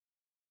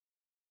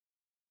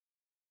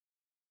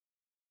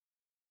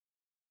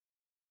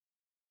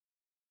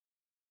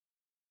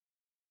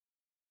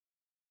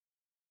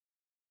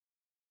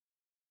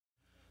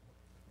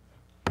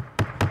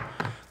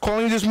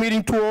Calling this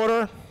meeting to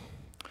order.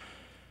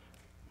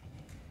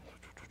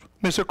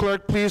 Mr.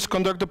 Clerk, please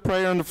conduct the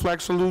prayer and the flag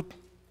salute.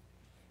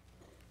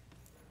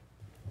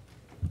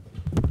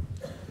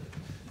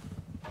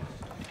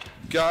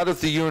 God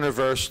of the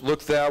universe,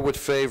 look thou with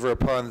favor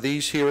upon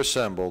these here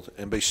assembled,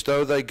 and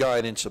bestow thy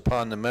guidance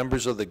upon the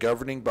members of the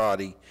governing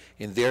body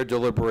in their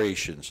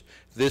deliberations.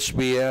 This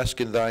we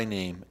ask in thy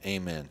name.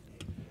 Amen.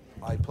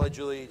 I pledge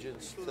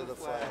allegiance to the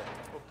flag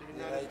of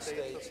the United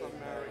States of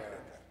America,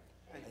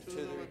 and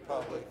to the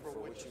republic for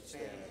which it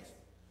stands,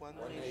 one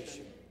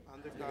nation,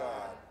 under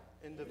God,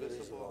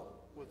 indivisible,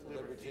 with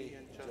liberty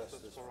and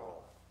justice for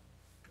all.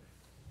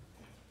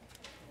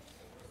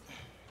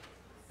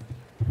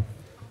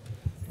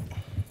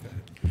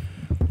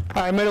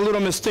 I made a little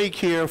mistake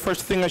here.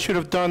 First thing I should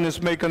have done is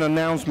make an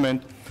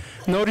announcement.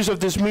 Notice of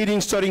this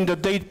meeting stating the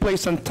date,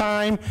 place, and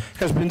time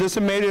has been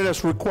disseminated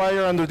as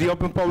required under the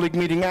Open Public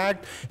Meeting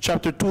Act,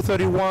 Chapter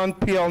 231,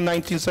 PL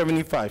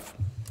 1975.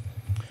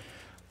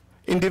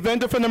 In the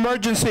event of an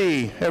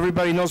emergency,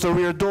 everybody knows the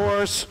rear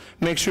doors.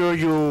 Make sure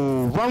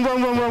you run,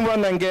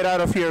 and get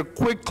out of here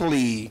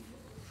quickly.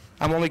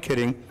 I'm only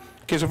kidding.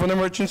 In case of an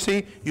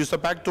emergency, use the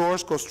back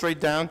doors, go straight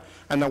down,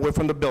 and away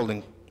from the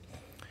building.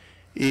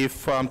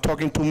 If I'm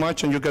talking too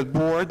much and you get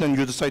bored and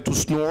you decide to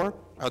snore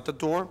out the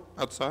door,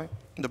 outside,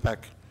 in the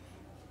back.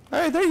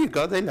 Hey, there you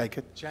go, they like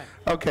it. Check.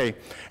 Okay.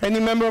 Any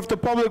member of the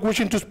public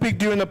wishing to speak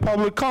during the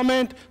public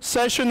comment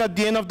session at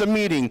the end of the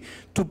meeting,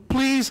 to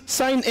please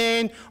sign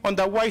in on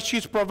the white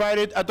sheets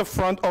provided at the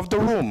front of the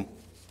room.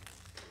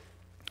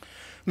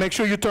 Make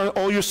sure you turn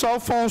all your cell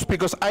phones,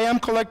 because I am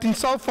collecting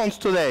cell phones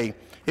today.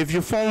 If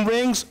your phone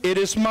rings, it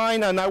is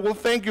mine, and I will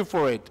thank you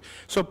for it.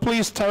 So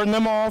please turn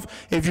them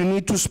off. If you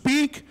need to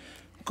speak,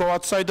 go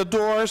outside the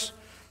doors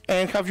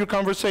and have your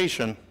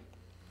conversation.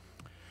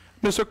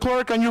 Mr.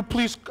 Clerk, can you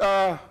please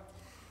call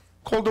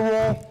the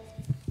roll?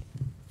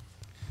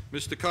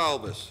 Mr.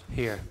 Kalbas.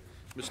 Here.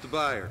 Mr.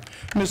 Byer.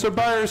 Mr.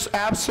 Byer is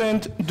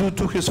absent due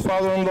to his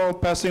father-in-law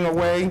passing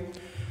away.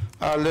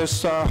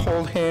 Let's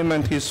hold him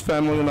and his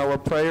family in our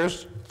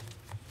prayers.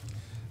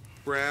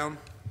 Brown.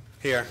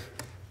 Here.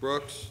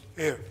 Brooks.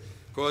 Here.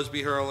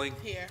 Cosby Hurling.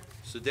 Here.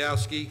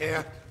 Sadowski.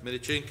 Here.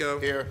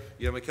 Medichenko. Here.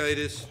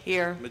 Yamakaitis.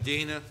 Here.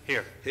 Medina.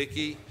 Here.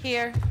 Hickey.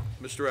 Here.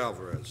 Mr.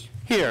 Alvarez.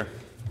 Here.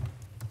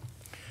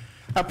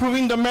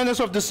 Approving the minutes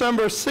of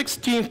December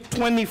 16th,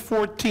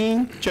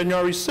 2014,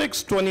 January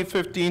 6th,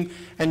 2015,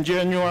 and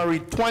January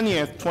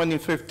 20th,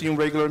 2015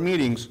 regular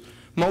meetings.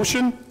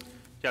 Motion?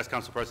 Yes,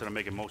 Council President, I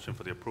make a motion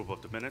for the approval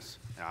of the minutes,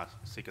 and I'll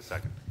seek a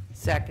second.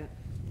 Second.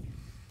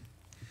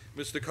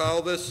 Mr.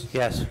 Kalbas.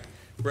 Yes.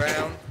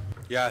 Brown.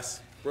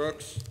 Yes.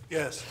 Brooks.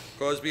 Yes.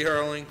 Cosby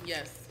Hurling.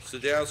 Yes.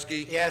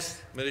 Sadowski.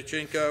 Yes.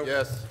 Medichenko.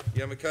 Yes.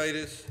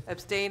 Yamakaitis.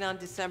 Abstain on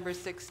December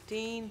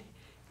 16.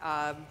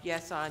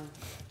 Yes on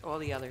all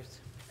the others.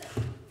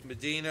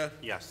 Medina.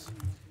 Yes.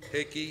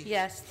 Hickey.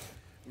 Yes.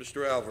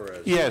 Mr.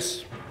 Alvarez.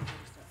 Yes.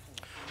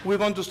 We're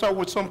going to start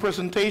with some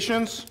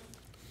presentations.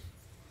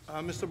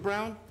 Mr.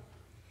 Brown?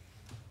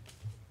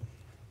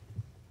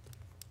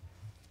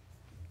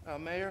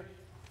 Mayor?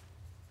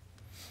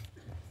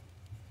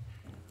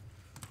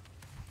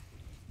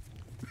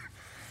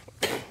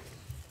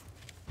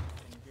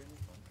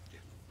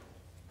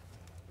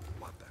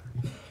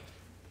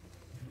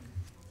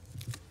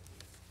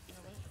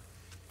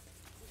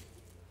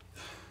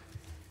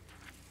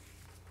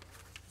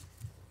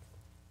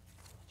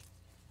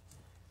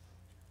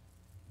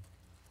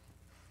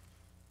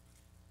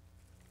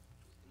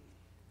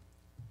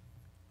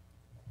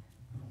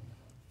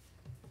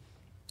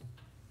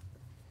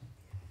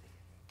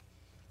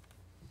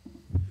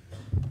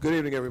 Good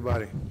evening,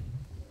 everybody.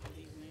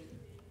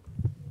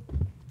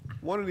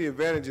 One of the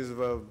advantages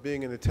of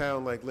being in a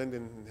town like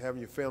Linden and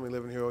having your family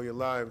living here all your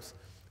lives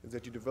is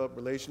that you develop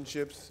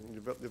relationships and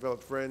you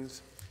develop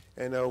friends.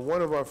 And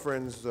one of our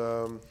friends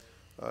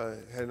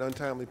had an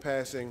untimely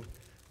passing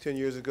 10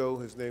 years ago.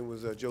 His name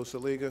was Joe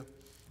Saliga.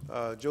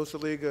 Joe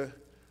Saliga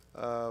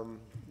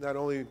not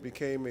only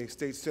became a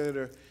state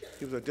senator,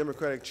 he was a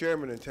Democratic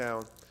chairman in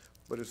town,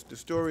 but the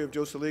story of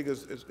Joe Saliga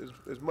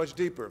is much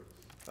deeper.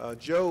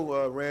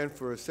 Joe ran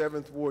for a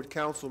 7th Ward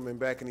councilman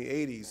back in the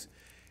 80s,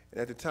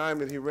 and at the time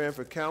that he ran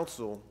for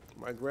council,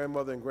 my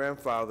grandmother and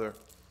grandfather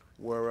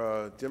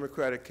were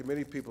Democratic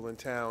committee people in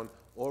town,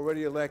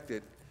 already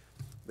elected.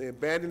 They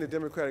abandoned the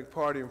Democratic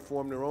Party and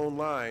formed their own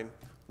line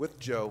with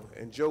Joe,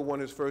 and Joe won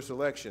his first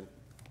election.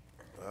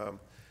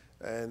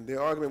 And the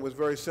argument was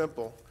very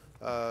simple.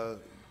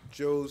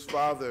 Joe's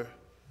father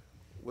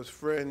was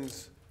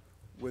friends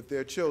with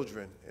their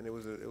children, and it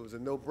was a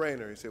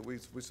no-brainer. He said,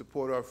 we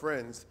support our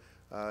friends.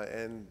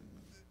 And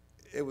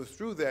it was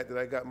through that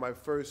I got my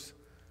first,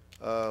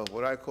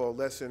 what I call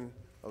lesson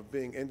of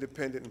being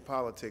independent in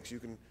politics. You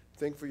can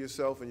think for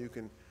yourself and you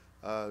can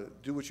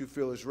do what you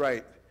feel is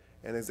right.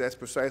 And that's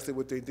precisely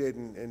what they did,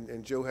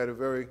 and Joe had a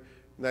very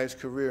nice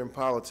career in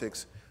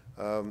politics.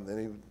 And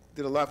he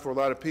did a lot for a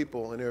lot of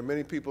people, and there are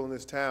many people in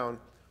this town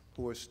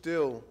who are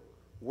still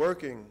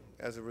working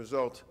as a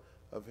result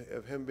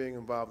of him being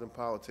involved in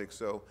politics.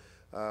 So,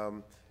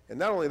 And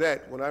not only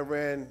that, when I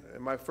ran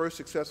in my first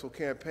successful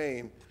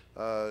campaign,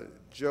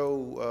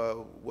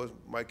 Joe was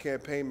my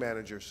campaign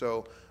manager,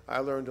 so I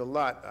learned a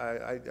lot.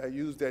 I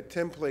used that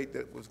template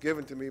that was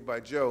given to me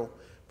by Joe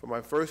for my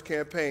first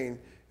campaign,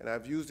 and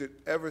I've used it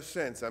ever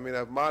since. I mean,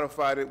 I've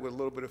modified it with a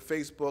little bit of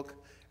Facebook,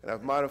 and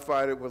I've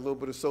modified it with a little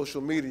bit of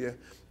social media,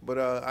 but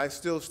I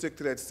still stick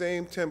to that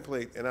same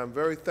template, and I'm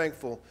very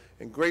thankful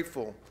and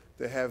grateful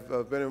to have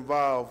been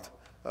involved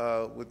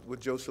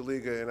with Joe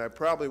Saliga, and I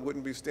probably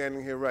wouldn't be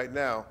standing here right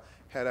now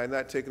had I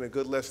not taken a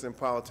good lesson in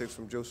politics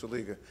from Joe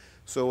Saliga.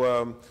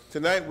 So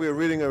tonight we are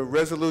reading a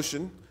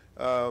resolution.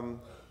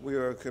 We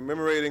are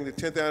commemorating the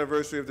 10th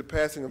anniversary of the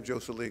passing of Joe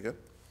Saliga.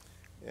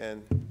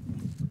 And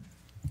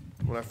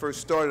when I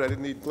first started, I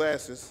didn't need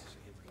glasses,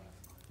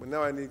 but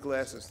now I need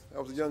glasses. I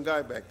was a young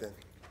guy back then.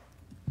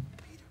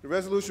 The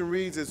resolution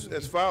reads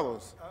as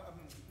follows.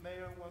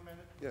 Mayor, 1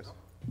 minute. Yes.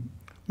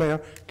 Mayor,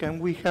 can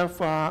we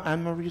have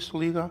Anne Marie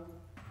Saliga?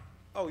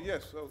 Oh,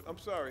 yes. Oh, I'm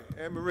sorry.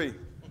 Anne Marie,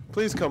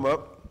 please come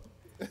up.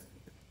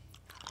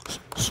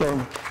 Sorry.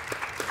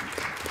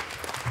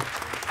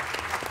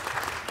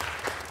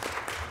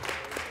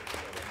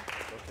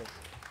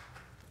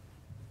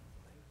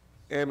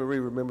 Anne Marie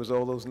remembers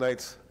all those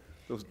nights.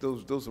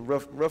 Those are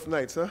rough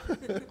nights, huh?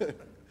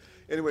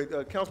 Anyway,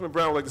 Councilman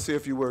Brown would like to say a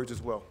few words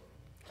as well.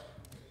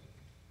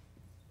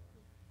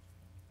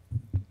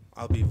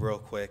 I'll be real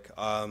quick.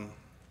 I'm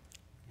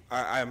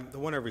the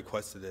one that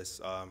requested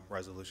this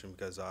resolution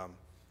because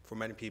for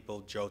many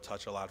people, Joe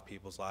touched a lot of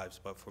people's lives,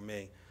 but for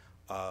me,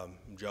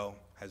 Joe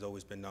has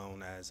always been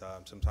known as,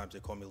 sometimes they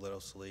call me Little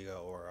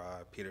Saliga or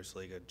Peter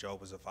Saliga. Joe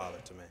was a father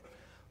to me.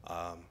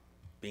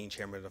 Being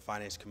chairman of the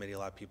finance committee, a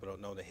lot of people don't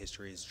know the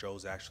history.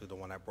 Joe's actually the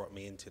one that brought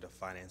me into the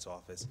finance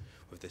office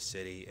with the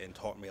city and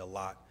taught me a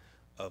lot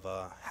of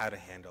how to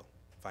handle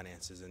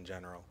finances in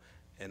general.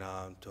 And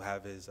to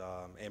have his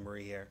Anne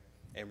Marie here,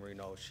 Anne Marie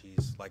knows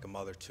she's like a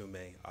mother to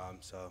me.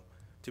 So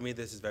to me,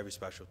 this is very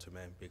special to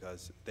me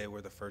because they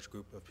were the first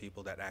group of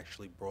people that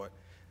actually brought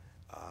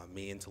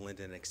me into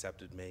Linden and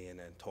accepted me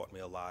and taught me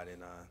a lot.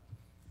 And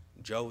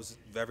Joe was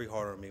very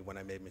hard on me when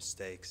I made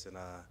mistakes, and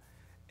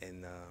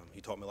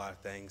he taught me a lot of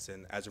things.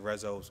 And as a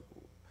reso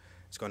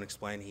is going to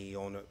explain, he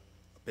owned a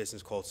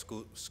business called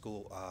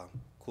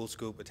Cool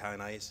Scoop Italian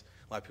Ice.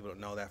 A lot of people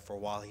don't know that. For a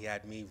while, he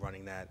had me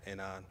running that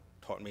and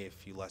taught me a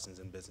few lessons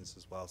in business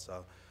as well.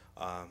 So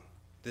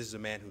this is a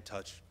man who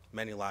touched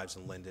many lives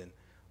in Linden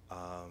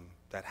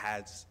that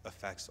has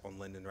effects on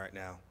Linden right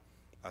now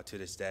to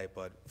this day.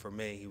 But for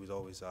me, he was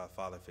always a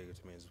father figure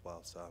to me as well.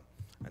 So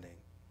I think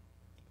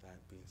that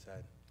being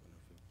said.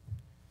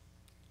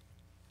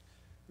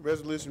 The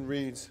resolution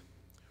reads,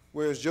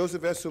 whereas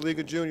Joseph S.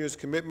 Saliga Jr.'s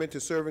commitment to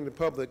serving the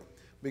public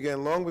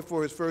began long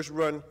before his first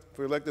run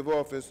for elective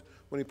office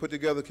when he put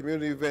together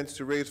community events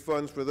to raise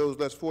funds for those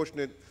less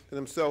fortunate than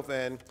himself,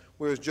 and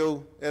whereas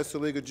Joe S.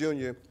 Saliga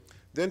Jr.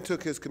 then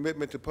took his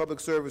commitment to public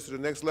service to the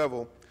next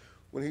level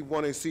when he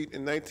won a seat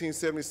in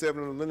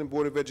 1977 on the Linden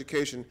Board of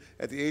Education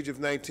at the age of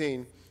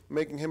 19,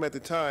 making him at the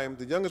time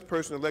the youngest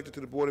person elected to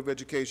the Board of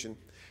Education,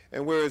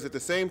 and whereas at the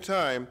same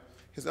time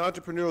his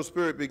entrepreneurial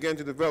spirit began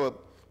to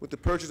develop with the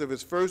purchase of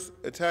his first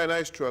Italian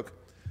ice truck,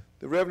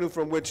 the revenue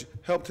from which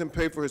helped him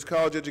pay for his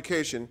college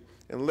education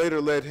and later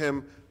led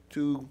him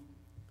to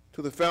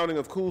the founding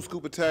of Cool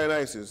Scoop Italian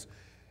Ices,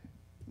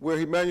 where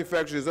he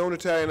manufactured his own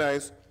Italian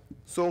ice,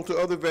 sold to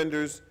other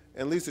vendors,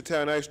 and leased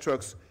Italian ice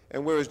trucks,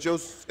 and whereas Joe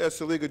S.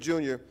 Saliga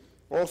Jr.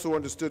 also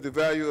understood the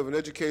value of an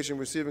education,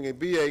 receiving a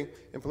BA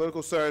in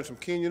political science from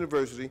Keene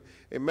University,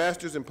 a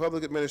master's in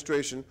public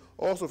administration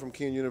also from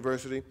Keene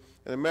University,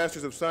 and a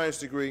master's of science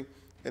degree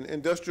in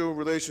industrial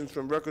relations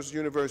from Rutgers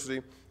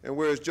University, and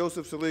whereas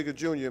Joseph Saliga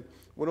Jr.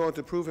 went on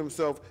to prove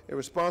himself a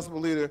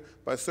responsible leader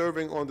by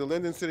serving on the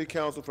Linden City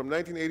Council from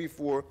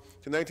 1984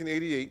 to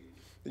 1988,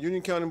 the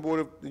Union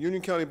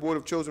County Board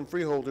of Chosen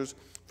Freeholders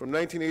from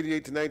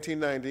 1988 to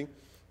 1990,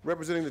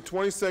 representing the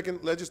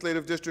 22nd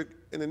Legislative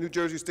District in the New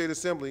Jersey State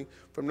Assembly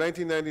from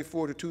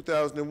 1994 to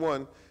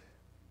 2001,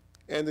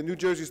 and the New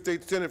Jersey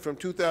State Senate from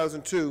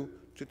 2002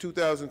 to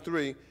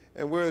 2003,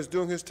 and whereas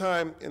during his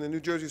time in the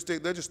New Jersey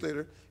State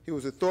Legislature, he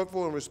was a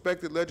thoughtful and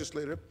respected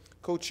legislator,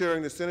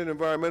 co-chairing the Senate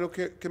Environmental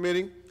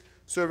Committee,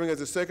 serving as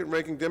the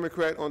second-ranking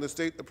Democrat on the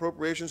State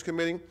Appropriations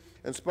Committee,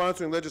 and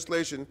sponsoring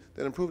legislation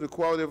that improved the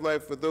quality of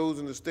life for those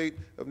in the state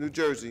of New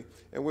Jersey.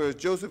 And whereas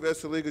Joseph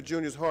S. Saliga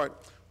Jr.'s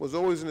heart was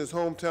always in his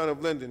hometown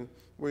of Linden,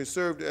 where he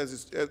served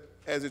as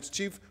its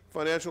chief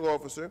financial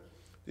officer,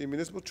 the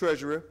municipal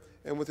treasurer,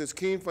 and with his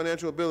keen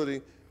financial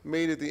ability,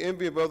 made it the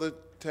envy of other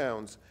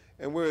towns.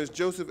 And whereas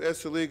Joseph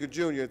S. Saliga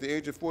Jr., at the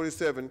age of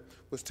 47,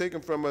 was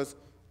taken from us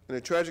in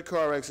a tragic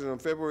car accident on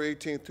February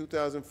 18,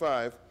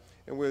 2005,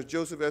 and whereas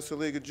Joseph S.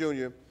 Saliga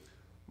Jr.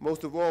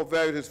 most of all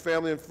valued his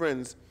family and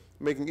friends,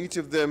 making each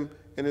of them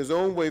in his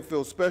own way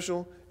feel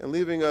special and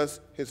leaving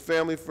us, his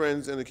family,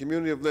 friends, and the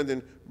community of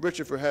Linden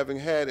richer for having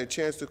had a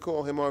chance to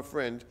call him our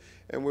friend.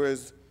 And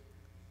whereas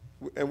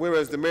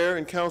the mayor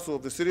and council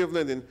of the city of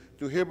Linden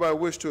do hereby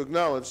wish to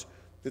acknowledge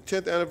the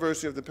 10th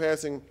anniversary of the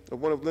passing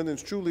of one of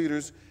Linden's true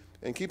leaders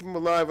and keep him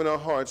alive in our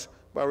hearts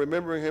by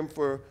remembering him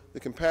for the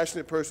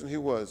compassionate person he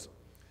was.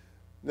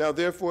 Now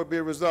therefore be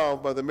it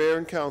resolved by the Mayor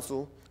and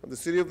Council of the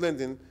City of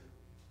Linden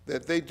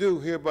that they do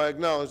hereby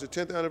acknowledge the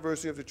 10th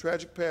anniversary of the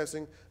tragic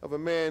passing of a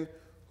man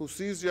who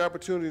seized the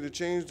opportunity to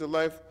change the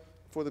life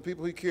for the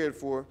people he cared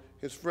for,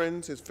 his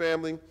friends, his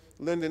family,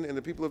 Linden, and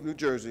the people of New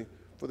Jersey,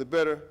 for the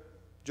better,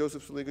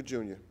 Joseph Saliga,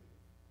 Jr.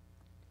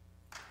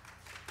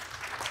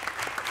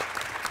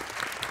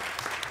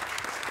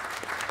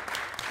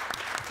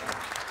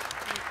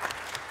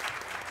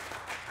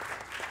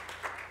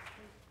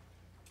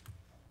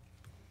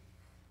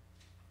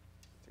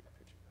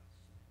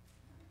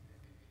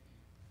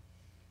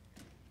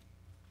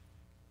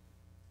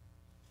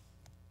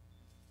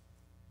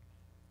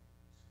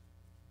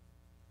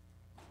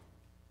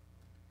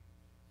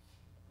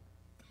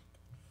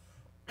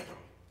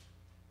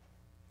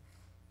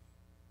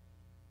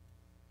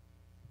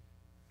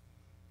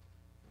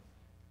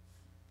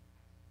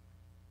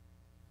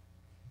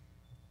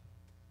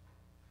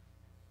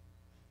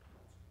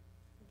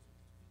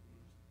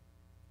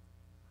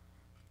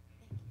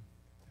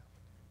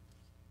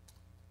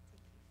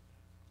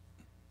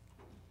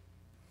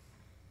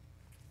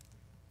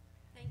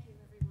 Thank you,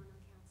 everyone on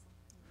council.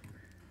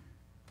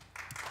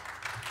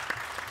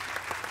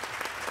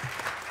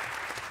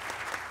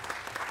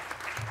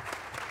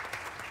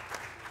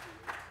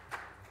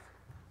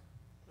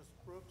 Ms.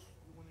 Brooks,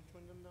 you want to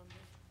join them down there?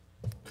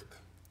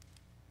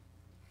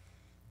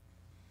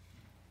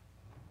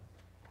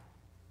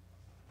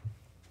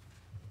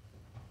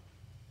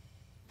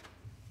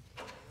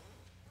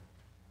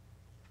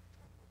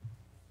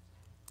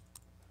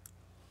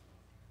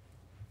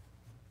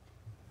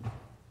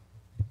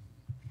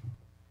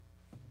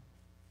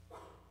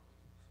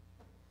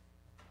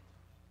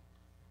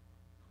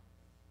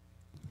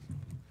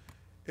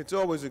 It's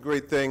always a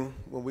great thing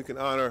when we can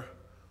honor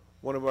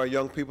one of our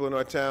young people in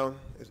our town.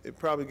 It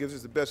probably gives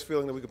us the best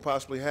feeling that we could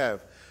possibly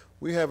have.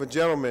 We have a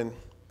gentleman,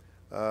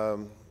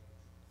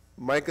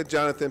 Micah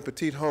Jonathan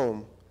Petit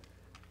Home.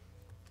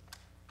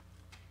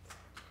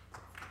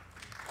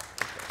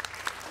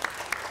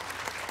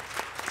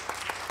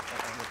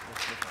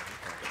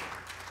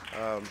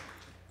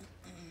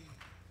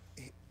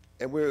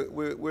 And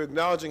we're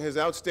acknowledging his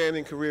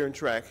outstanding career in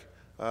track.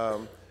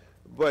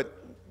 But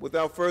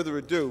without further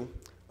ado,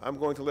 I'm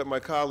going to let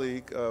my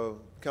colleague,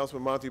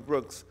 Councilman Monty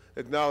Brooks,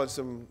 acknowledge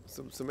some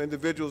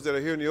individuals that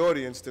are here in the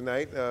audience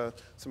tonight,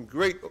 some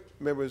great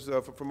members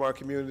from our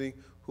community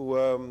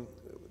who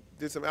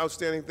did some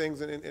outstanding things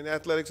in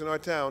athletics in our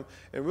town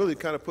and really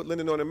kind of put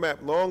Linden on the map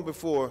long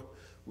before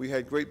we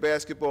had great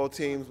basketball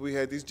teams. We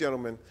had these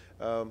gentlemen.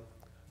 Mr.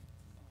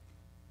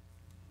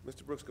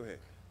 Brooks, go ahead.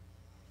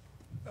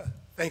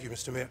 Thank you,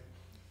 Mr. Mayor.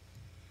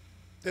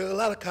 There are a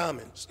lot of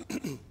comments.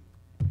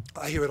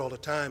 I hear it all the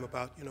time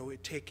about,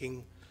 it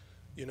taking,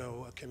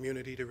 a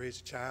community to raise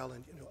a child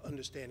and,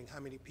 understanding how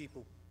many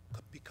people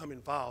become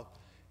involved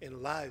in the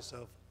lives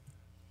of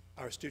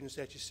our students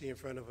that you see in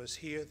front of us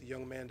here, the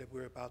young man that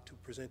we're about to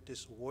present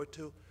this award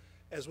to,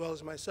 as well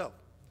as myself.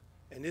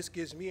 And this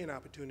gives me an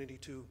opportunity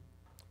to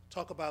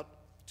talk about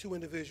two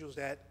individuals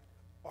that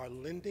are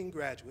Linden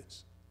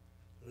graduates,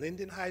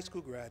 Linden High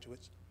School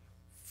graduates,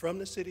 from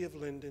the city of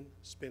Linden,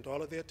 spent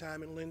all of their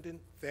time in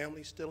Linden,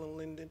 family still in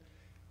Linden,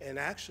 and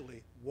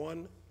actually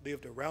one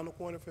lived around the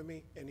corner from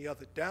me and the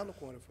other down the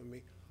corner from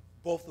me,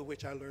 both of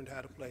which I learned how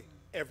to play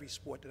every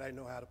sport that I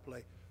know how to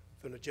play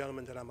from the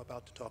gentleman that I'm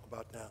about to talk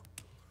about now.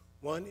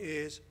 One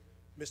is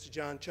Mr.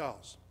 John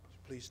Charles.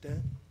 Please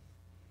stand.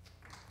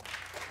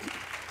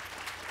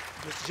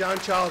 Mr. John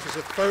Charles was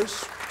a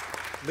first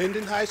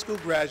Linden High School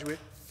graduate,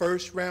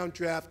 first round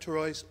draft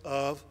choice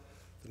of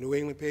the New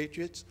England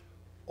Patriots.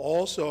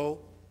 Also,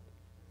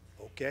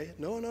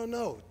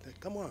 no,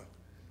 come on.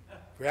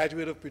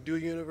 Graduate of Purdue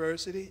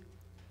University,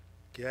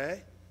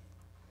 okay?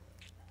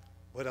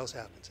 What else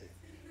happens here?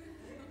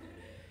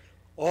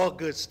 All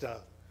good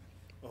stuff,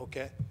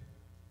 okay?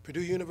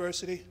 Purdue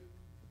University,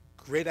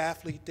 great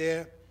athlete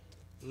there,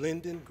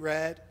 Linden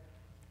grad,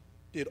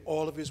 did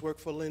all of his work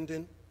for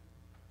Linden,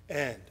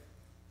 and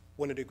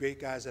one of the great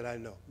guys that I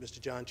know, Mr.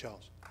 John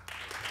Charles.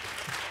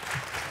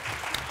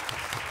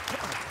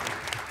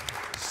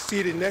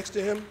 Seated next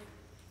to him,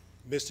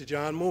 Mr.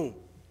 John Moon.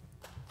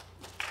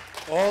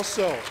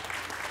 Also,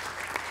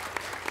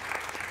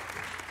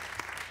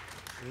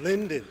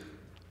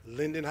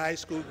 Linden High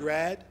School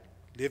grad,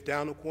 lived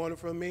down the corner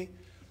from me,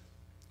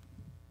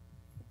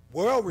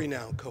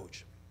 world-renowned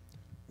coach.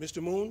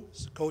 Mr. Moon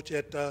is a coach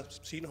at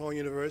Seton Hall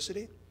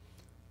University.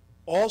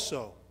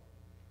 Also,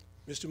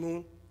 Mr.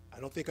 Moon, I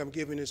don't think I'm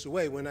giving this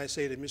away when I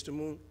say that Mr.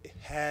 Moon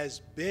has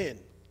been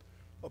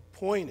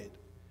appointed.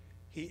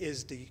 He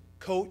is the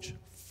coach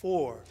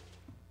for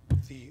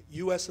the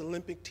U.S.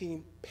 Olympic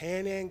team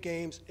Pan Am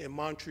Games in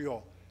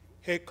Montreal.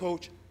 Head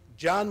coach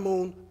John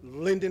Moon,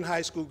 Linden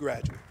High School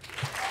graduate.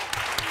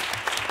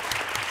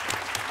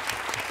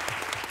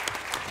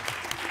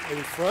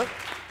 In front,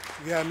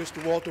 we have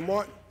Mr. Walter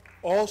Martin,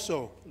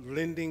 also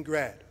Linden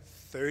grad,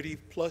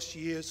 30-plus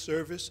years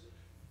service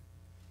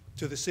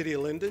to the city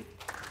of Linden.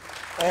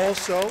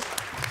 Also,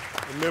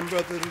 a member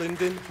of the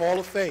Linden Hall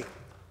of Fame.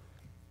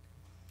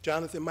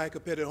 Jonathan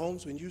Michael Pettit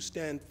Holmes, when you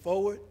stand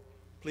forward,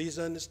 please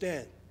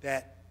understand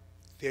that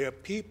there are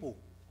people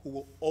who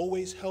will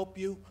always help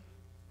you,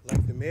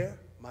 like the mayor,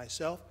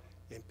 myself,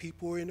 and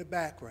people who are in the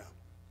background.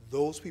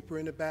 Those people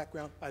in the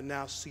background are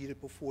now seated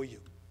before you.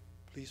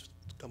 Please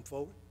come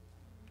forward.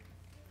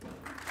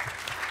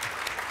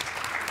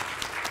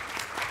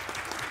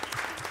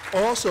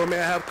 Also, may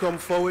I have come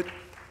forward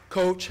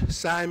Coach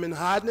Simon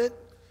Hodnett,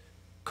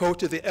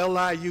 coach of the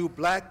LIU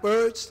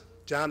Blackbirds.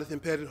 Jonathan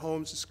Pettit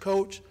Holmes is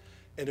coach,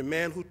 and the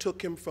man who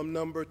took him from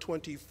number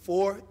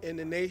 24 in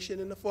the nation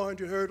in the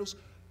 400 hurdles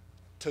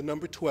to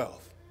number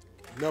 12.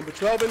 Number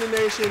 12 in the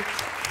nation,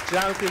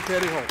 Jonathan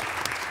Pettit Holmes.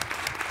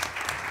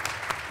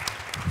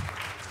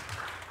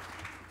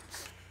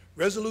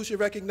 Resolution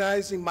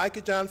recognizing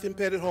Micah Jonathan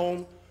Pettit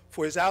Holmes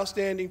for his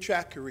outstanding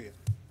track career.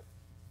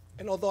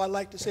 And although I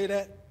like to say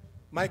that,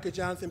 Micah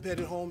Jonathan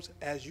Pettit Holmes,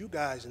 as you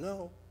guys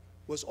know,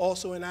 was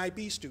also an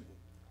IB student.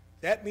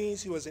 That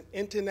means he was an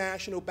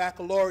international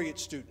baccalaureate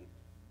student.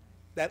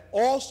 That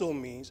also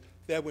means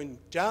that when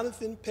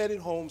Jonathan Pettit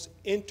Holmes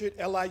entered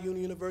LIU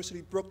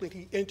University, Brooklyn,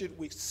 he entered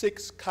with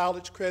 6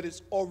 college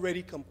credits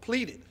already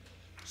completed,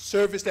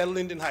 serviced at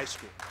Linden High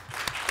School.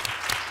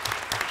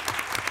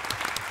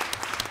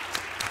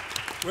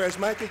 Whereas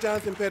Michael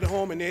Jonathan Pettit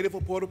Holmes, a native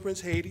of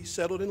Port-au-Prince, Haiti,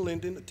 settled in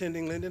Linden,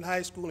 attending Linden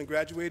High School and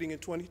graduating in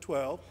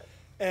 2012.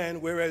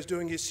 And whereas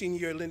during his senior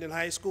year at Linden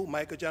High School,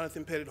 Michael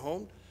Jonathan Pettit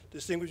Holmes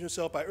distinguished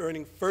himself by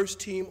earning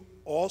first-team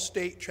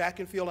All-State track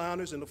and field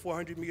honors in the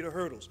 400-meter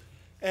hurdles.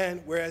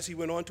 And whereas he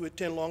went on to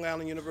attend Long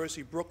Island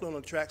University, Brooklyn on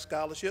a track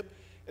scholarship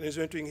and is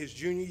entering his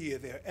junior year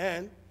there.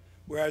 And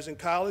whereas in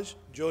college,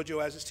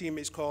 Jojo, as his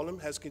teammates call him,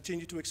 has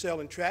continued to excel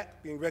in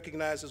track, being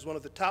recognized as one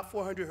of the top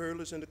 400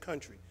 hurdlers in the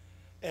country.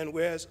 And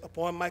whereas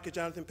upon Micah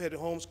Jonathan Pettit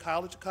Holmes'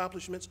 college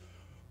accomplishments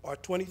are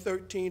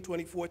 2013,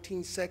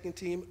 2014 second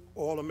team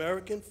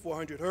All-American,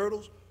 400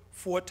 hurdles,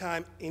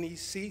 4-time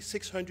NEC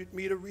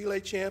 600-meter relay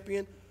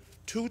champion,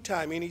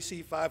 2-time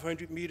NEC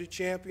 500-meter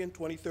champion,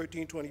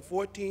 2013,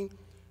 2014,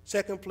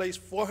 second place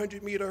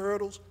 400-meter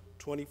hurdles,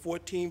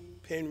 2014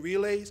 Penn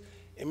relays,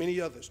 and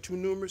many others, too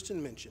numerous to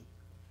mention.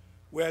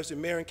 Whereas the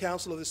mayor and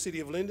council of the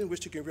city of Linden wish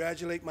to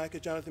congratulate Micah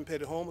Jonathan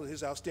Pettit Holmes on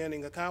his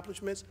outstanding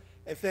accomplishments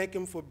and thank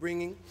him for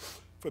being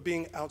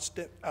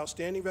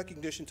outstanding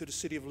recognition to the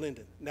city of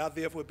Linden. Now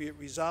therefore be it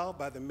resolved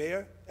by the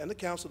mayor and the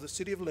council of the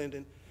city of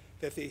Linden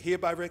that they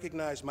hereby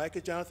recognize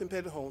Micah Jonathan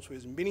Pettit Holmes for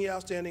his many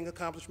outstanding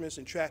accomplishments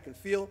in track and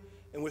field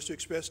and wish to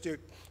express their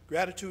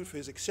gratitude for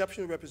his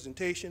exceptional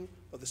representation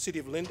of the city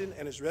of Linden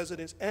and its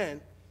residents, and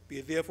be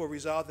it therefore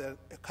resolved that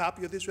a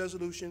copy of this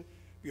resolution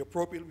be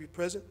appropriately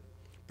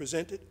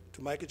presented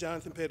to Micah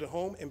Jonathan Pettit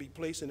Holmes and be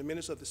placed in the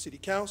minutes of the city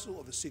council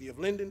of the city of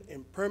Linden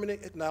in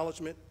permanent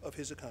acknowledgement of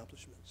his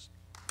accomplishments.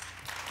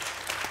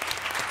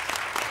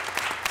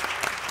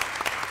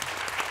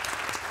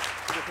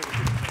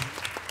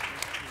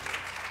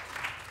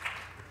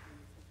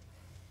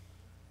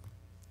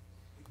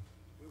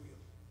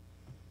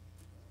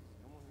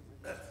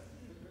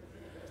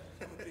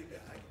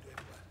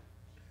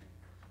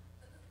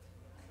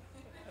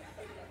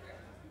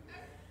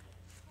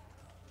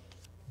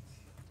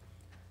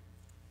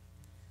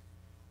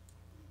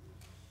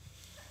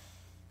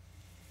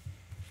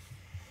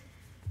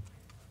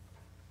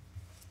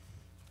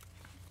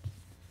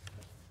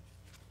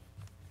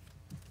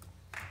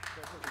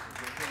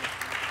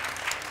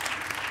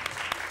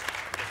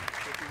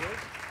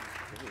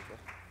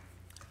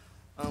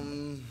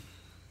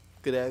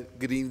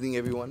 Good evening,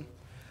 everyone.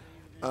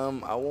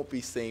 I won't be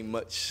saying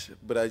much,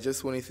 but I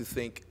just wanted to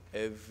thank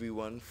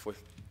everyone for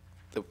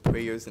the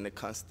prayers and the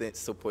constant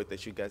support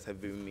that you guys have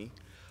given me.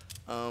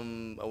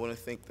 I want to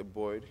thank the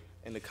board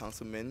and the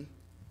councilmen.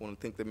 I want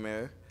to thank the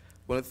mayor.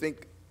 I want to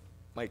thank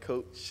my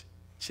coach,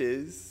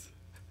 Chiz,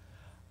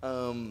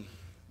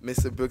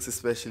 Mr. Brooks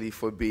especially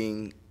for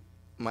being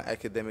my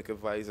academic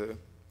advisor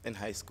in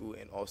high school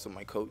and also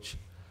my coach.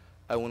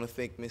 I want to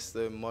thank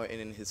Mr. Martin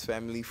and his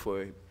family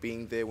for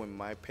being there when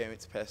my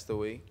parents passed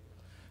away.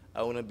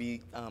 I want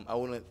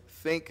to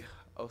thank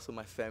also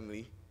my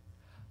family,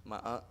 my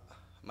aunt,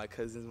 my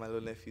cousins, my little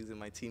nephews, and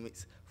my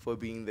teammates for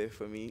being there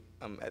for me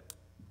at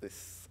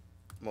this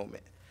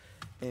moment.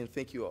 And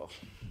thank you all.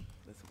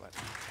 That's about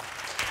it.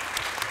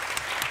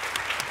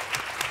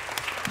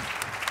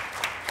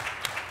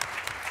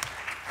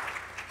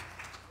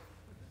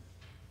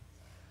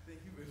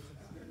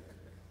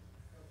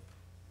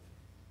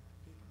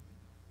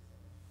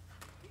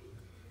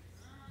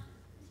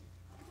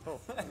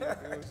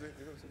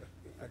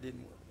 I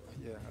didn't.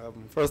 Yeah.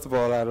 First of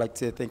all, I'd like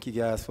to thank you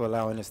guys for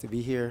allowing us to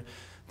be here.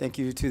 Thank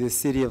you to the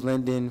city of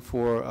Linden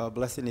for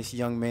blessing this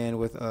young man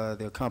with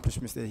the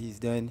accomplishments that he's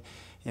done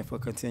and for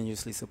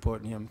continuously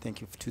supporting him.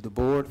 Thank you to the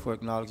board for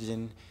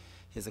acknowledging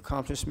his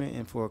accomplishment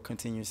and for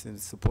continuously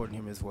supporting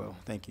him as well.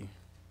 Thank you.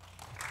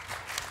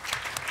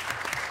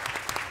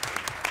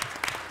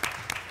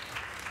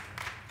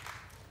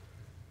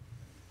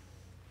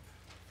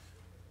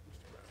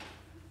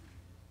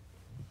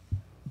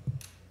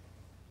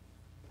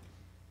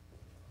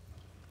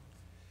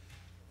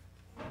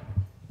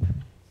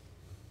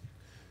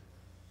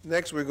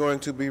 Next, we're going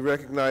to be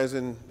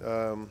recognizing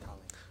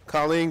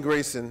Colleen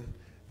Grayson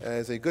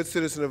as a good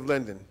citizen of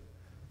Linden.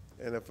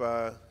 And if,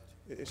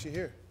 is she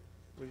here?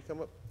 Will you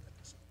come up?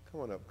 Come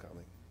on up,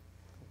 Colleen.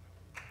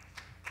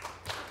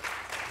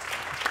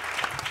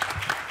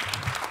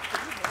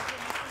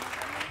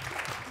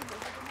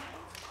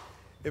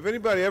 If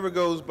anybody ever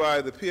goes by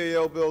the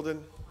PAL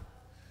building,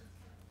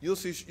 you'll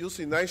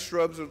see nice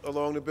shrubs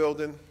along the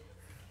building,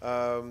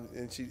 and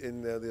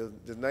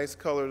the nice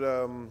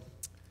colored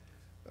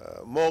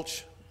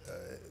mulch,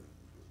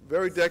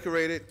 very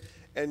decorated.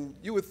 And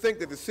you would think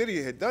that the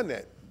city had done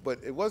that, but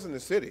it wasn't the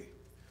city.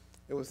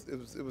 It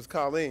was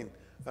Colleen.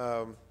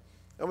 I'm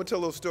gonna tell a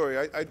little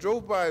story. I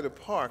drove by the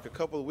park a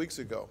couple of weeks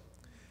ago,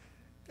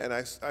 and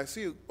I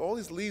see all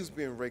these leaves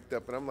being raked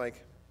up, and I'm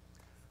like,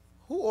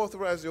 who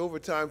authorized the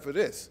overtime for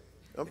this?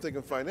 I'm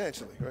thinking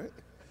financially, right?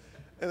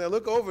 And I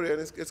look over there,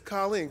 and it's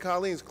Colleen.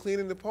 Colleen's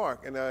cleaning the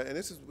park, and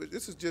this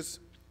is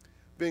just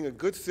being a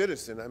good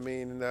citizen. I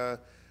mean,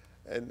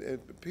 and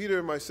Peter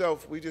and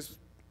myself, we just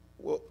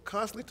were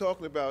constantly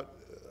talking about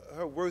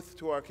her worth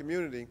to our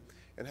community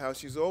and how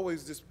she's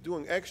always just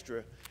doing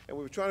extra. And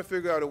we were trying to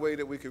figure out a way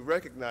that we could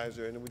recognize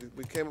her, and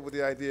we came up with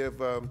the idea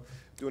of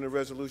doing a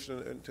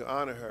resolution to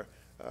honor her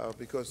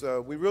because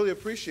we really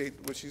appreciate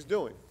what she's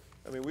doing.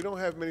 I mean, we don't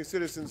have many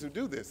citizens who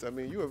do this. I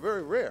mean, you are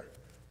very rare,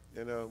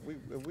 and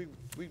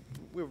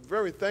we're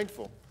very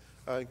thankful.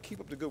 Keep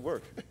up the good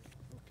work.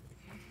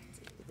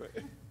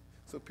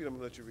 So, Peter, I'm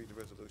gonna let you read the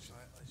resolution.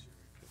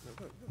 I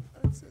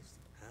insist.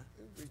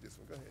 Read this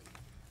one. Go ahead.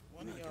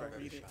 One of y'all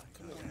read it.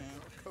 Come on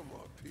now. Come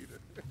on, Peter.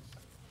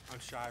 I'm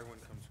shy when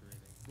it comes to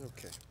reading.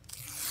 Okay.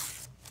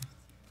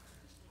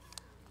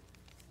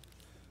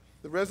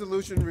 The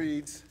resolution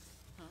reads,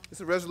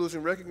 it's a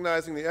resolution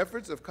recognizing the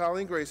efforts of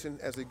Colleen Grayson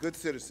as a good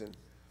citizen.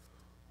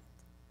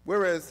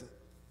 Whereas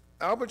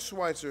Albert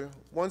Schweitzer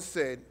once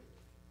said,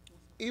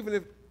 even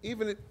if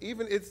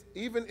it's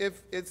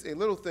a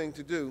little thing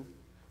to do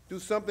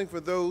something for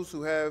those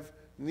who have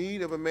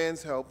need of a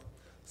man's help,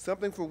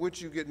 something for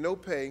which you get no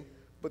pay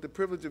but the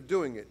privilege of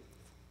doing it.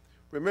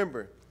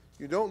 Remember,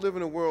 you don't live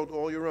in a world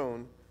all your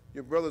own.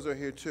 Your brothers are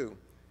here too.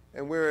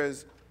 And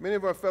whereas many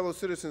of our fellow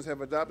citizens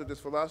have adopted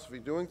this philosophy,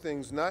 doing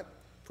things not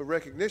for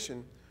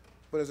recognition,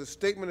 but as a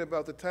statement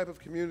about the type of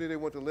community they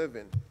want to live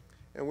in.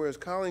 And whereas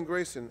Colleen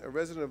Grayson, a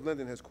resident of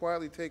Linden, has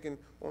quietly taken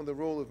on the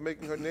role of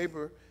making her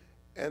neighbor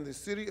and the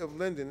city of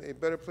Linden a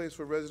better place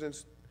for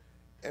residents,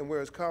 and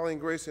whereas Colleen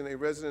Grayson, a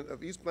resident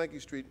of East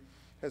Blanky Street,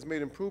 has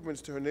made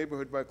improvements to her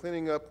neighborhood by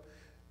cleaning up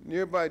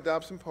nearby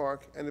Dobson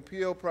Park and the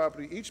PL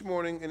property each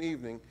morning and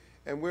evening,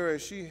 and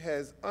whereas she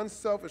has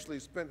unselfishly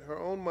spent her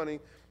own money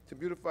to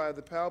beautify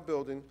the PAL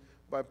building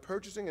by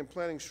purchasing and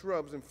planting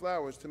shrubs and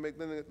flowers to make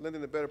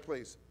Linden a better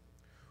place.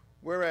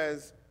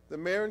 Whereas the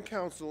mayor and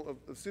council of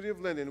the city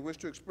of Linden wish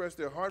to express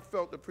their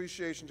heartfelt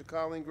appreciation to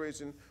Colleen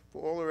Grayson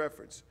for all her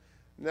efforts.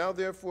 Now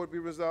therefore be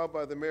resolved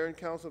by the mayor and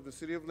council of the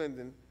city of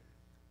Linden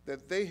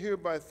that they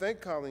hereby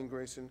thank Colleen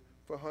Grayson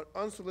for her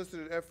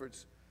unsolicited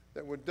efforts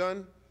that were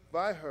done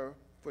by her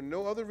for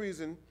no other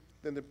reason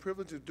than the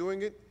privilege of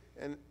doing it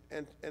and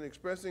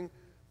expressing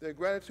their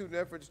gratitude and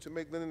efforts to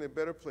make Linden a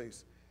better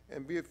place.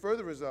 And be it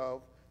further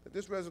resolved that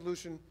this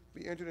resolution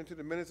be entered into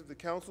the minutes of the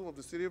council of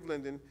the city of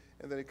Linden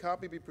and that a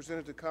copy be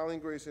presented to Colleen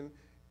Grayson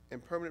in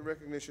permanent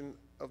recognition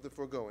of the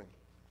foregoing.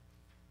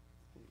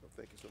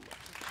 Thank you so much.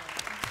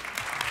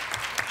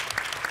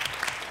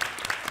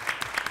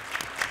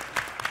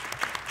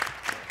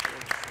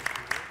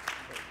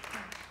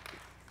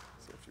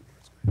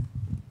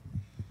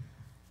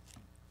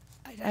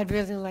 I'd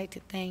really like to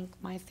thank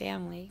my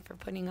family for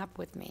putting up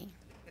with me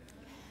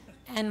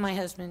and my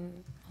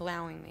husband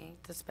allowing me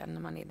to spend the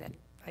money that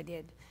I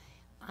did.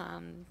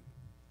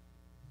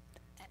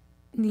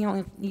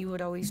 You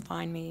would always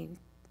find me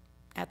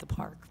at the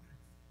park.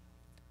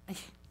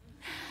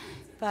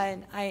 But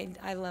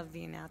I love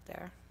being out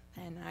there,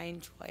 and I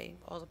enjoy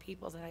all the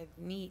people that I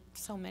meet,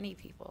 so many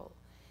people.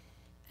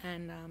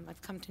 And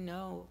I've come to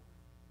know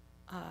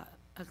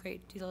a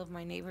great deal of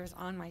my neighbors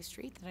on my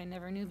street that I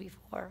never knew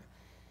before,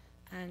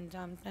 and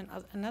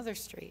other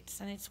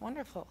streets, and it's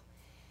wonderful.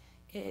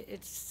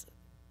 It's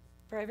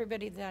for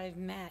everybody that I've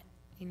met,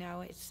 you know,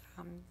 it's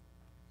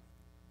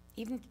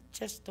even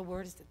just the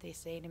words that they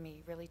say to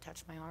me really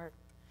touch my heart.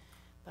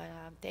 But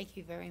thank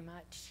you very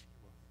much.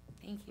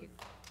 Thank you.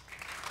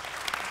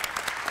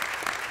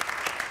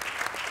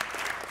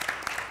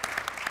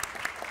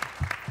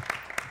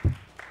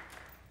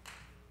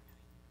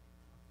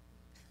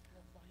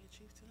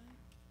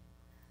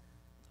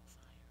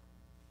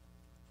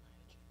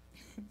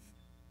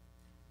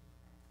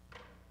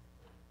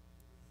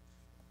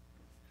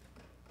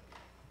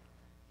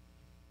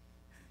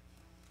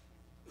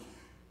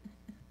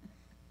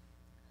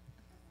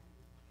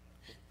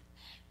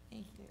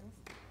 Thank you.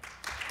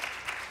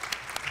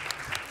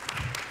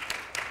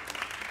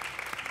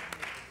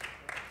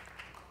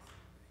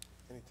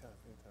 Anytime,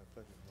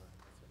 pleasure of mine.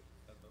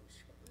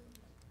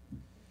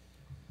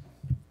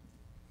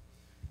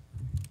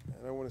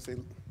 And I want to say,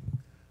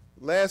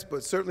 last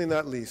but certainly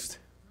not least,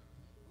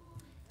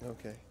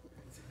 okay.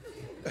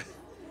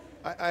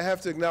 I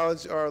have to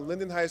acknowledge our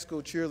Linden High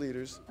School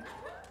cheerleaders.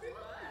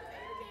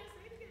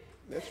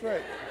 That's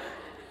right.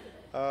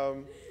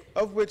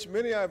 Of which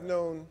many I've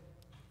known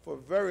for a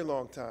very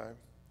long time.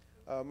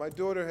 My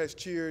daughter has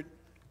cheered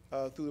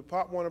through the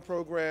Pop Warner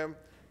program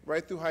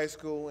right through high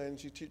school, and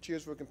she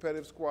cheers for a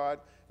competitive squad,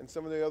 and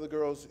some of the other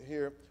girls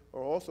here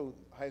are also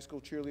high school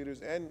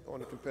cheerleaders and on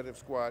the competitive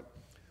squad.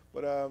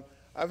 But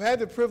I've had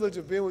the privilege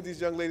of being with these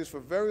young ladies for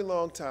a very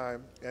long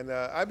time, and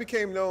I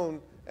became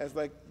known as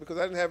because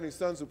I didn't have any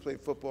sons who played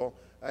football,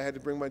 I had to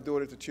bring my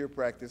daughter to cheer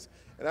practice,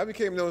 and I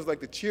became known as like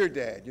the cheer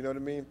dad, you know what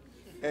I mean?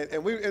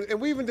 And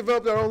we even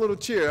developed our own little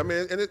cheer. I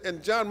mean,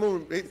 and John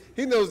Moon,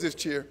 he knows this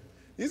cheer.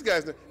 These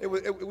guys,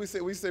 we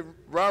say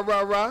rah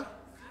rah rah,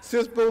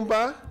 sis boom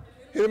ba,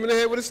 hit him in the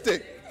head with a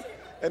stick,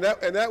 and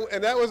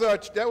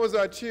that was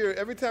our cheer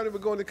every time they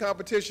would go into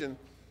competition,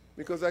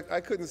 because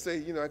I couldn't say,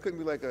 I couldn't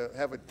be like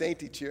have a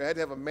dainty cheer. I had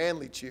to have a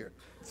manly cheer.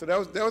 So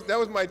that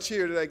was my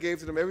cheer that I gave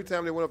to them every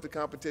time they went up to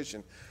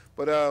competition.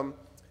 But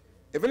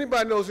if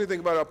anybody knows anything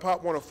about our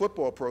Pop Warner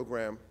football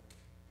program,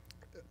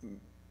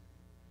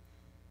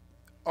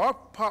 our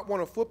Pop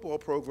Warner football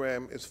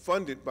program is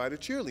funded by the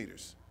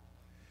cheerleaders.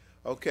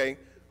 Okay?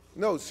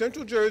 No,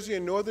 Central Jersey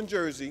and Northern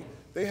Jersey,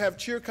 they have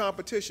cheer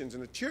competitions,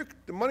 and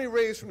the money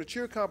raised from the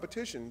cheer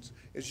competitions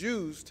is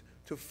used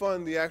to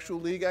fund the actual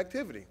league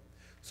activity.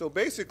 So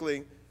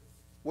basically,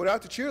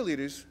 without the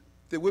cheerleaders,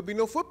 there would be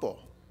no football.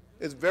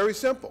 It's very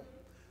simple.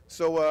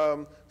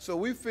 So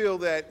we feel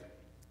that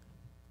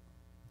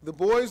the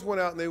boys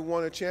went out and they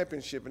won a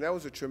championship, and that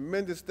was a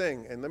tremendous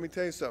thing. And let me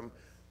tell you something,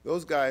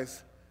 those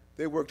guys,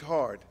 they worked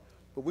hard.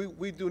 But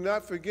we do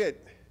not forget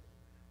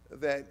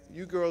that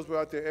you girls were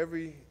out there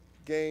every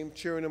game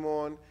cheering them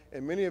on,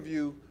 and many of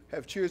you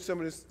have cheered some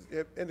of this,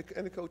 and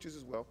the coaches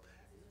as well.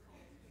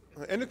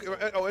 In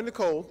the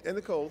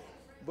cold.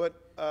 But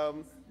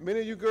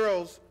many of you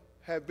girls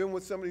have been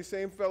with some of these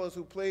same fellas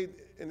who played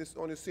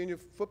on the senior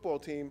football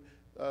team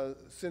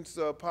since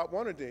Pop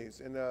Warner days.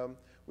 And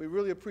we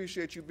really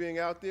appreciate you being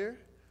out there.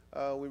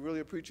 We really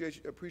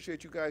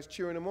appreciate you guys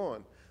cheering them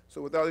on.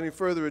 So without any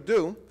further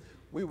ado,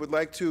 we would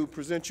like to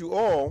present you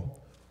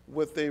all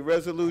with a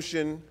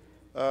resolution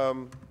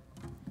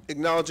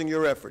acknowledging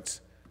your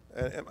efforts.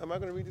 Am I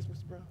going to read this,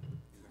 Mr. Brown?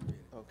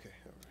 Okay,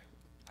 all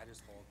right. I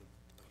just hold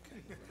it.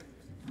 Okay.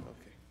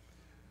 Okay.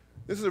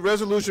 This is a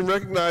resolution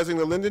recognizing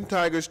the Linden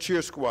Tigers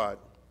Cheer Squad.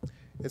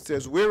 It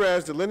says,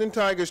 whereas the Linden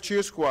Tigers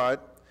Cheer Squad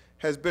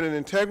has been an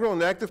integral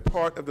and active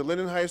part of the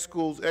Linden High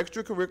School's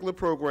extracurricular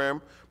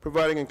program,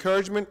 providing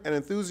encouragement and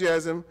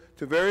enthusiasm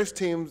to various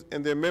teams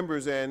and their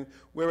members, and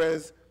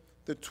whereas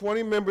the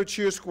 20-member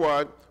cheer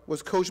squad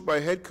was coached by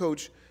head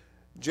coach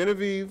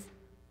Genevieve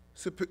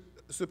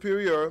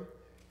Superior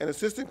and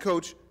assistant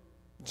coach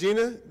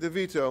Gina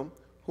DeVito,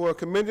 who are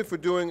commended for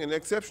doing an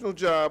exceptional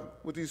job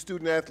with these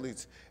student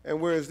athletes.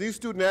 And whereas these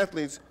student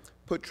athletes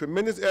put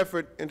tremendous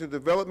effort into the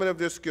development of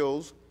their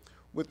skills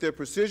with their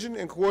precision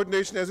and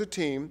coordination as a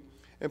team,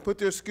 and put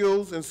their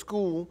skills in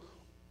school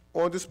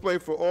on display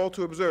for all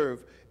to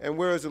observe. And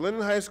whereas the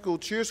Linden High School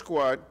cheer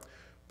squad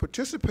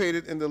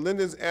participated in the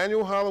Linden's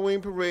annual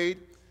Halloween parade,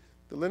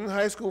 the Linden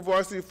High School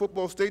varsity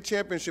football state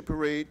championship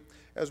parade,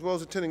 as well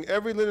as attending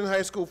every Linden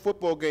High School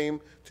football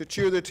game to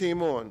cheer their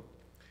team on.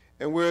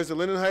 And whereas the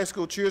Linden High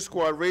School cheer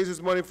squad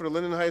raises money for the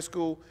Linden High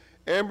School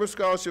Amber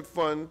Scholarship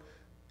Fund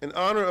in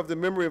honor of the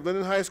memory of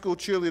Linden High School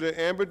cheerleader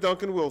Amber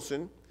Duncan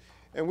Wilson,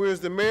 and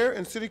whereas the mayor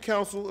and city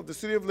council of the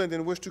city of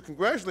Linden wish to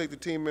congratulate the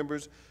team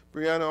members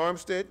Brianna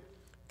Armstead,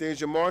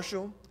 Deja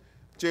Marshall,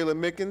 Jayla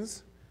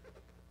Mickens,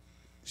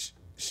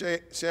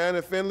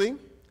 Shania Finley,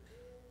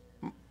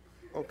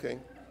 okay,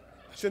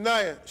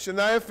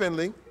 Shania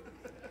Finley,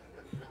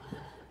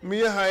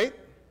 Mia Height,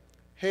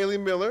 Haley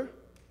Miller,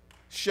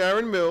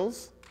 Sharon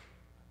Mills,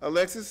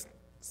 Alexis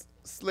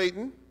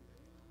Slayton,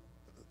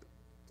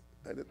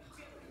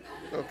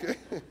 okay,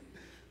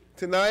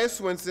 Tanaya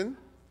Swinson,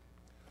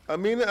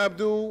 Amina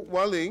Abdul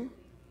Wali,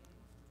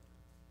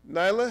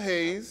 Nyla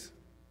Hayes,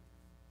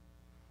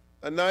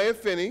 Anaya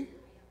Finney,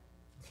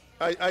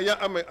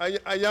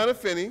 Ayana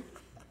Finney,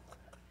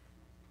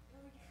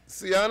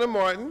 Sienna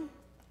Martin,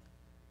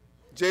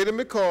 Jada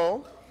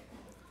McCall,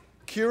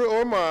 Kira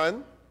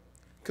Orman,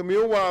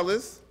 Camille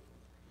Wallace,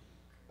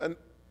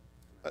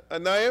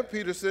 Anaya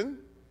Peterson,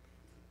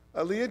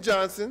 Aaliyah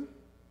Johnson,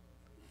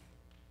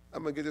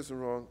 I'm going to get this one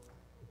wrong,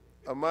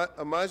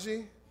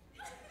 Amaji,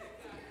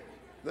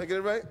 did I get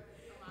it right?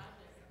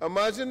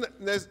 Amaji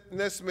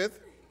Nesmith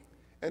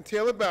and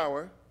Taylor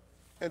Bauer,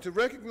 and to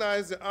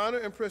recognize the honor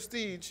and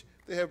prestige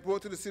they have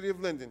brought to the city of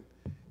Linden.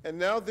 And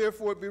now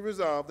therefore it be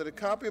resolved that a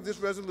copy of this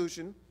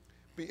resolution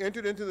be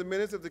entered into the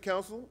minutes of the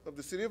council of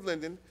the city of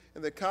Linden,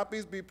 and that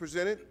copies be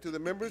presented to the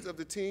members of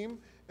the team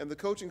and the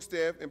coaching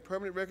staff in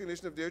permanent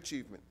recognition of their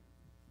achievement.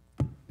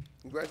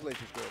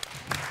 Congratulations, girls.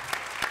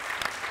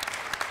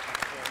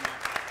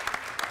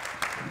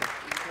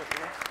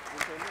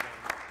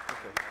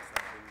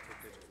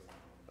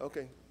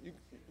 Okay,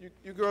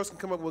 you girls can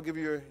come up, we'll give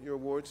you your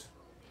awards.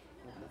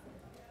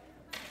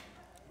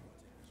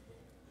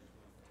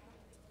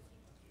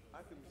 I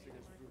couldn't see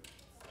this group.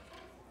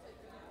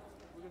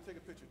 gonna take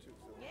a picture too.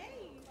 So.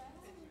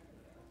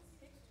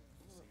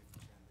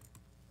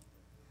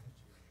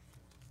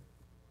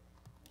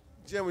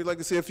 Jim, would you like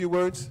to say a few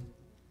words?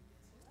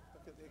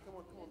 Okay, come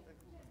on, come on.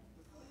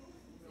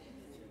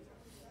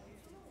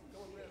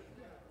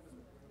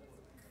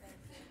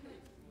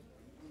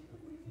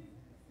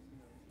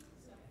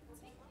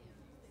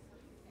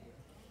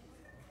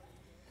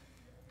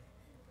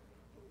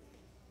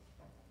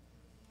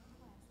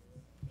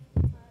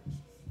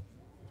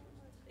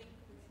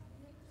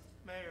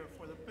 Mayor,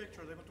 for the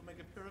picture, they're going to make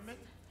a pyramid?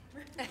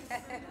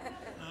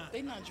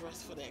 They not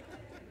dressed for that.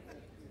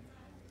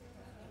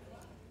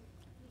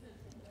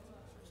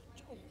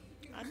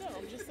 I know,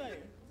 I'm just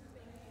saying.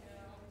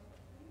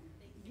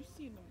 You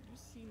seen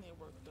their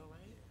work though,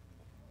 right?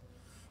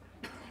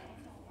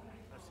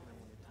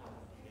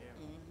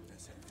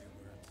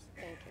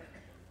 Thank you.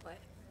 What?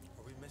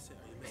 Are you missing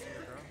the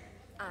girl?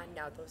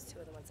 No, those two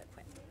are the ones that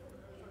quit.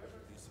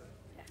 Lisa?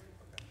 Yeah.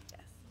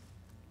 Yes.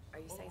 Are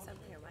you saying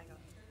something or am I going?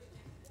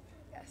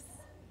 Yes.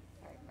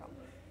 All right, go.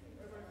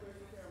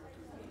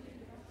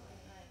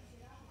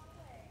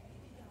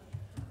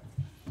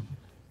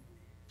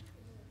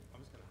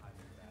 I'm just gonna hide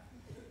in that.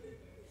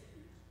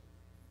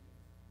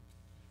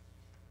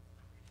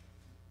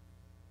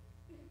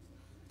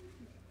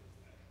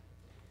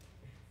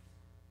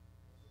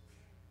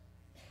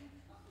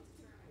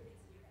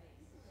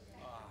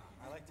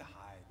 I like to hide.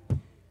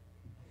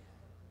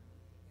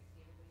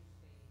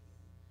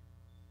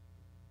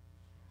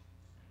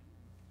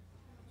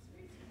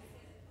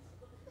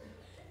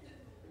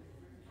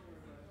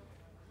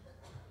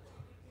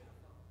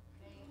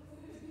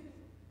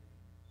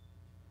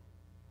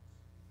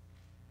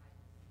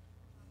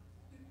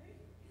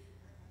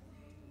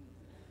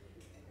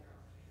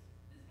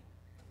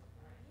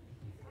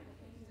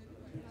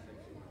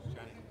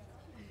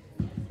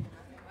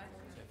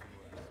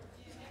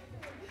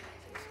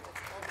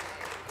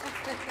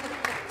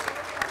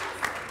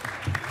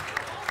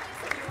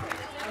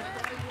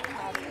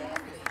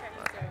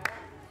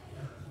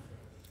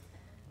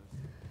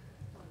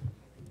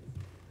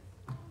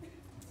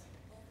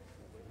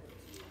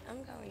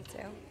 I'm going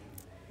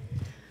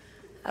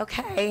to.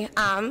 Okay.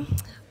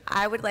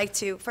 I would like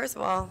to, first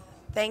of all,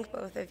 thank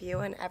both of you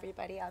and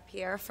everybody up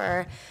here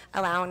for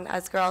allowing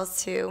us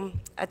girls to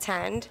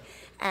attend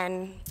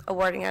and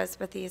awarding us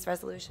with these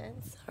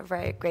resolutions. We're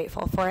very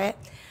grateful for it.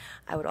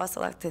 I would also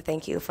like to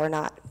thank you for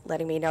not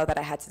letting me know that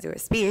I had to do a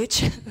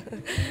speech.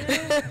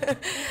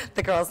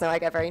 The girls know I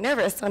get very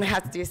nervous when I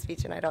have to do a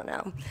speech and I don't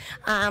know.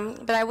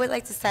 But I would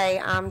like to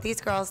say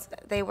these girls,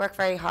 they work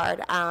very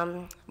hard.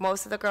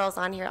 Most of the girls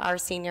on here are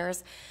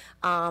seniors.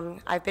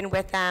 I've been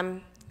with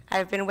them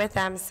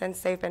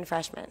since they've been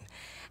freshmen.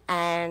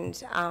 And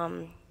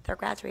they're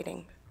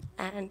graduating,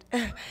 and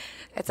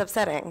it's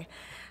upsetting.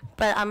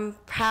 But I'm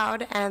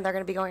proud, and they're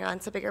going to be going on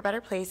to bigger,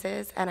 better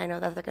places, and I know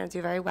that they're going to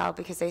do very well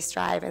because they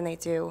strive and they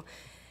do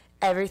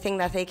everything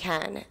that they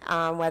can,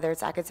 whether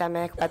it's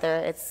academic, whether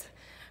it's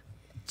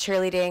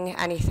cheerleading,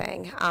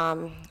 anything.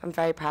 I'm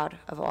very proud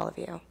of all of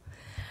you.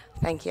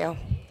 Thank you.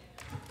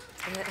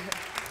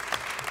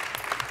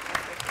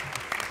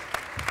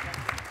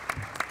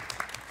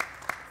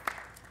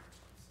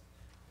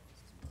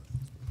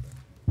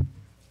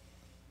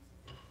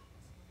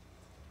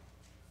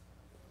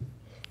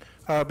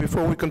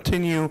 Before we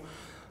continue,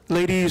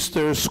 ladies,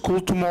 there's school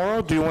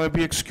tomorrow. Do you want to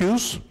be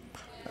excused?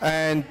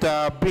 And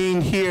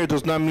being here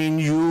does not mean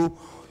you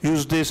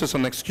use this as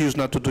an excuse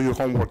not to do your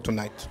homework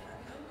tonight.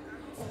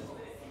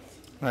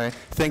 All right.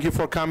 Thank you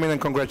for coming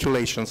and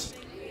congratulations.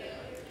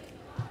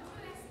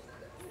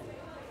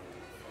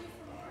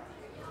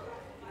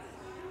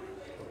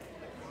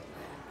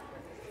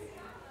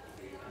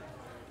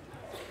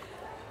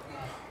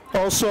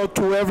 Also,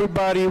 to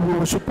everybody, we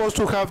were supposed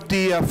to have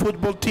the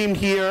football team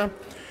here.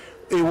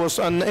 It was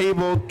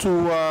unable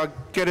to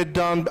get it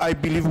done. I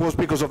believe it was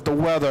because of the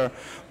weather.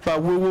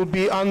 But we will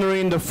be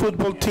honoring the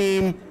football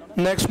team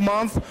next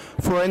month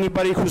for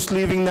anybody who's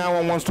leaving now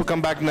and wants to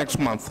come back next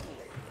month.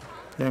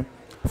 Okay.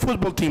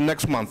 Football team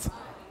next month.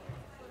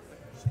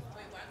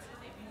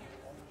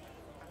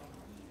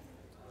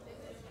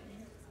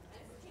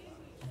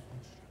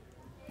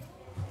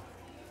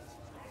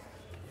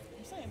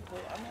 I'm saying,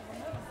 but I never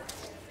met him.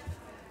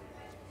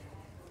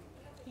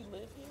 He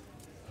live here?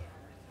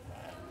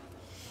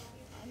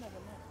 I never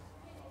met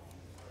him.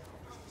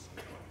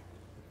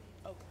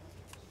 Okay.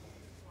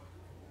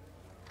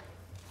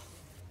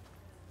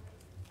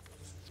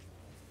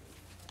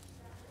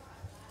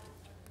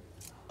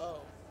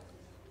 Oh.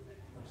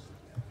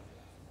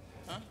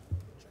 Huh?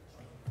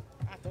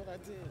 I thought I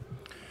did.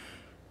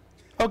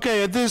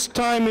 Okay, at this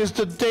time is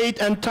the date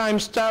and time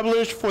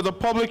established for the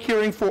public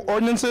hearing for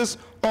ordinances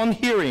on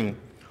hearing.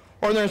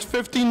 Ordinance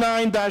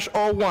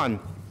 59-01.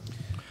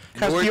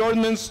 Has the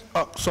ordinance,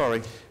 oh,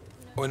 sorry.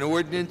 An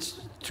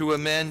ordinance to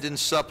amend and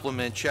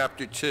supplement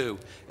Chapter 2,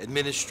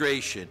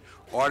 Administration,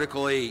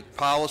 Article 8,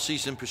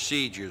 Policies and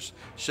Procedures,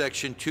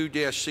 Section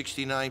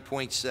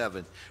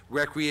 2-69.7,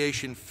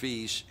 Recreation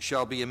Fees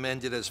shall be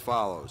amended as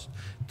follows.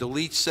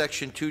 Delete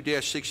Section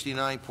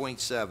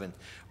 2-69.7,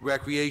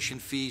 Recreation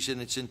Fees in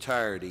its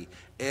entirety.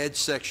 Add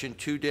Section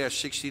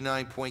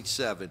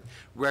 2-69.7,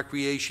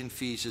 Recreation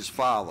Fees as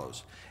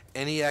follows.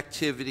 Any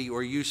activity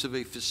or use of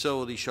a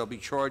facility shall be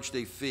charged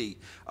a fee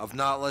of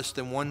not less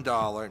than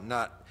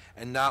 $1,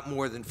 and not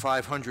more than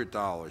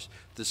 $500.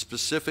 The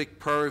specific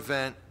per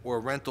event or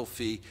rental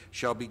fee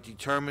shall be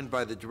determined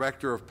by the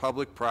Director of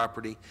Public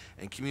Property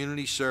and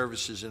Community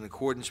Services in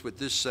accordance with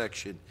this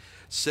section.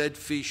 Said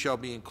fee shall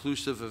be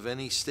inclusive of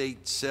any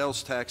state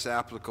sales tax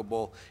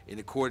applicable in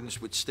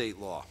accordance with state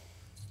law.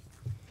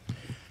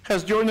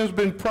 Has the ordinance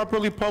been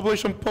properly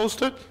published and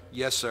posted?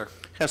 Yes, sir.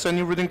 Has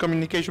any written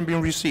communication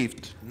been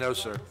received? No,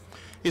 sir.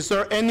 Is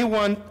there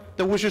anyone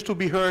that wishes to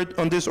be heard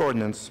on this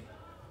ordinance?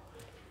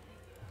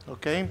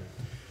 Okay.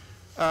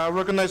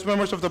 Recognized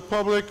members of the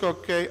public.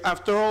 Okay.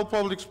 After all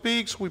public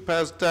speaks, we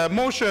pass the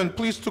motion.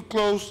 Please to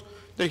close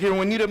the hearing.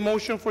 We need a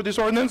motion for this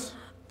ordinance.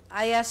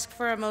 I ask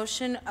for a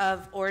motion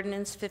of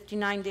ordinance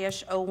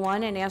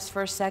 59-01 and ask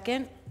for a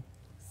second.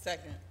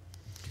 Second.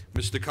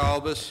 Mr.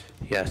 Kalbas?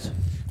 Yes.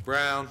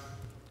 Brown?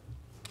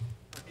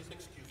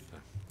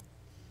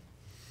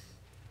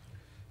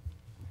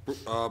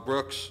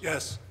 Brooks?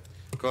 Yes.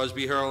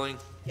 Cosby Hurling?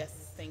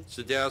 Yes, thank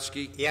you.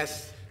 Sadowski?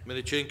 Yes.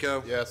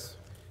 Minichinko? Yes.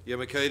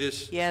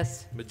 Yemakaitis?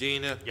 Yes.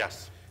 Medina?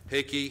 Yes.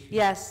 Hickey?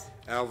 Yes.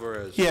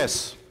 Alvarez?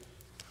 Yes.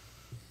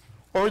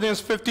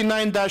 Ordinance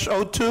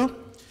 59-02.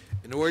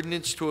 An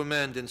ordinance to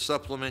amend and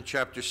supplement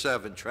Chapter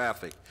 7,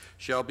 Traffic,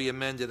 shall be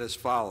amended as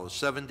follows.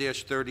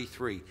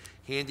 7-33,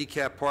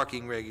 Handicap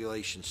Parking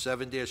Regulations,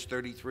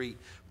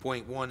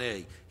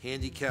 7-33.1A,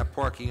 Handicap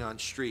Parking on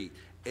Street.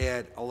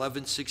 Add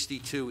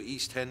 1162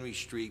 East Henry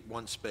Street,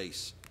 1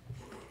 space.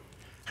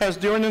 Has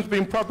the ordinance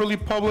been properly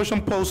published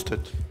and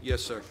posted?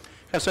 Yes, sir.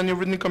 Has any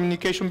written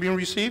communication been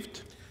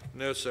received?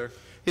 No, sir.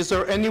 Is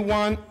there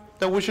anyone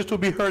that wishes to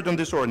be heard on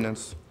this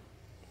ordinance?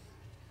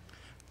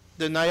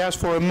 Then I ask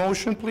for a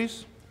motion,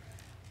 please.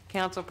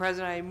 Council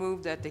President, I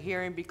move that the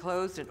hearing be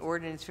closed and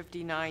ordinance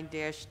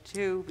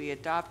 59-2 be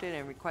adopted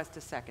and request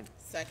a second.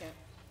 Second.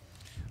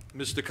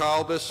 Mr.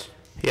 Kalbas?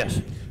 Yes.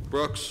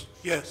 Brooks?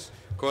 Yes.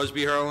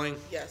 Cosby Hurling?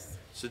 Yes.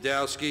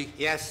 Sadowski?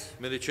 Yes.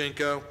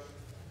 Minichinko?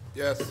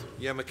 Yes.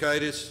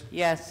 Yemakaitis?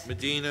 Yes.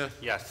 Medina?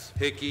 Yes.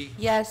 Hickey?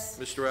 Yes.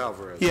 Mr.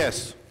 Alvarez?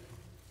 Yes.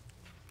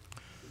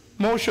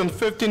 Motion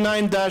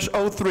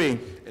 59-03.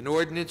 An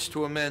ordinance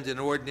to amend an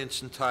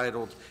ordinance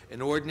entitled,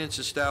 an ordinance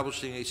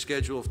establishing a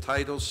schedule of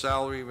titles,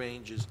 salary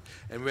ranges,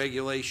 and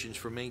regulations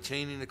for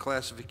maintaining the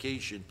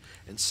classification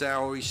and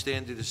salary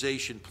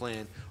standardization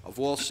plan of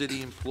all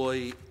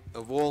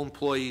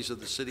employees of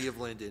the City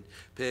of Linden,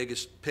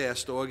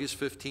 passed August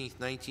 15,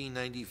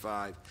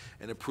 1995,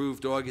 and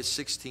approved August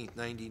 16,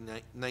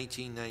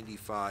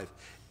 1995.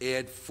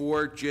 Add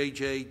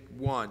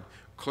 4JJ1,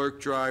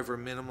 clerk driver,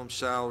 minimum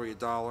salary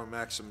 $1,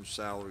 maximum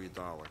salary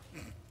 $1.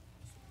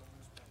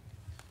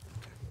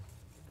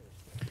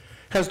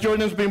 Has the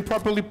ordinance been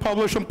properly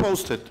published and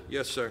posted?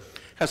 Yes, sir.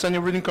 Has any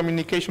written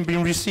communication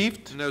been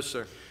received? No,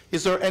 sir.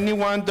 Is there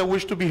anyone that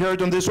wishes to be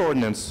heard on this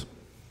ordinance?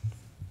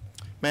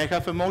 May I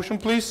have a motion,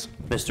 please?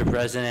 Mr.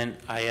 President,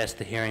 I ask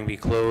the hearing be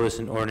closed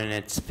and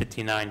ordinance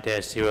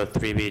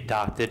 59-03 be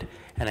adopted,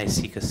 and I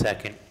seek a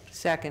second.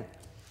 Second.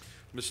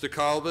 Mr.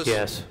 Kalbas?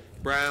 Yes.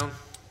 Brown?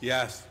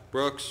 Yes.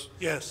 Brooks?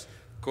 Yes.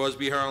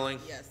 Cosby Hurling?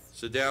 Yes.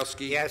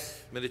 Sadowski?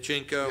 Yes.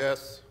 Minichinko?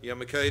 Yes.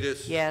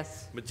 Yemakaitis?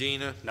 Yes.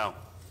 Medina? No.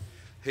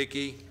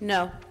 Hickey?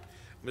 No.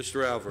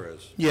 Mr.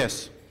 Alvarez?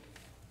 Yes.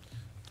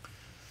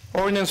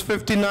 Ordinance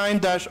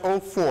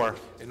 59-04.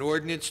 An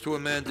ordinance to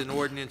amend an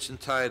ordinance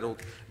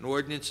entitled, an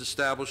ordinance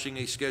establishing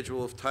a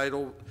schedule of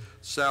title,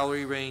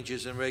 salary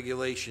ranges, and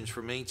regulations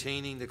for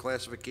maintaining the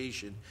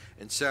classification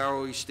and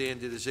salary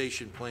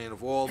standardization plan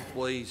of all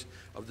employees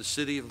of the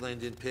City of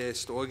Linden,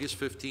 passed August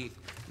 15,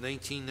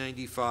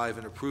 1995,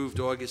 and approved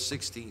August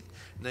 16,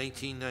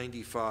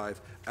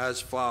 1995, as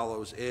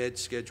follows. Add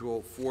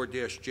Schedule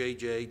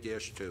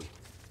 4-JJ-2.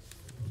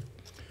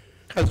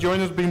 Has the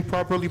ordinance been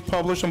properly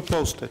published and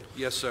posted?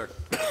 Yes, sir.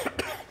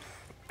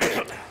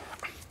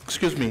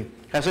 Excuse me.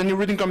 Has any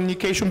written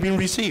communication been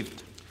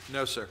received?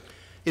 No, sir.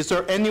 Is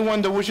there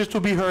anyone that wishes to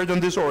be heard on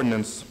this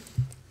ordinance?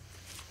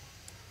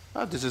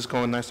 This is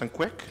going nice and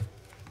quick.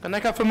 Can I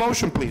have a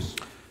motion, please?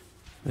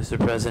 Mr.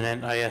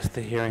 President, I ask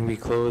the hearing be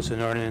closed and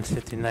ordinance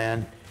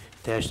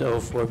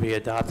 59-04 be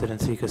adopted,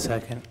 and seek a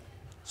second.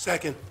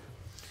 Second.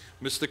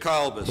 Mr.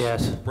 Kalbas?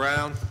 Yes.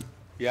 Brown?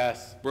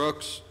 Yes.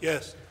 Brooks?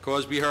 Yes.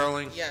 Cosby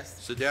Hurling?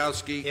 Yes.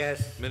 Sadowski?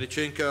 Yes.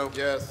 Minichinko?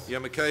 Yes.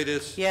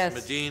 Yemakaitis? Yes.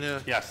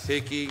 Medina? Yes.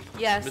 Hickey?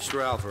 Yes.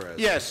 Mr. Alvarez?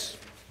 Yes.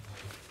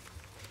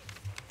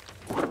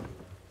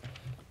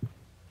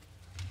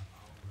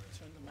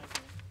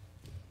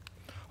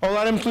 All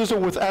items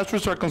listed with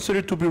asterisks are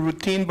considered to be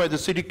routine by the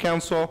City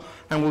Council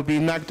and will be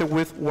enacted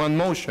with one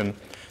motion.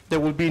 There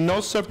will be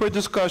no separate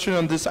discussion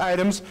on these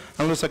items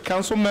unless a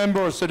council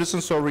member or citizen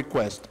so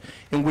request,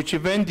 in which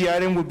event the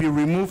item will be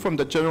removed from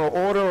the general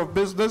order of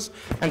business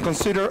and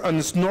considered on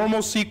its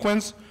normal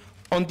sequence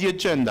on the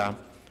agenda,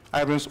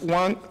 items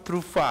 1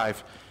 through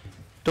 5.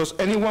 Does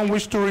anyone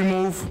wish to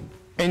remove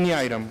any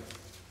item?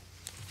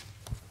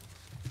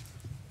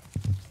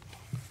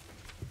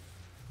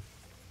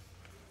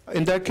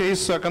 In that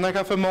case, can I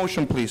have a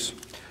motion, please?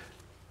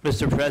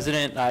 Mr.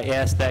 President, I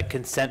ask that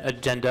consent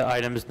agenda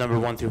items number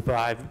 1 through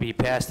 5 be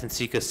passed and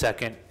seek a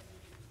second.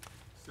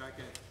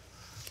 Second.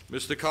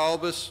 Mr.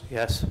 Kalbus?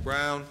 Yes.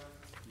 Brown?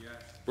 Yes.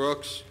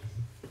 Brooks?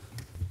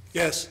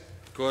 Yes.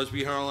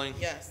 Cosby Hurling?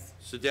 Yes.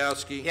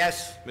 Sadowski?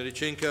 Yes.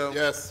 Minichinko?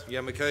 Yes.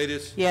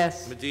 Yamakaitis?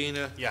 Yes.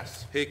 Medina?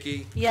 Yes.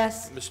 Hickey?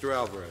 Yes. Mr.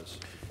 Alvarez?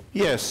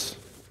 Yes.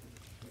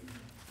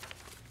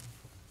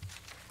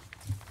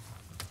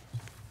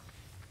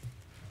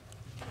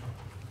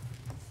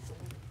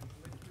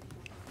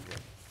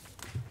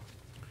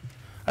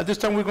 At this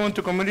time, we're going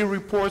to committee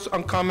reports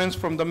and comments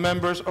from the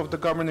members of the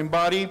governing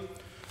body.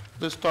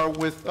 Let's start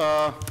with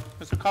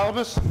Mr.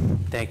 Calvis.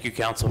 Thank you,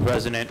 Council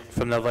President.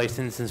 From the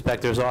License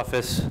Inspector's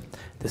Office,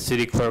 the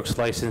City Clerk's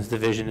License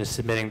Division is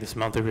submitting this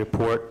monthly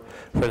report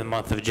for the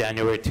month of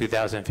January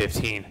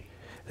 2015.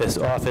 This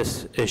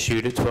office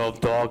issued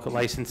 12 dog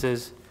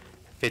licenses,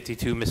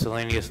 52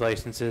 miscellaneous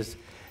licenses,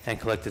 and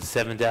collected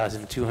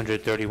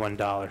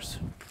 $7,231.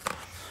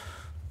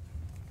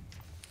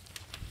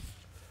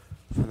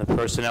 From the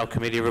Personnel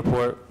Committee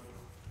report,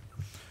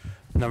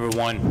 number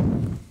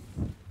 1,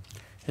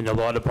 in the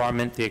Law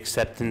Department, the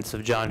acceptance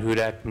of John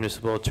Hudak,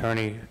 Municipal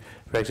Attorney,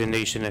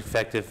 resignation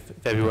effective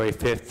February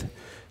 5th,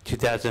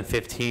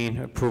 2015.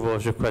 Approval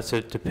is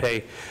requested to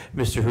pay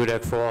Mr.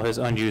 Hudak for all his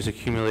unused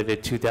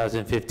accumulated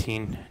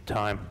 2015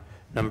 time.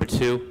 Number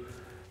 2,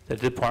 the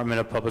Department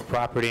of Public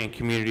Property and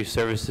Community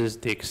Services,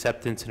 the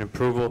acceptance and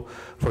approval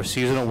for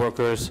seasonal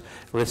workers.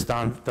 The list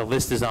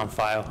is on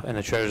file in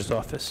the Treasurer's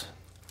Office.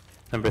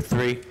 Number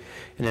 3,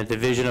 in the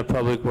Division of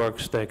Public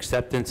Works, the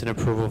acceptance and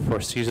approval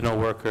for seasonal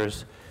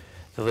workers.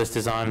 The list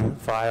is on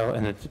file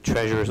in the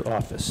Treasurer's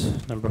Office.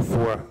 Number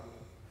 4,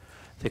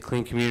 the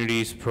Clean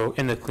Communities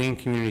in the Clean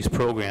Communities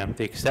Program,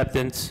 the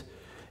acceptance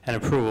and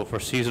approval for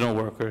seasonal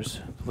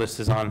workers. The list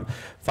is on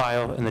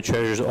file in the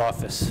Treasurer's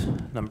Office.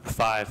 Number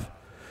 5,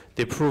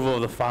 the approval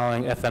of the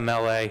following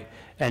FMLA,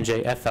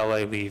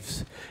 NJFLA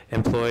leaves.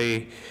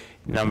 Employee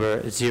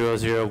number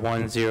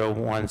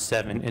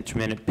 001017,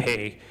 intermittent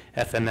pay,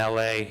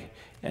 FMLA,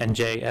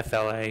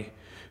 NJFLA,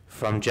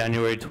 from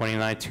January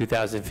 29,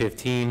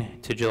 2015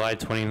 to July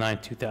 29,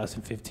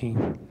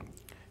 2015.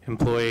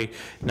 Employee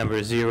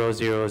number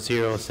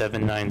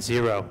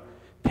 000790,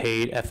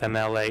 paid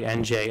FMLA,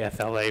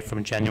 NJFLA,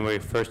 from January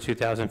 1st,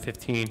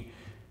 2015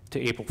 to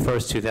April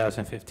 1st,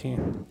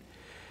 2015.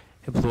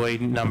 Employee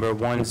number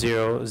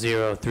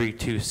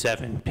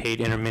 100327,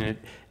 paid intermittent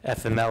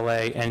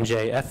FMLA,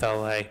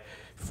 NJFLA,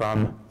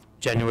 from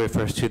January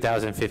 1st,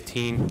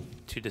 2015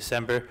 to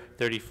December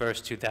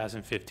 31st,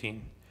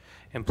 2015.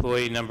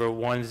 Employee number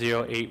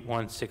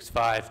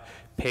 108165,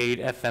 paid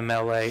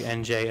FMLA,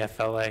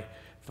 NJFLA,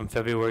 from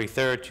February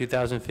 3rd,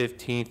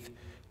 2015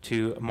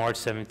 to March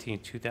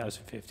 17th,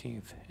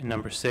 2015. And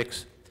number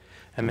 6,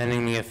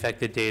 amending the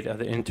effective date of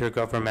the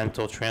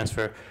intergovernmental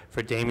transfer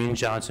for Damian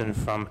Johnson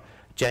from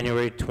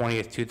January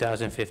 20th,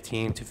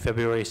 2015 to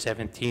February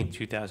 17th,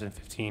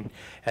 2015,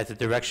 at the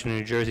direction of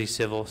New Jersey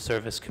Civil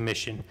Service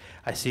Commission.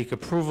 I seek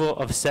approval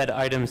of said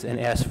items and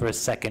ask for a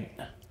second.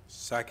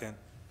 Second.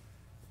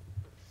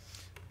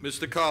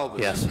 Mr. Kalbus?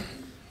 Yes.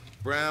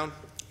 Brown?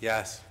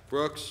 Yes.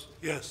 Brooks?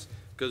 Yes.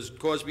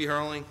 Cosby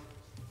Hurling?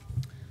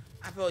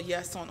 I vote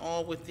yes on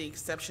all with the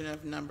exception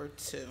of number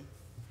 2.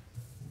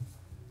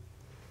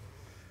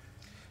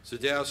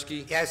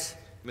 Sadowski? Yes.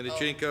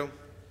 Minichinko?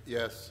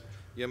 Yes.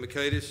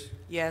 Yamakaitis?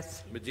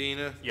 Yes.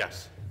 Medina?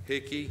 Yes.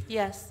 Hickey?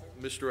 Yes.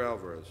 Mr.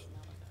 Alvarez?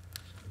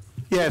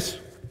 Yes.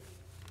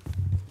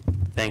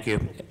 Thank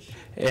you.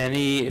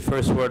 Any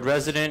First Ward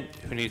resident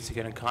who needs to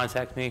get in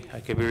contact with me, I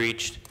can be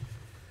reached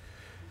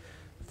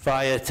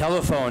via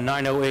telephone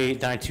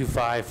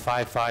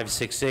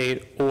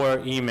 908-925-5568 or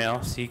email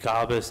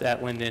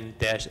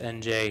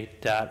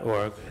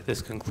cgalbus@linden-nj.org.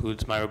 This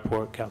concludes my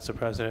report, Council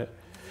President.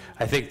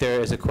 I think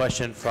there is a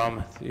question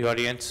from the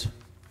audience.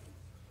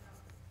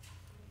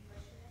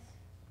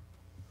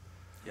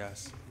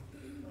 Yes.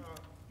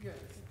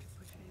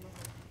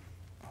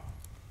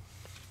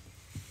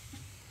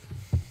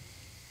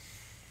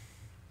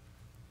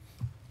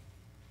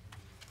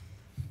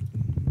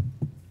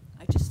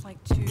 I'd just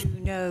like to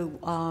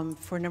know,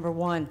 for number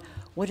 1,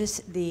 what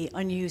is the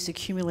unused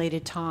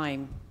accumulated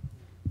time?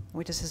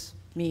 What does this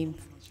mean?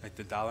 Like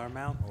the dollar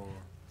amount,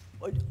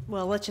 or?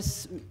 Well, let's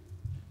just,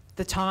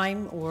 the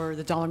time or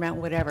the dollar amount,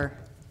 whatever.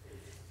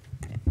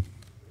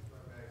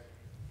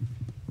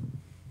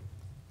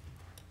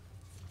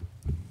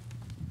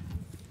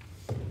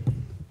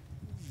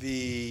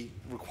 The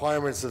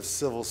requirements of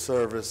civil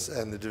service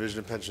and the Division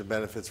of Pension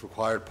Benefits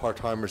required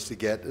part-timers to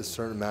get a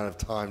certain amount of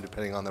time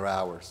depending on their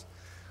hours.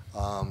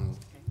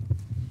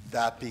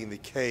 That being the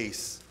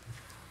case,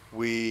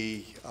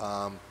 we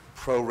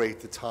prorate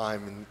the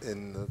time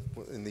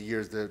in the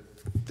years that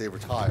they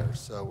retire,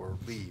 or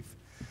leave.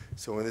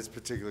 So in this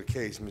particular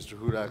case, Mr.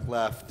 Hudak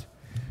left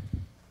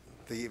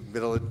the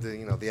middle of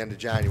the end of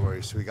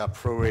January, so he got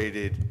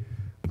prorated.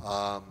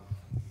 I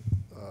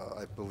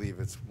believe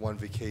it's one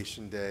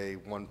vacation day,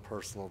 one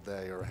personal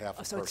day, or half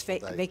a So it's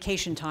personal day.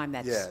 vacation time,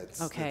 that's, Yeah,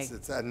 okay.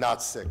 it's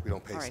not sick. We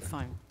don't pay All sick. right,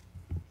 fine.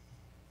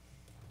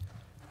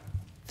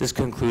 This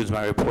concludes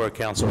my report,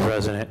 Council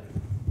President.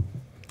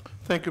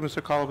 Thank you,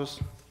 Mr.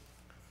 Kalbas.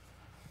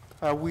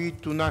 We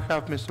do not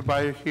have Mr.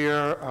 Byer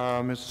here.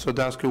 Mr.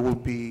 Sadowski will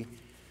be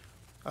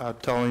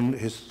telling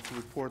his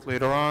report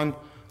later on.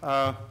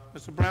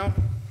 Mr. Brown?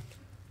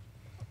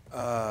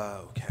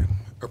 Okay.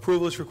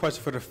 Approval is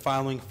requested for the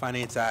following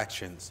finance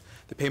actions.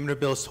 The payment of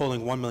bills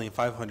totaling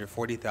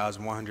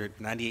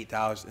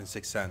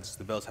 $1,540,198.06.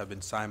 The bills have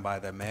been signed by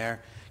the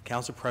mayor,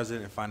 council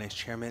president, and finance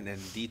chairman,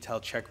 and a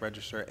detailed check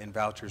register and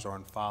vouchers are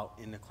on file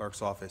in the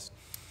clerk's office.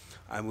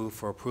 I move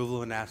for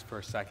approval and ask for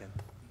a second.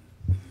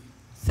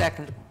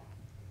 Second.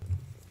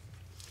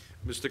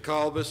 Mr.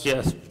 Kalbas?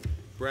 Yes.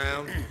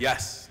 Brown?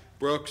 Yes.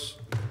 Brooks?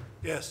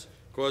 Yes.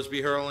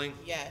 Crosby Hurling?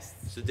 Yes.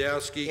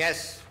 Sadowski?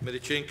 Yes.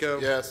 Medichenko?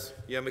 Yes.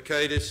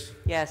 Yamakaitis?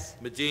 Yes.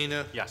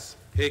 Medina? Yes.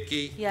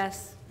 Hickey?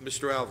 Yes.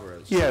 Mr.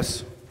 Alvarez?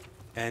 Yes.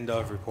 End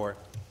of report.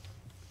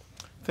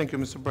 Thank you,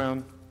 Mr.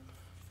 Brown.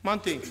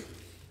 Monty?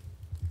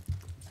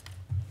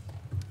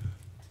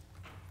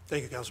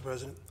 Thank you, Council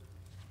President.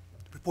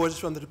 The report is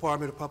from the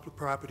Department of Public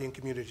Property and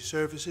Community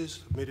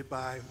Services, submitted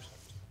by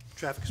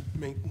Traffic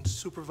Maintenance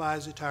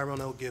Supervisor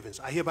Tyrone L.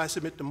 Givens. I hereby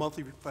submit the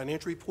monthly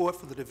financial report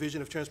for the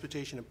Division of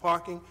Transportation and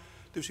Parking.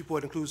 This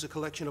report includes a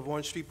collection of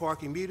Orange Street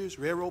parking meters,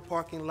 railroad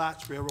parking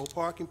lots, railroad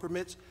parking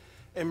permits,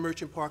 and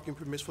merchant parking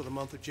permits for the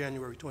month of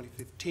January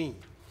 2015.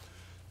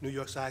 New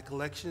York side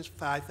collections,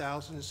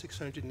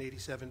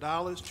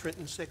 $5,687.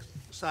 Trenton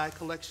side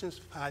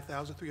collections,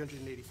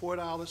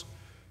 $5,384.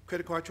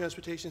 Credit card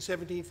transportation,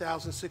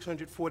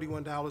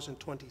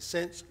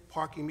 $17,641.20.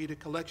 Parking meter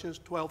collections,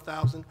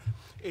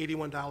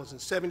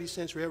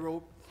 $12,081.70.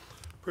 Railroad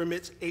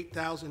permits,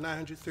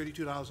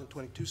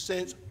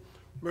 $8,932.22.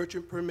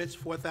 Merchant permits,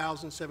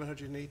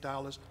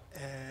 $4,708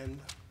 and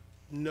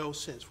no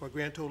cents, for a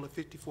grand total of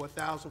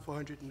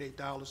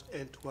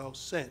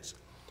 $54,408.12.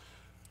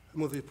 I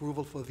move the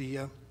approval for the.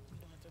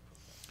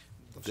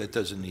 That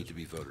doesn't need to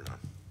be voted on.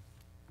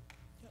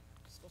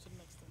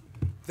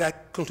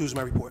 That concludes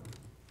my report.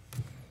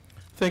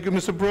 Thank you,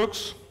 Mr.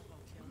 Brooks.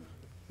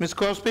 Ms.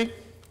 Cosby?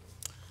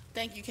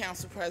 Thank you,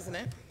 Council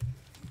President.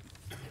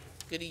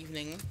 Good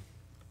evening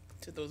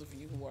to those of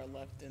you who are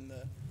left in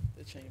the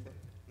chamber.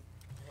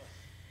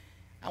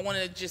 I want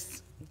to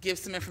just give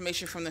some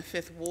information from the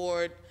 5th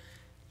Ward.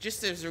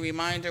 Just as a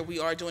reminder, we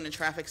are doing a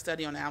traffic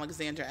study on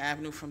Alexander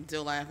Avenue from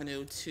Dill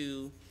Avenue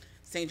to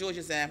St.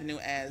 George's Avenue,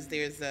 as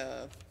there's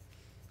a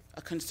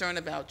concern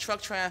about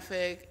truck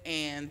traffic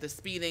and the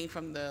speeding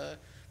from the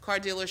car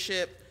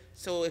dealership.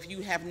 So if you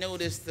have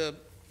noticed the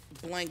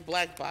blank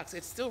black box,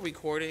 it's still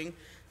recording,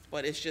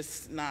 but it's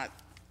just not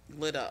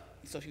lit up.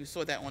 So if you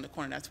saw that on the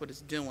corner, that's what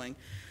it's doing.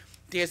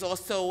 There's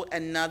also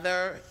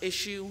another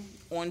issue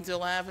on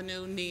Dill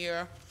Avenue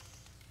near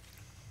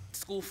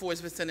School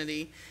Forest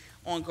vicinity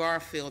on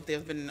Garfield. There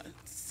have been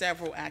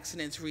several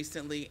accidents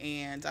recently,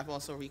 and I've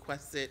also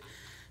requested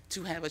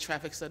to have a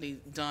traffic study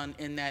done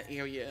in that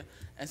area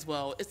as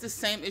well. It's the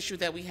same issue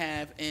that we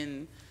have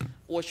in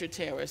Orchard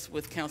Terrace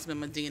with Councilman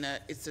Medina.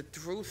 It's a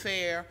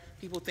thoroughfare.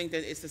 People think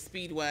that it's a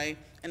speedway,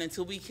 and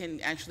until we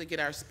can actually get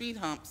our speed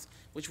humps,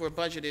 which were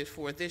budgeted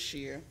for this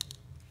year,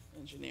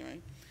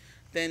 engineering,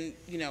 then,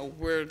 you know,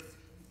 we're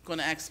going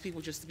to ask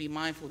people just to be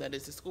mindful that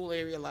it's a school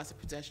area, lots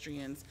of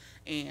pedestrians,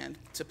 and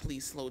to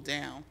please slow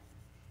down.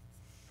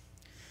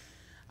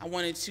 I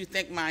wanted to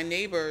thank my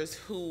neighbors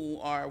who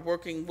are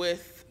working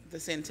with the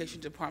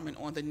sanitation department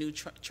on the new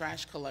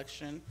trash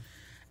collection.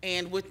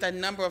 And with the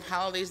number of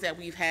holidays that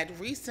we've had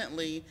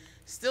recently,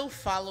 still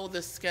follow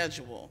the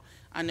schedule.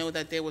 I know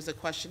that there was a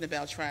question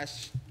about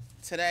trash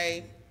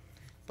today,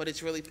 but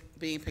it's really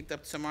being picked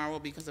up tomorrow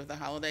because of the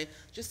holiday.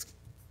 Just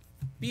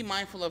be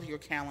mindful of your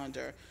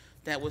calendar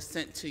that was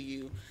sent to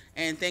you.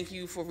 And thank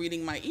you for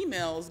reading my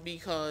emails,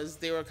 because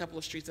there were a couple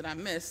of streets that I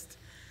missed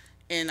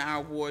in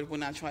our ward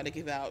when I tried to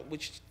give out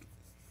which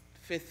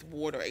 5th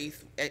Ward or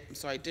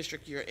 8th,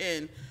 district you're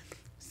in.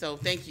 So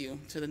thank you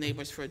to the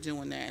neighbors for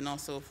doing that, and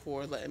also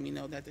for letting me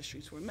know that the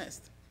streets were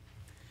missed.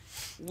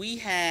 We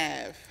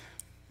have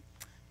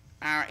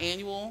our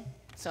annual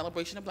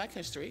celebration of Black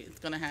History. It's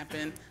going to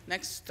happen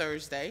next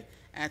Thursday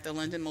at the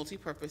Linden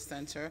Multipurpose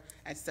Center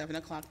at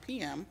 7:00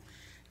 p.m.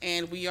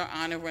 And we are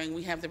honoring,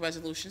 we have the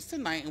resolutions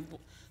tonight, and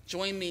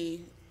join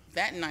me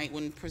that night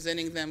when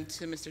presenting them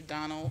to Mr.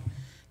 Donald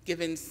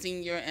Gibbons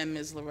Sr. and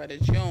Ms. Loretta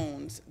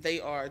Jones. They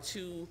are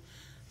two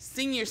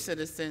senior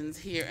citizens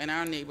here in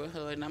our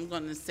neighborhood, and I'm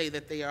going to say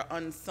that they are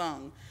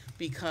unsung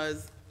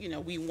because, you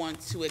know, we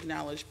want to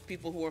acknowledge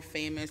people who are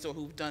famous or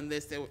who've done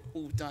this or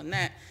who've done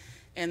that.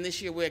 And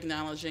this year we're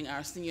acknowledging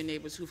our senior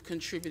neighbors who've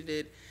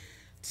contributed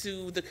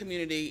to the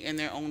community in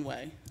their own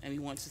way, and we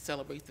want to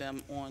celebrate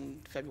them on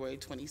February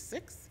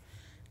 26th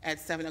at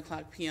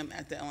 7:00 p.m.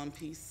 at the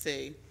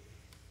LMPC.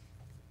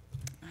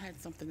 I had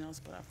something else,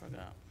 but I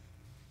forgot.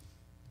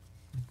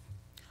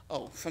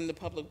 Oh, from the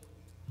public,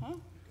 huh?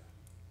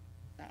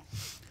 No.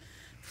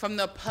 From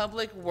the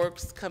Public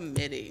Works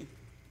Committee,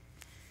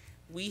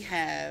 we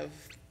have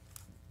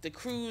the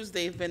crews,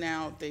 they've been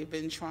out, they've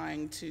been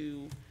trying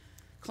to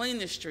clean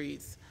the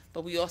streets,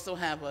 but we also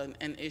have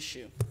an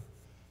issue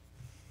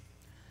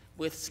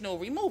with snow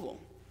removal.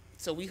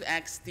 So we've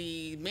asked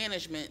the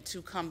management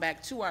to come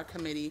back to our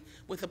committee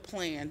with a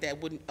plan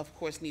that would, of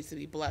course, needs to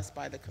be blessed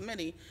by the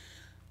committee.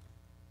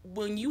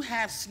 When you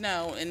have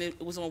snow, and it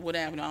was on Wood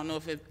Avenue, I don't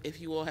know if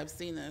you all have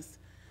seen this,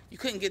 you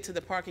couldn't get to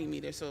the parking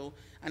meter. So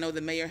I know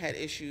the mayor had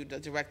issued a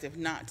directive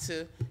not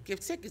to give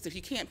tickets. If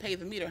you can't pay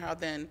the meter, how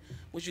then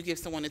would you give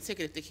someone a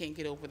ticket if they can't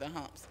get over the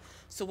humps?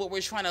 So what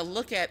we're trying to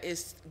look at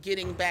is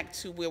getting back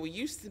to where we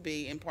used to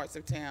be in parts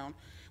of town,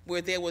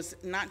 where there was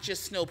not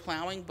just snow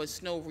plowing, but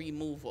snow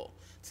removal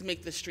to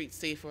make the streets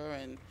safer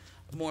and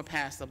more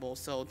passable.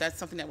 So that's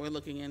something that we're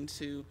looking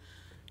into,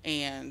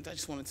 and I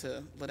just wanted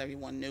to let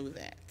everyone know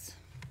that.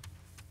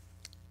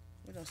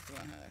 What else do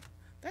I have?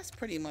 That's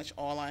pretty much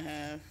all I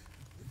have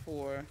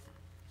for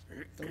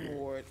the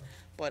board,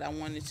 but I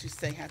wanted to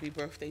say happy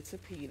birthday to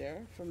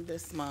Peter from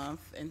this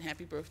month, and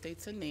happy birthday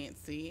to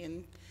Nancy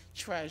in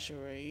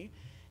Treasury,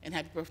 and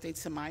happy birthday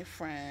to my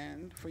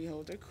friend,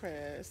 Freeholder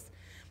Chris,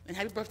 and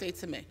happy birthday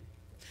to me,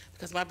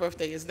 because my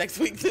birthday is next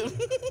week too.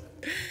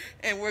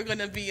 And we're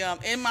gonna be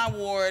in my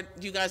ward.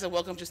 You guys are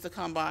welcome just to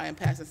come by and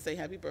pass and say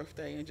happy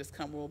birthday, and just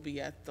come. We'll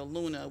be at the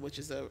Luna, which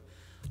is a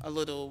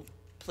little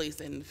place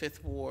in the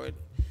 5th Ward,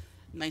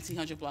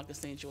 1900 block of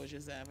St.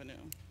 George's Avenue.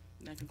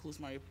 And that concludes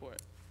my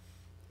report.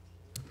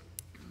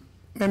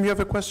 Ma'am, you have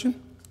a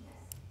question?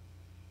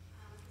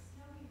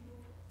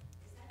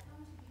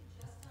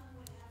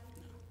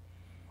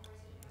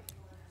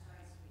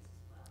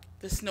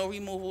 The snow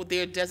removal,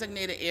 they're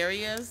designated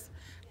areas,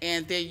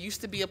 and there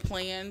used to be a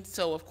plan,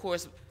 so of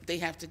course they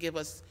have to give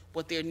us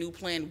what their new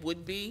plan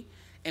would be,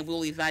 and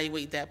we'll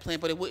evaluate that plan.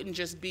 But it wouldn't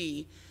just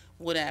be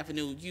Wood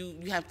Avenue.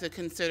 You have to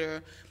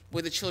consider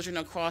where the children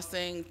are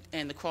crossing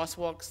and the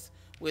crosswalks,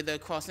 where the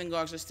crossing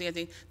guards are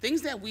standing,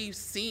 things that we've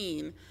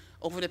seen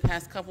over the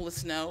past couple of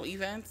snow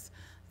events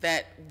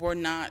that were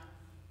not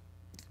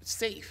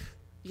safe.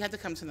 You have to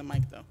come to the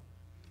mic, though.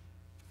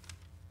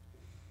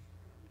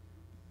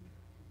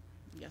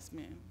 Yes,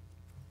 ma'am.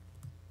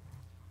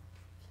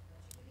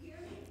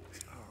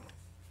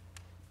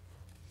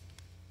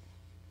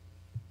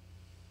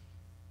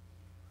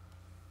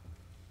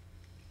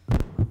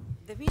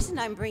 The reason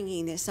I'm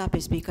bringing this up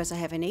is because I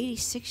have an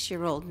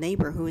 86-year-old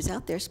neighbor who is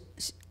out there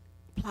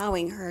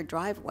plowing her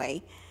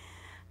driveway,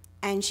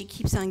 and she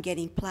keeps on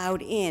getting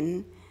plowed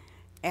in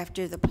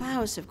after the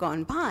plows have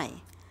gone by.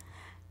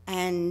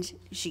 And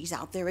she's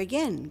out there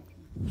again,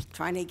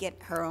 trying to get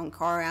her own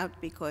car out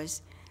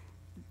because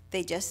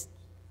they just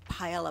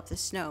pile up the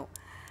snow.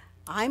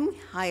 I'm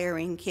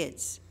hiring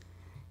kids.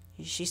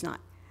 She's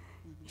not.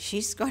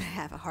 She's going to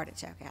have a heart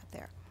attack out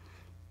there.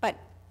 But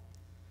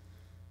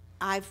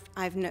I've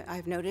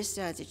noticed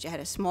that you had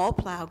a small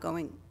plow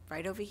going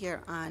right over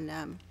here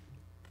on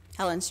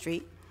Helen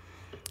Street,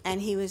 and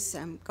he was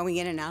going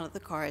in and out of the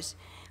cars.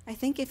 I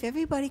think if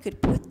everybody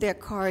could put their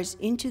cars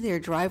into their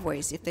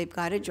driveways, if they've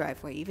got a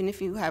driveway, even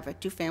if you have a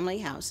two-family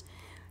house,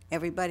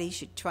 everybody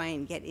should try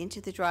and get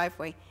into the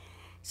driveway.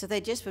 So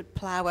they just would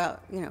plow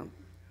out, you know,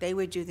 they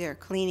would do their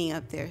cleaning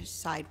of their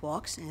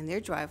sidewalks and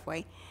their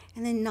driveway,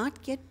 and then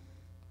not get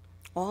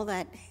all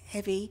that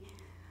heavy,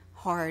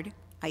 hard,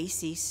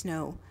 icy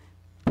snow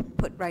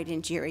put right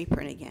into your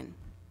apron again.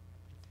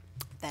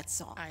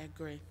 That's all. I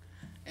agree.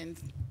 And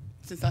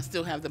since I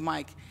still have the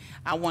mic,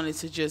 I wanted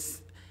to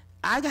just,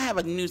 I have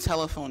a new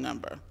telephone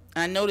number.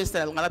 And I noticed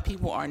that a lot of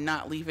people are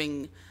not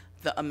leaving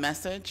a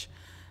message.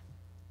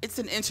 It's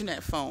an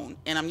internet phone,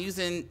 and I'm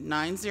using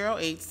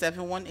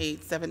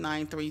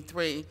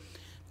 908-718-7933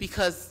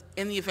 because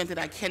in the event that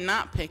I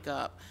cannot pick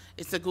up,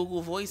 it's a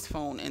Google Voice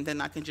phone, and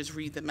then I can just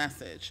read the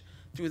message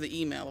through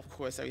the email. Of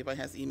course, everybody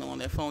has email on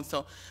their phone.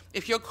 So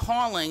if you're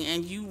calling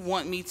and you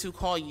want me to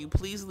call you,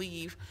 please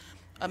leave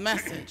a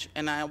message,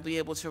 and I'll be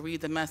able to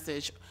read the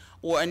message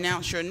or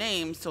announce your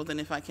name, so then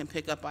if I can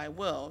pick up, I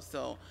will.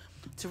 So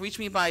to reach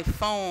me by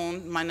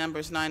phone, my number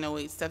is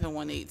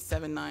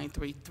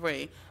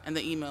 908-718-7933, and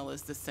the email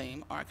is the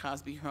same,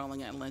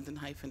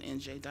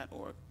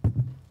 rcosbyhurling@linden-nj.org.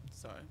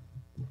 Sorry.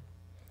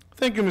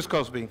 Thank you, Ms.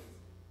 Cosby.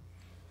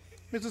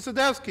 Mr.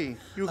 Sadowski,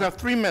 you have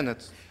 3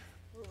 minutes.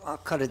 I'll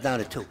cut it down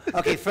to 2.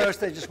 Okay,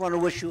 first, I just want to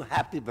wish you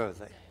happy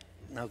birthday.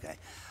 Okay.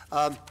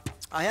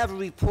 I have a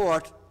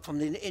report from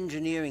the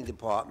engineering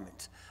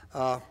department.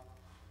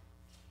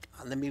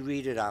 Let me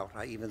read it out,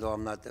 even though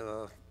I'm not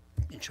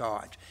in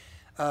charge.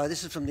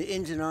 This is from the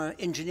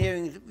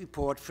engineering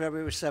report,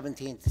 February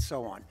 17th, and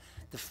so on.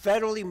 The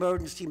Federal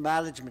Emergency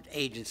Management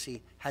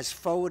Agency has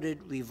forwarded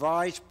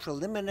revised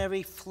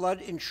preliminary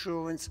flood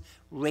insurance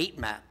rate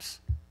maps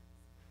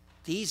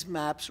These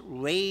maps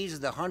raise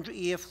the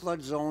 100-year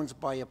flood zones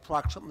by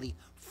approximately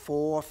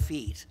 4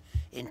 feet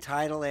in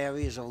tidal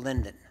areas of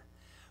Linden.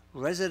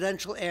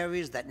 Residential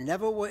areas that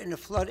never were in the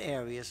flood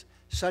areas,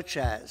 such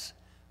as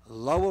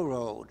Lower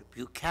Road,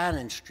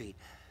 Buchanan Street,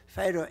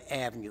 Federer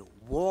Avenue,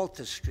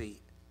 Walter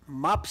Street,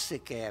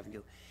 Mopsic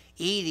Avenue,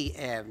 Edie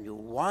Avenue,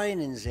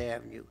 Winans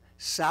Avenue,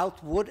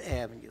 South Wood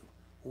Avenue,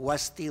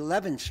 West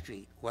 11th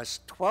Street,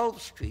 West 12th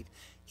Street,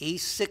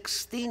 East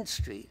 16th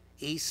Street,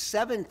 East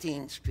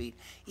 17th Street,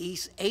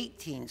 East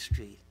 18th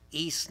Street,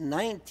 East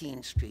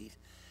 19th Street,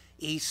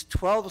 East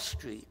 12th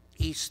Street,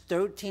 East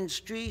 13th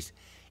Street,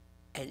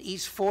 and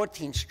East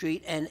 14th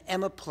Street and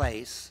Emma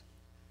Place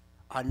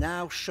are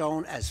now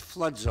shown as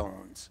flood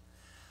zones.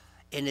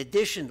 In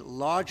addition,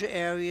 larger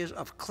areas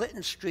of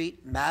Clinton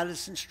Street,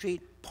 Madison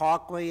Street,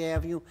 Parkway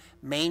Avenue,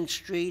 Main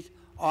Street,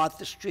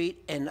 Arthur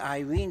Street, and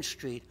Irene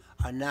Street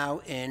are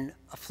now in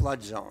a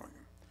flood zone.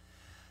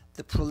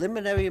 The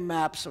preliminary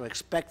maps are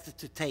expected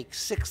to take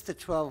 6 to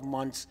 12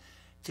 months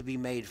to be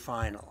made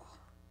final.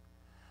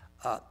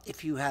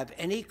 If you have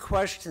any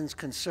questions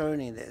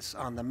concerning this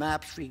on the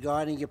maps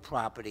regarding your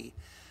property,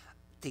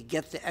 to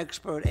get the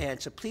expert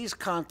answer, please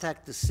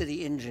contact the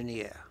city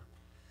engineer.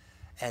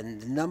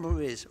 And the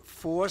number is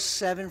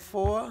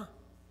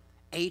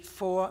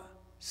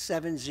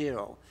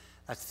 474-8470.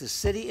 That's the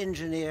city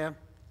engineer,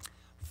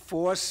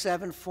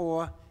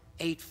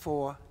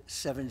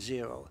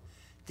 474-8470.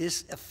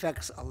 This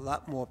affects a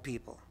lot more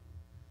people.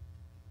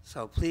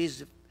 So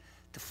please,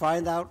 to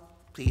find out,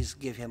 please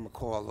give him a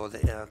call or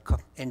the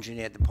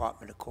engineer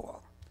department a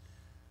call.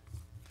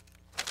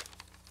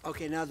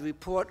 Okay, now the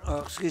report,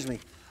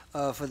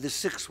 for the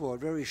 6th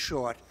Ward, very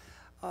short.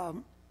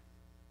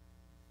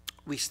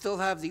 We still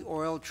have the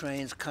oil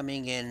trains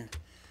coming in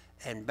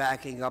and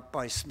backing up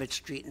by Smith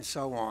Street and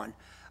so on.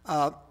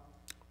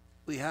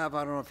 We have,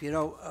 I don't know if you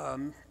know,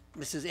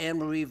 Mrs. Anne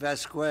Marie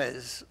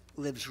Vasquez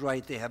lives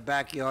right there. Her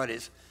backyard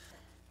is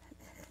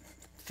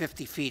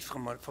 50 feet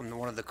from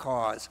one of the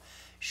cars.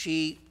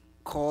 She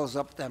calls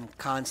up them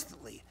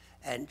constantly,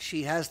 and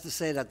she has to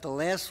say that the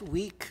last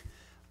week,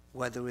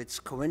 whether it's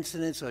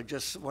coincidence or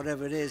just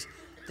whatever it is,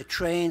 the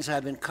trains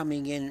have been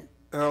coming in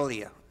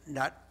earlier,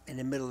 not in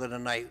the middle of the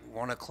night,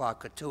 1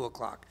 o'clock or 2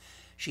 o'clock.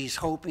 She's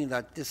hoping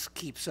that this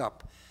keeps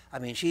up. I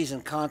mean, she's in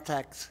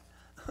contact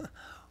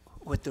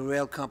with the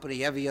rail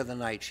company every other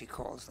night, she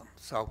calls them.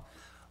 So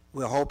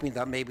we're hoping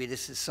that maybe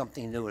this is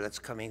something new that's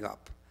coming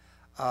up.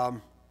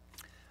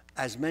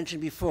 As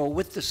mentioned before,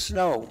 with the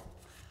snow,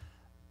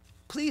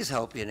 please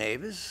help your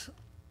neighbors.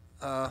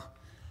 I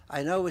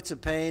know it's a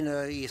pain,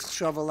 you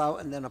shovel out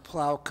and then a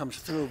plow comes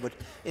through, but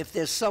if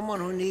there's someone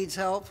who needs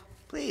help,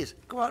 please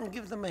go out and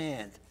give them a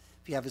hand.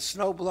 If you have a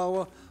snow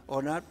blower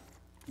or not,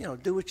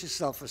 do it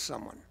yourself for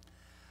someone.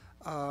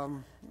 Let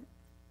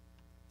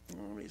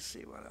me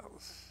see what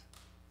else.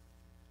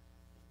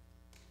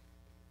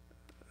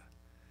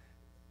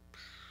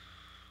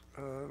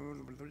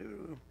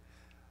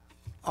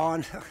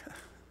 On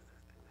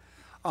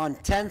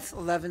 10th,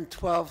 11th,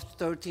 12th,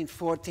 13th,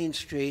 14th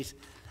Street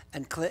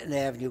and Clinton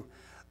Avenue,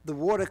 the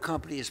water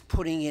company is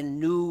putting in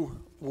new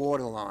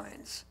water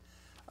lines,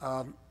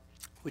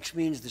 which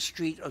means the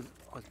street are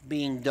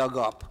being dug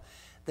up.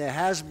 There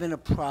has been a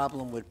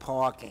problem with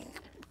parking.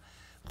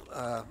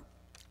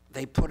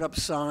 They put up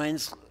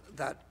signs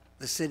that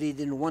the city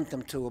didn't want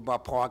them to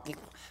about parking.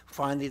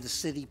 Finally, the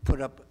city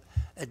put up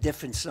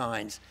different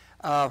signs.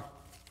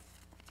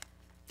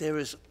 There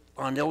is,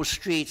 on those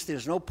streets,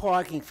 there's no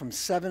parking from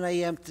 7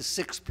 a.m. to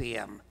 6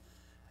 p.m.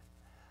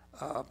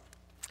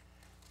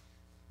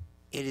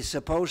 It is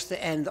supposed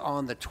to end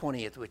on the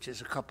 20th, which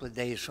is a couple of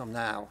days from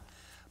now.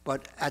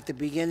 But at the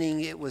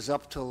beginning, it was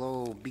up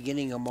till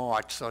beginning of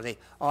March, so they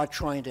are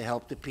trying to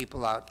help the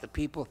people out. The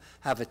people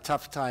have a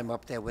tough time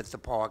up there with the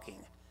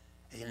parking,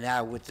 and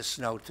now with the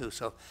snow too.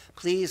 So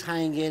please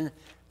hang in.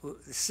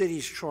 The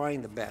city's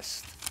trying the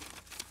best.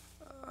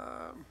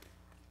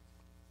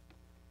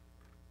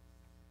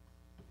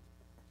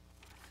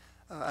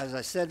 As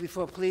I said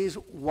before, please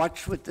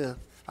watch with the,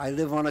 I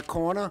live on a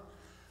corner.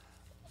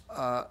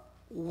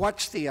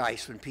 Watch the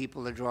ice when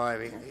people are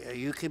driving.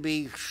 You could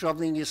be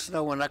shoveling your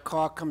snow when that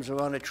car comes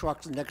around a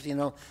truck, the next thing you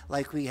know,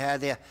 like we had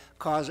there,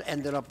 cars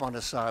ended up on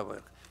the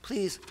sidewalk.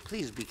 Please,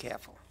 please be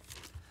careful.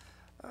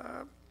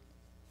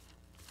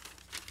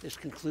 This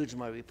concludes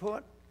my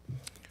report.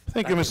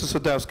 Thank you, Mr.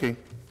 Sadowski.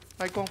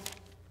 Michael?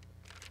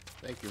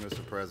 Thank you,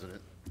 Mr.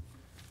 President.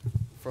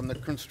 From the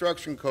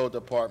Construction Code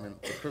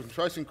Department, the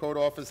Construction Code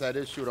Office had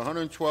issued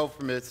 112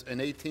 permits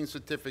and 18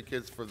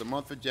 certificates for the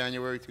month of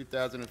January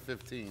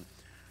 2015.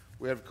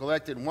 We have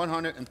collected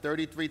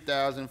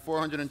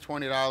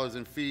 $133,420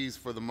 in fees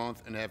for the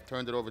month and have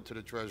turned it over to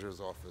the Treasurer's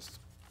Office.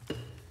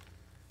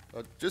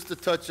 Just to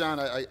touch on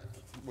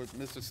what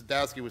Mr.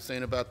 Sadowski was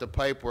saying about the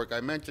pipe work,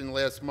 I mentioned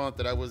last month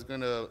that I was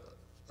going to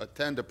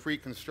attend a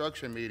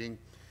pre-construction meeting,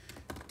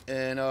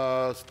 and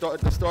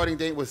the starting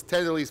date was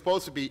tentatively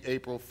supposed to be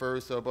April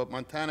 1st, but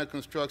Montana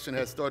Construction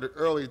has started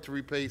early to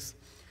replace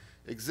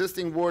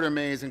existing water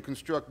mains and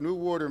construct new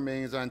water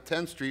mains on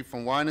 10th Street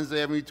from Winans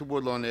Avenue to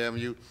Woodlawn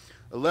Avenue,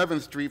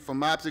 11th Street from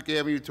Mopsic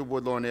Avenue to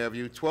Woodlawn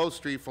Avenue, 12th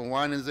Street from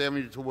Winans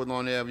Avenue to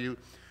Woodlawn Avenue,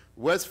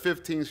 West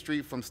 15th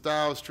Street from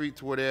Stiles Street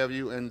to Wood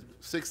Avenue, and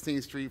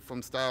 16th Street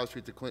from Stiles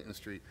Street to Clinton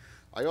Street.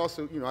 I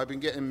also, I've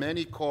been getting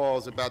many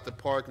calls about the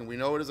parking. We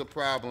know it is a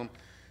problem.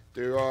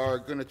 They are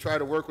going to try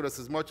to work with us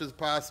as much as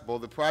possible.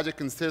 The project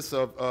consists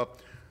of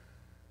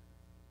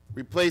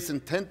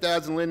replacing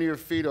 10,000 linear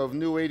feet of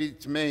new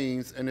 8-inch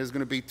mains, and there's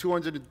going to be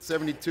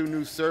 272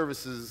 new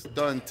services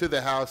done to the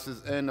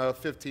houses and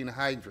 15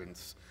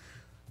 hydrants.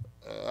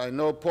 I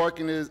know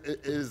parking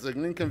is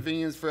an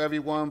inconvenience for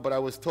everyone, but I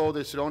was told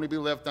it should only be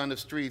left on the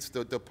streets.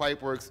 The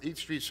pipe works, each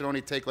street should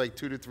only take like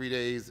 2 to 3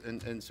 days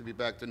and should be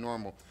back to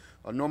normal.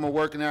 Normal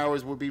working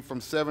hours will be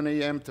from 7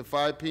 a.m. to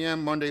 5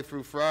 p.m., Monday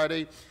through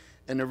Friday,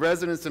 and the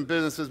residents and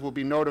businesses will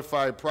be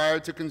notified prior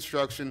to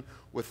construction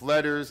with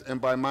letters and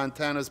by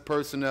Montana's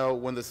personnel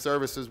when the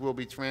services will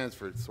be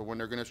transferred. So when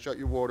they're going to shut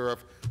your water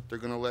off, they're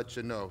going to let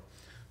you know.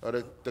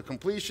 The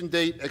completion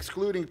date,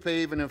 excluding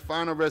paving and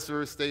final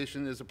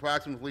restoration, is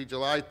approximately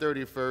July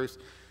 31st,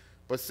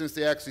 but since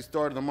they actually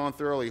started a month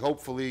early,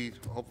 hopefully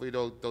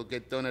they'll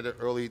get done at an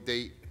early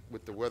date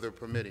with the weather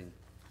permitting.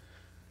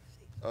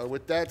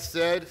 With that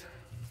said,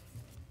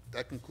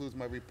 that concludes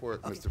my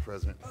report, Mr.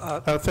 President.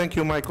 Thank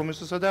you, Michael.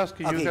 Mr. Sadowski,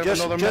 you have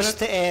another minute? Just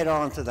to add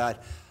on to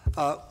that,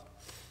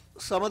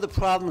 some of the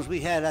problems we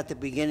had at the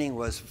beginning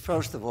was,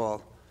 first of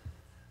all,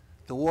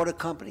 the water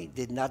company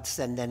did not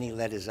send any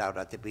letters out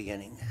at the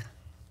beginning.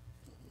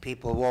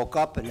 People woke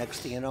up, and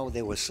next thing you know,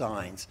 there were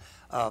signs.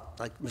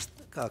 Like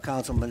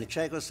Councilman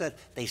Pacheco said,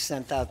 they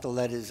sent out the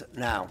letters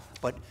now.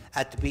 But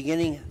at the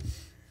beginning,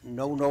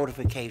 no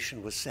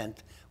notification was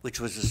sent, which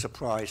was a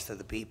surprise to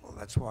the people.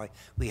 That's why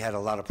we had a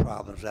lot of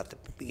problems at the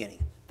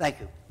beginning.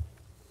 Thank you.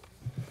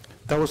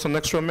 That was an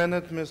extra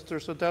minute, Mr.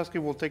 Sadowski.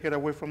 We'll take it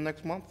away from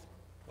next month.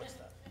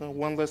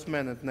 One less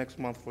minute next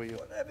month for you.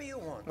 Whatever you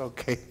want.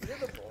 Okay.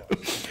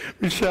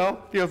 Michelle,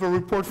 do you have a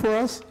report for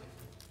us?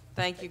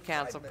 Thank you,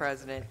 Council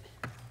President.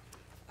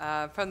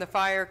 From the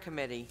Fire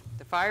Committee,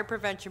 the Fire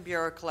Prevention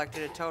Bureau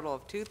collected a total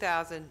of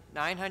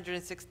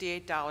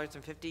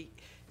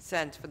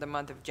 $2,968.50 for the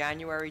month of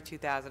January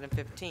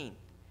 2015.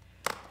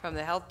 From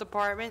the Health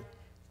Department,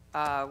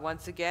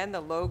 once again,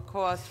 the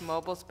low-cost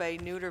mobile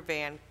spay-neuter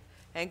van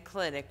and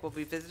clinic will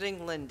be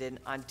visiting Linden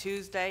on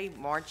Tuesday,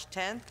 March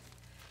 10th.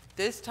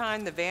 This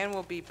time, the van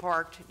will be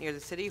parked near the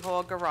City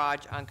Hall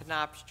garage on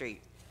Knopf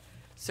Street.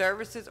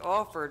 Services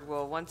offered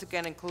will once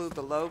again include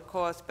the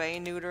low-cost spay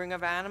and neutering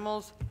of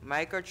animals,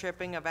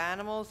 microchipping of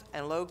animals,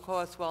 and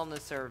low-cost wellness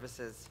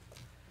services.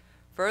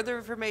 Further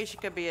information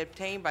can be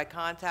obtained by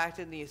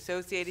contacting the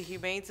Associated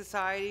Humane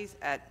Societies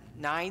at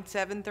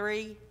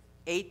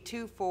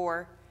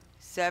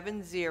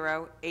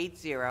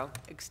 973-824-7080,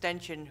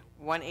 extension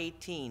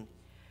 118.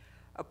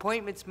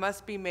 Appointments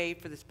must be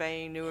made for the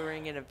spay and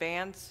neutering in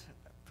advance.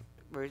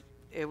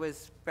 It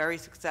was very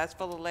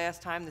successful the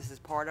last time. This is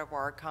part of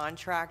our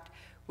contract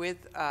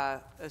with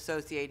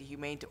Associated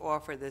Humane to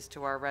offer this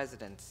to our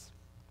residents.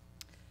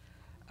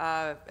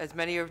 As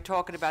many are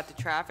talking about the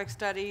traffic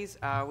studies,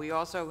 we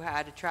also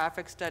had a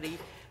traffic study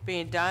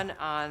being done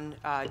on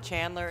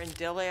Chandler and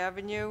Dill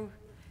Avenue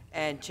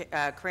and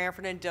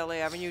Cranford and Dill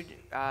Avenue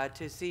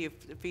to see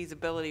if the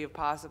feasibility of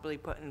possibly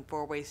putting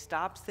four-way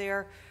stops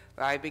there.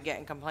 I've been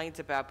getting complaints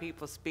about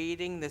people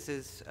speeding. This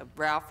is a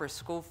route for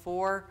School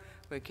 4,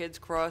 with kids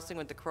crossing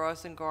with the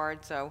crossing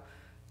guard. So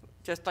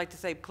just like to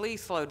say,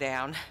 please slow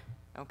down.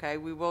 Okay,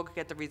 we will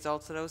get the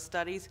results of those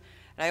studies.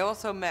 And I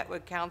also met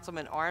with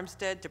Councilman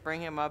Armstead to bring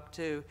him up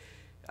to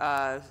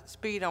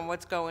speed on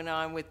what's going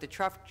on with the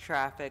truck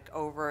traffic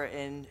over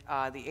in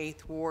the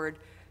 8th Ward.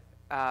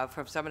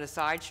 From some of the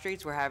side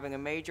streets, we're having a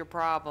major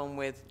problem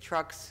with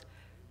trucks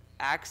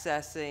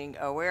accessing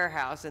a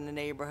warehouse in the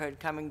neighborhood,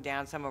 coming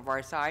down some of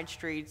our side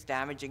streets,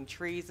 damaging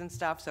trees and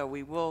stuff. So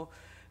we will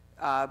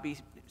be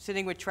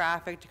sitting with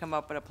traffic to come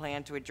up with a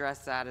plan to address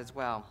that as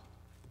well.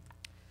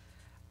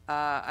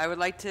 I would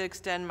like to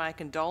extend my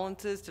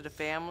condolences to the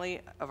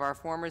family of our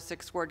former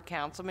 6th Ward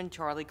Councilman,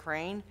 Charlie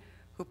Crane,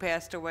 who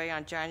passed away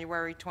on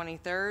January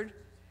 23rd.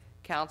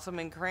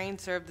 Councilman Crane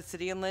served the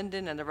city of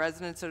Linden and the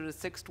residents of the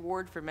 6th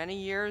Ward for many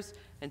years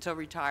until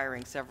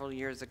retiring several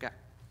years ago.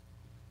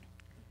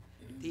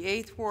 The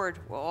 8th Ward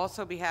will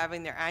also be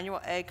having their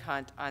annual egg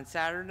hunt on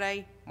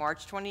Saturday,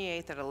 March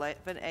 28th at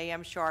 11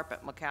 a.m. sharp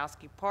at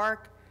Makowski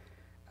Park.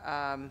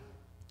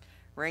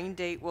 Rain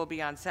date will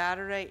be on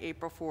Saturday,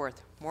 April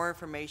 4th. More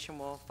information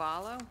will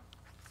follow.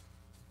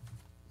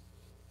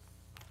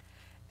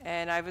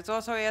 And I was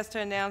also asked to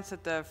announce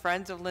that the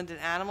Friends of Linden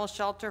Animal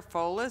Shelter,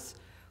 FOLIS,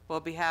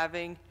 will be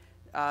having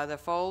the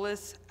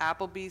FOLIS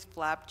Applebee's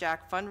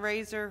Flapjack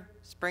fundraiser,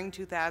 spring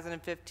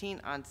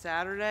 2015, on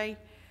Saturday,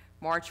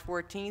 March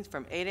 14th,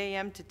 from 8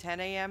 a.m. to 10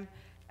 a.m.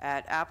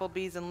 at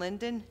Applebee's in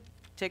Linden.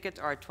 Tickets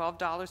are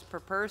 $12 per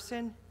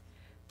person.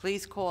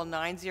 Please call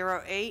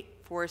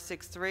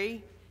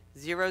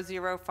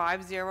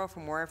 908-463-0050 for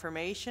more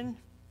information.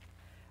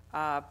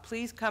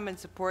 Please come and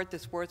support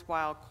this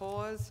worthwhile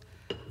cause.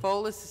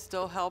 FOLIS is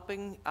still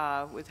helping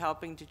with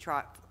helping to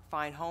try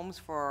find homes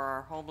for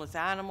our homeless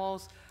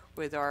animals.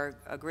 with our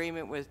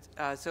agreement with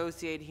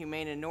Associated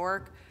Humane in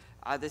Newark.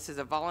 This is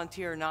a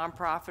volunteer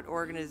nonprofit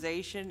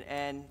organization,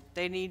 and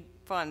they need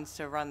funds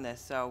to run this,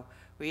 so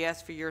we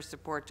ask for your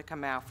support to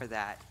come out for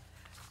that.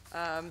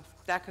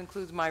 That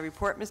concludes my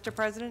report, Mr.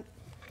 President.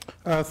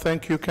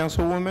 Thank you,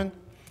 Councilwoman.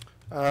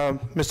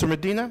 Mr.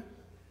 Medina?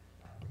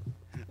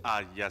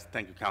 Yes,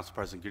 thank you, Council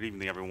President. Good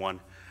evening, everyone.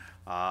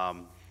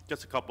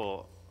 Just a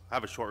couple, I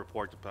have a short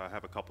report, but I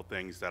have a couple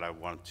things that I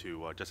want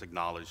to just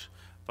acknowledge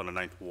from the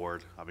 9th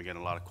Ward. I've been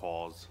getting a lot of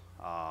calls,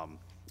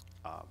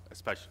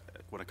 especially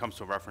when it comes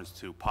to reference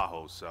to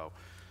potholes. So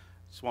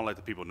just want to let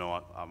the people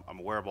know I'm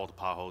aware of all the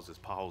potholes. There's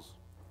potholes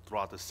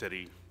throughout the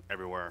city,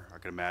 everywhere I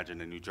can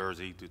imagine, in New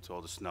Jersey due to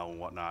all the snow and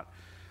whatnot,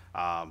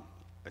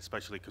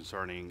 especially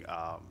concerning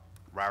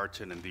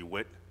Raritan and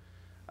DeWitt.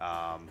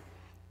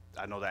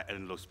 I know that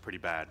end looks pretty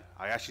bad.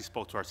 I actually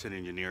spoke to our city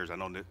engineers. I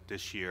know that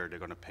this year they're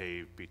going to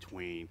pave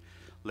between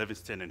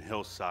Livingston and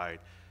Hillside.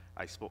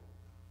 I spoke,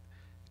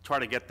 try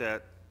to get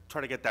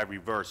that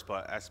reversed,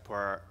 but as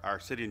per our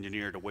city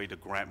engineer, the way the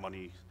grant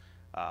money,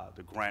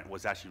 the grant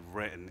was actually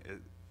written,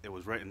 it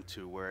was written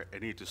to where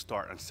it needed to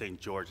start on St.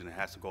 George and it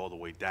has to go all the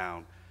way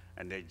down,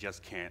 and they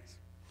just can't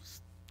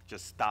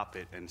just stop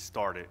it and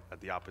start it at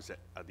the opposite,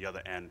 at the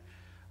other end.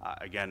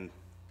 Again,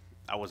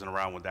 I wasn't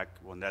around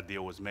when that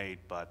deal was made,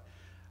 but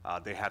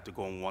they have to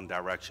go in one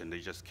direction. They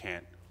just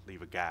can't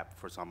leave a gap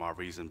for some odd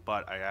reason.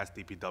 But I asked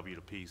DPW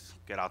to please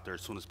get out there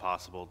as soon as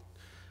possible,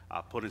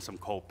 put in some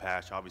cold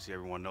patch. Obviously,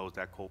 everyone knows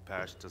that cold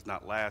patch does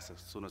not last.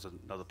 As soon as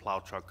another plow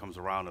truck comes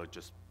around, it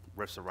just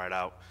rips it right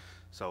out.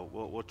 So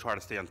we'll try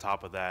to stay on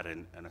top of that.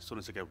 And as soon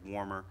as it gets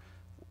warmer,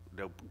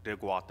 they'll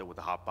go out there with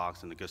the hot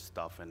box and the good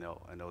stuff, and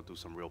they'll do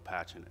some real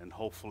patching. And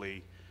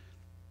hopefully,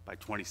 by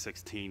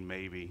 2016,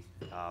 maybe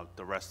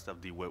the rest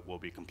of the WIT will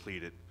be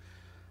completed.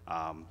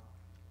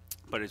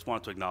 But I just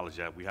wanted to acknowledge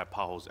that we have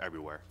potholes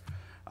everywhere,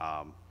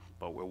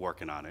 but we're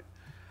working on it.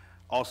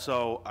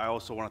 Also, I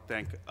also want to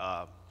thank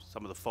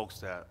some of the folks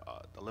that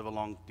live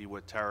along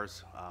DeWitt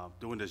Terrace.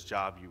 Doing this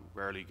job, you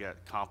rarely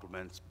get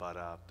compliments,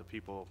 but the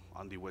people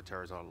on DeWitt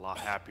Terrace are a lot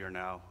happier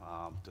now.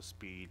 The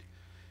speed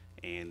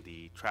and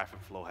the traffic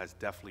flow has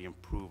definitely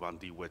improved on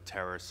DeWitt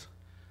Terrace,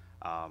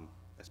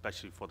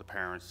 especially for the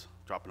parents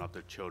dropping off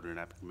their children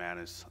at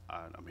McManus.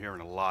 I'm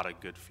hearing a lot of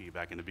good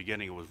feedback. In the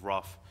beginning, it was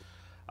rough.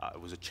 It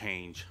was a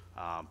change,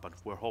 but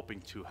we're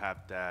hoping to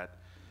have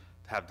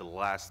the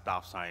last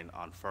stop sign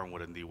on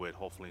Fernwood and DeWitt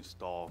hopefully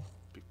installed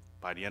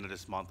by the end of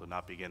this month or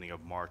not beginning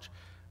of March.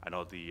 I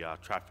know the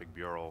Traffic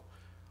Bureau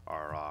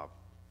are a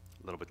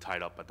little bit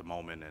tied up at the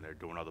moment and they're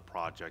doing other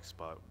projects,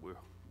 but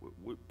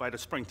by the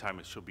springtime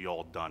it should be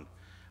all done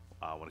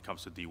when it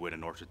comes to DeWitt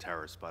and Orchard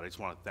Terrace. But I just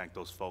want to thank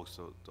those folks,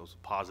 those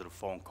positive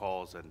phone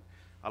calls, and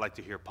I like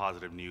to hear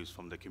positive news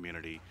from the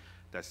community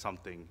that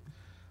something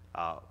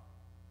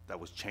that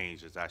was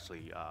changed is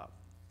actually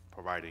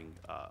providing,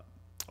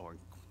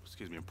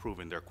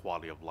 improving their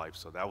quality of life.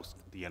 So that was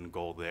the end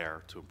goal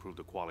there, to improve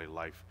the quality of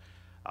life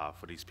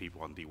for these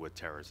people on DeWitt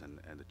Terrace and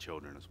the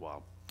children as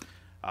well.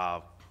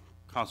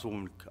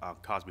 Councilwoman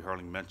Cosby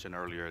Hurling mentioned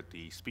earlier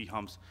the speed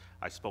humps.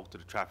 I spoke to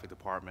the traffic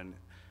department.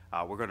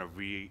 We're going to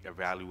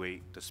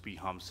reevaluate the speed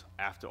humps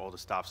after all the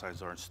stop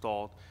signs are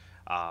installed.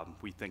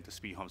 We think the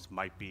speed humps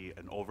might be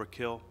an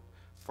overkill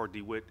for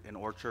DeWitt and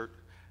Orchard,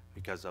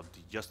 because of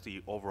just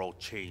the overall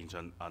change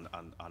on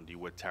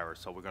DeWitt Terrace.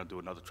 So we're going to do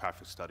another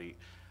traffic study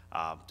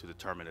to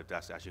determine if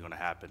that's actually going to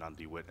happen on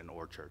DeWitt and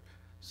Orchard.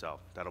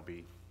 So that'll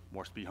be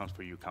more speed humps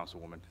for you,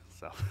 Councilwoman.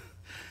 So,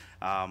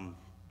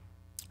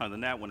 other than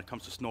that, when it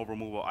comes to snow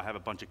removal, I have a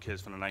bunch of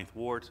kids from the 9th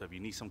Ward. So if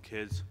you need some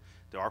kids,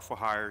 they are for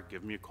hire.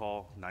 Give me a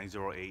call,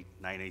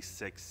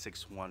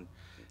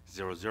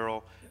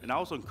 908-986-6100. And I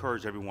also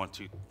encourage everyone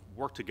to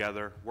work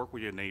together, work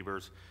with your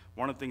neighbors.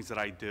 One of the things that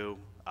I do,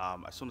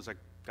 as soon as I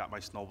got my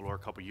snowblower a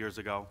couple years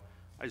ago,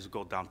 I just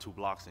go down 2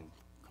 blocks and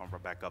come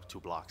right back up 2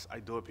 blocks. I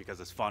do it because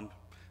it's fun,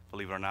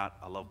 believe it or not.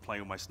 I love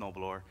playing with my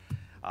snowblower.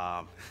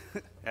 I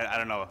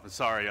don't know, I'm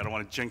sorry, I don't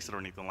want to jinx it or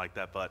anything like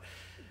that, but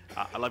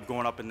I love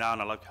going up and down.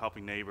 I love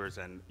helping neighbors,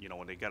 and you know,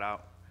 when they get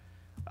out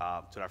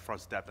to that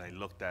front step and they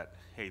looked at,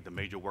 hey, the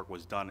major work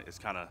was done, it's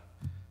kind of,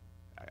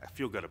 I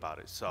feel good about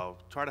it. So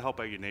try to help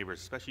out your neighbors,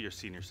 especially your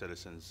senior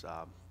citizens,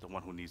 the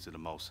one who needs it the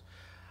most.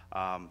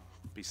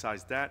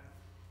 Besides that,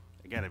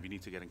 again, if you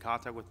need to get in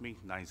contact with me,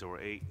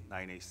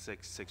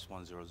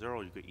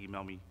 908-986-6100. You can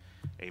email me,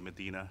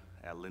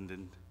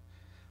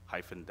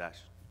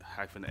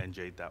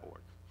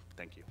 amedina@linden-nj.org.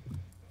 Thank you.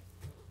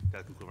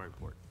 That concludes my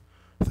report.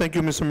 Thank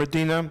you, Mr.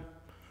 Medina.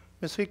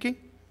 Ms. Hickey?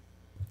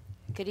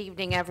 Good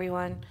evening,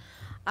 everyone.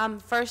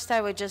 First,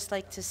 I would just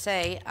like to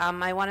say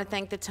I want to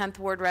thank the 10th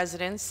Ward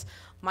residents.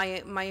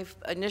 My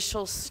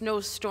initial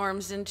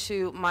snowstorms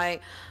into my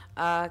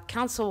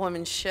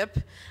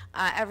councilwomanship,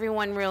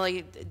 everyone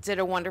really did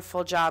a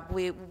wonderful job.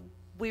 We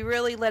we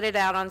really let it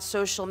out on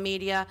social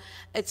media.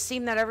 It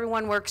seemed that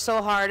everyone worked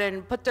so hard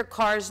and put their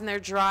cars in their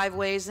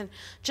driveways, and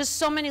just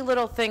so many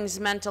little things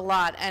meant a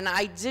lot. And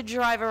I did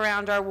drive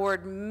around our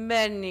ward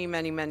many,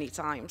 many, many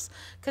times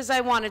because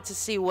I wanted to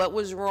see what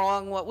was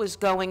wrong, what was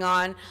going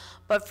on.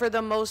 But for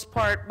the most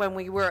part, when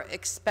we were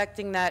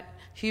expecting that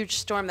huge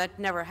storm that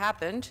never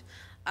happened,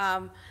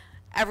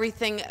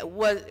 everything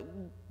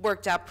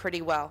worked out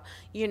pretty well.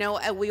 You know,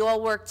 and we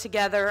all work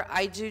together.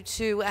 I do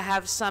too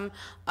have some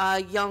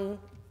young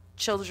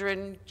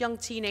children, young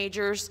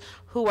teenagers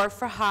who are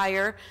for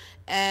hire,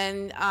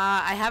 and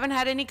I haven't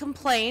had any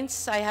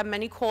complaints. I have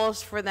many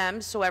calls for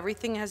them, so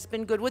everything has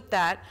been good with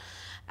that.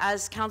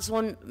 As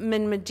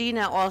Councilman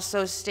Medina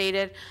also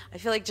stated, I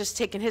feel like just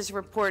taking his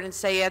report and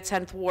say, yeah,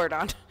 10th Ward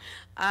on.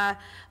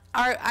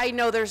 I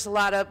know there's a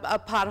lot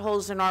of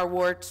potholes in our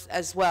wards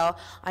as well.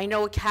 I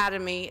know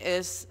Academy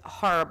is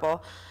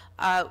horrible.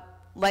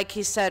 Like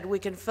he said, we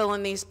can fill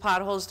in these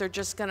potholes. They're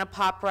just going to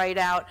pop right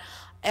out.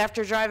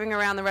 After driving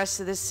around the rest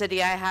of the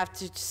city, I have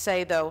to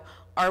say, though,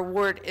 our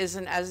ward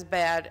isn't as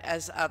bad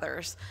as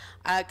others.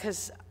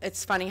 Because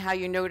it's funny how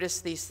you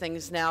notice these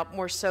things now,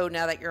 more so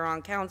now that you're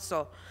on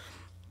council.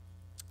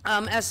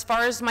 As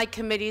far as my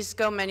committees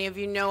go, many of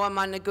you know I'm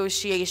on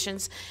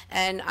negotiations,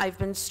 and I've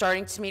been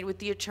starting to meet with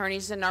the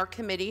attorneys in our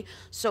committee,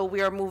 so we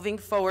are moving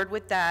forward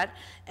with that.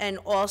 And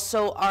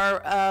also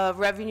our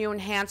Revenue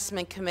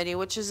Enhancement Committee,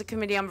 which is a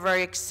committee I'm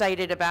very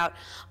excited about.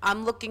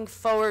 I'm looking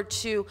forward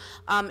to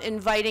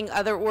inviting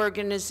other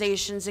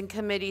organizations and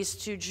committees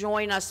to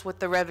join us with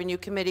the Revenue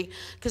Committee,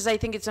 because I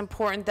think it's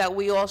important that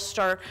we all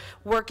start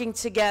working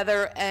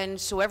together, and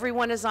so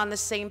everyone is on the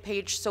same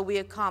page so we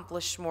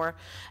accomplish more.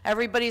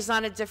 Everybody's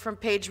on a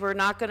different page. We're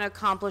not going to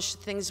accomplish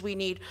the things we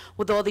need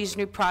with all these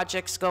new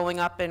projects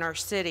going up in our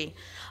city.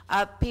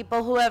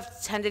 People who have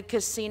attended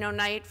Casino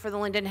Night for the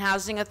Linden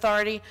Housing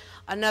Authority,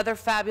 another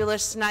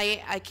fabulous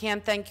night. I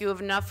can't thank you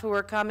enough who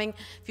are coming.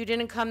 If you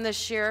didn't come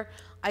this year,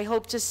 I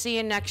hope to see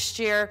you next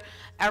year.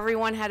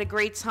 Everyone had a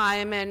great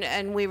time,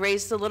 and we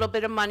raised a little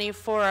bit of money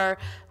for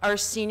our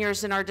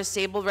seniors and our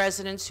disabled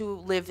residents who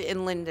live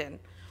in Linden.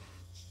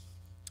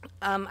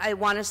 I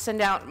want to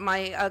send out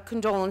my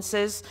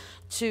condolences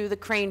to the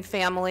Crane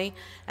family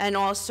and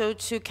also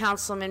to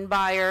Councilman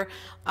Byer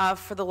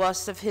for the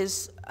loss of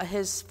his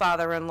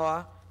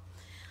father-in-law.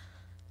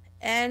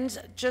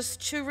 And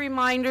just two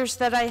reminders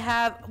that I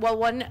have. Well,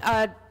 one,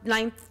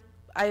 9th,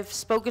 I've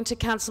spoken to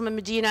Councilman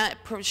Medina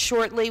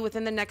shortly,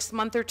 within the next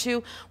month or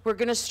two. We're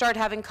going to start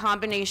having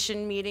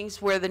combination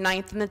meetings where the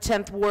 9th and the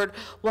 10th Ward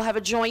will have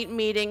a joint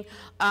meeting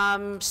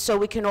so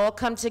we can all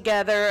come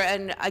together.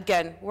 And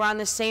again, we're on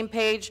the same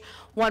page.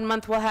 1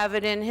 month we'll have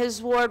it in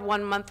his ward,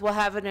 1 month we'll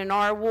have it in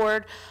our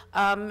ward,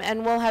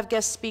 and we'll have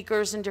guest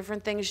speakers and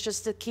different things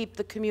just to keep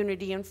the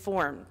community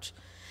informed.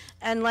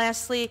 And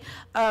lastly,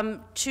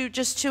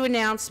 just two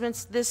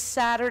announcements. This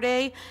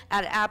Saturday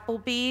at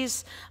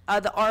Applebee's,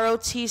 the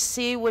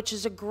ROTC, which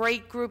is a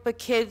great group of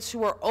kids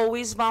who are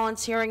always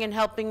volunteering and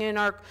helping in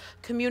our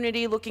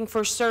community, looking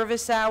for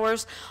service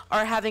hours,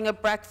 are having a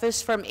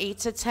breakfast from 8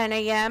 to 10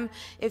 a.m.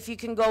 If you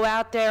can go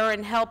out there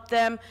and help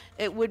them,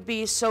 it would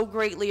be so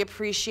greatly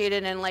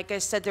appreciated. And like I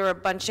said, there are a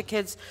bunch of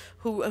kids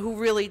who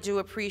really do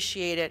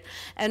appreciate it.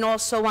 And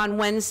also on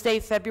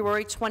Wednesday,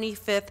 February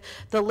 25th,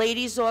 the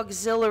Ladies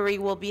Auxiliary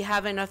will be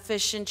having a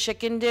fish and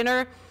chicken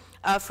dinner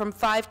from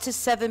 5 to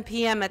 7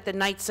 p.m. at the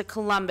Knights of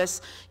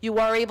Columbus. You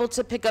are able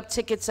to pick up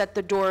tickets at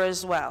the door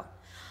as well.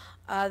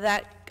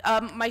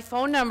 My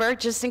phone number,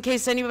 just in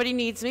case anybody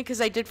needs me,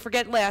 because I did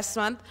forget last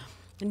month,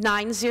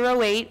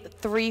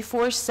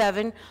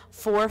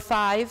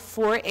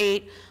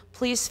 908-347-4548.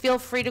 Please feel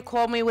free to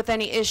call me with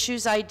any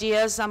issues,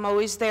 ideas. I'm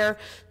always there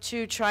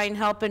to try and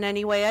help in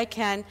any way I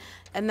can.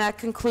 And that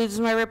concludes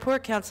my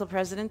report, Council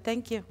President.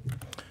 Thank you.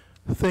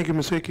 Thank you,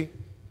 Ms. Hickey.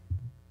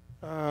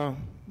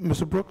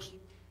 Mr. Brooks?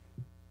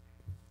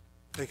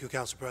 Thank you,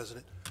 Council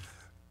President.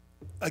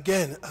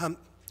 Again,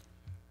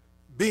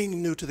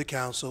 being new to the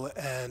council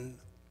and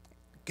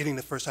getting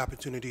the first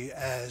opportunity,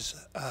 as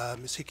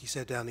Ms. Hickey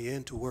said down the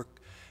end, to work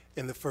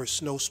in the first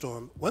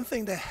snowstorm, one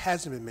thing that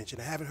hasn't been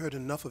mentioned, I haven't heard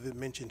enough of it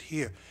mentioned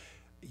here.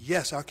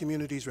 Yes, our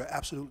communities were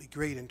absolutely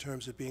great in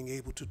terms of being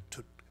able to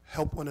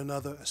help one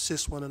another,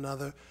 assist one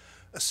another,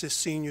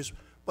 assist seniors.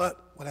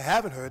 But what I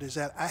haven't heard is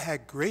that I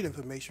had great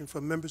information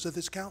from members of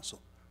this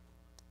council.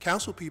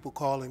 Council people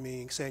calling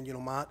me and saying, you know,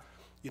 Mont,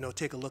 you know,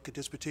 take a look at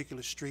this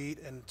particular street,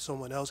 and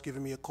someone else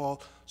giving me a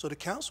call. So the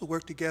council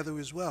worked together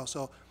as well.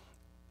 So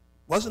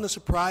wasn't a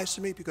surprise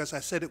to me, because I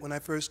said it when I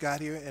first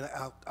got here, and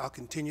I'll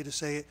continue to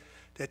say it,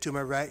 that to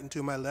my right and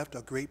to my left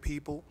are great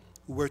people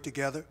who work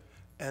together.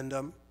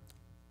 And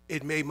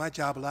it made my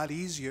job a lot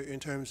easier in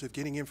terms of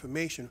getting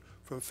information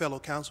from fellow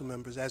council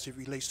members as it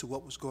relates to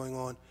what was going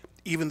on,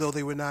 even though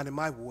they were not in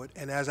my ward.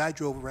 And as I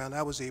drove around,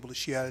 I was able to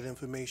share that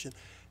information.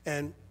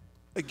 And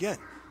again,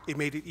 it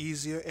made it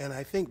easier and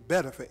I think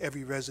better for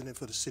every resident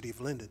for the city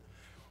of Linden.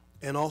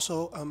 And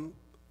also,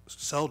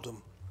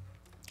 seldom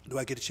do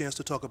I get a chance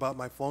to talk about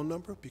my phone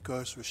number,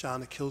 because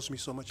Rashana kills me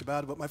so much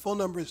about it. But my phone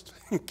number is,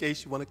 in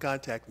case you want to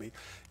contact me,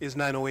 is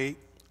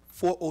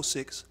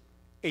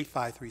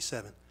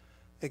 908-406-8537.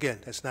 Again,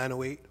 that's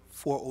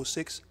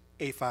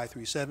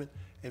 908-406-8537.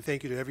 And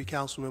thank you to every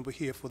council member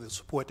here for the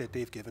support that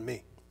they've given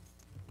me.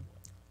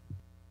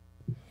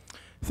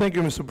 Thank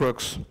you, Mr.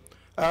 Brooks.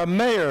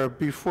 Mayor,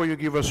 before you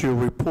give us your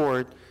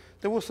report,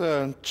 there was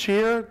a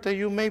cheer that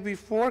you made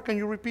before. Can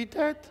you repeat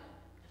that?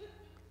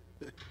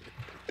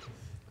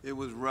 It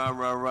was rah,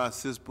 rah, rah,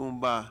 sis, boom,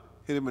 bah.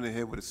 Hit him in the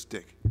head with a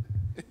stick.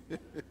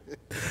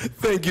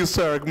 Thank you,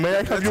 sir. May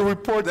I have your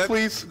report,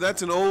 please?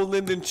 That's an old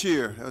Linden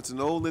cheer. That's an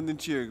old Linden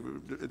cheer.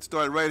 It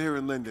started right here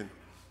in Linden.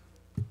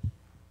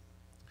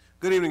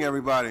 Good evening,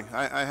 everybody.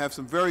 I have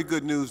some very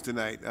good news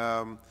tonight.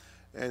 And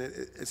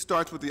it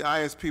starts with the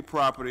ISP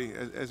property.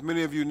 As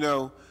many of you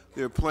know,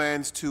 there are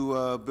plans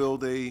to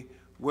build a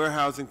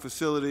warehousing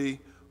facility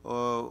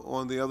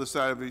on the other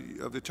side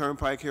of the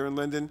turnpike here in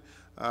Linden.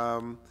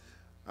 I'm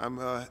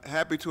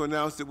happy to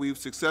announce that we've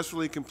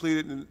successfully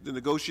completed the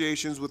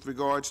negotiations with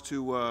regards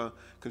to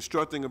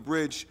constructing a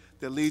bridge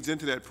that leads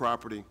into that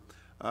property.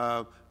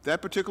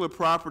 That particular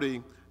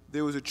property,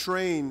 there was a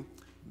train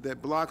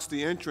that blocks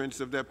the entrance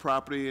of that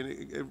property, and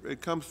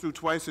it comes through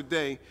twice a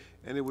day,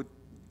 and it would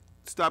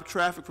stop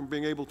traffic from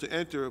being able to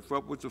enter for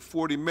upwards of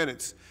 40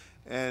 minutes.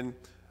 And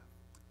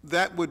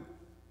that would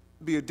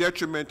be a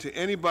detriment to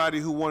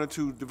anybody who wanted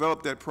to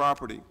develop that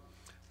property.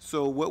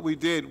 So what we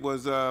did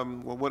was,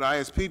 what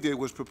ISP did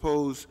was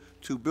propose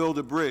to build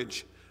a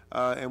bridge.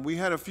 And we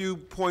had a few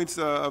points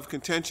of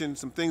contention,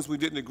 some things we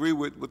didn't agree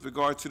with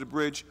regards to the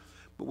bridge,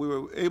 but we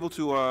were able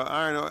to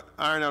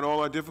iron out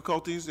all our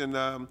difficulties. And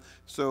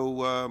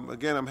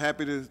again, I'm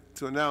happy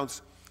to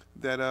announce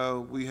that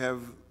we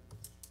have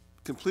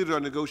completed our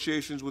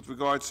negotiations with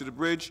regards to the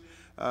bridge,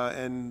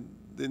 and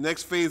the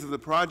next phase of the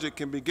project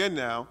can begin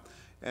now,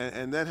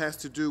 and that has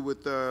to do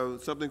with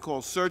something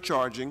called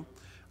surcharging.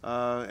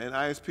 And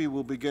ISP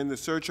will begin the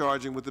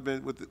surcharging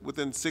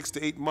within 6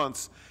 to 8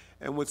 months.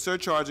 And what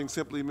surcharging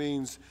simply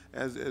means,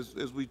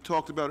 as we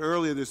talked about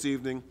earlier this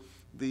evening,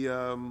 the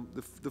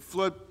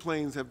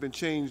floodplains have been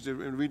changed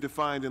and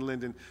redefined in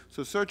Linden.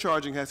 So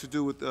surcharging has to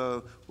do with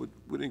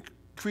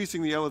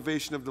increasing the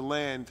elevation of the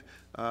land,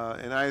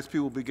 and ISP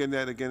will begin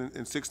that again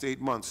in 6 to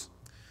 8 months.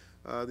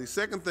 The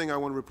second thing I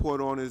want to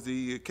report on is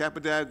the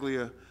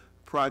Capadaglia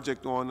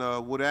project on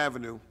Wood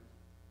Avenue.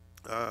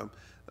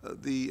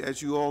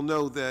 As you all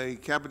know, the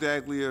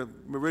Capadaglia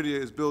Meridia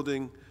is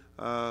building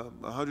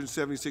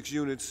 176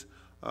 units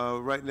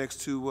right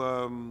next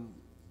to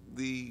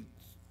the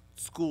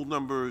school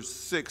number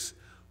 6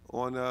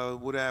 on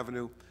Wood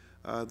Avenue.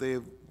 They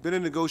have been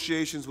in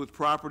negotiations with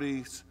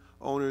properties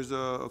owners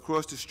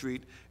across the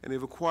street, and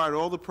they've acquired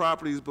all the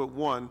properties but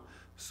one.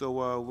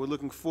 So we're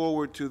looking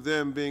forward to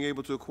them being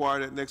able to acquire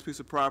that next piece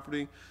of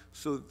property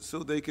so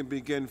they can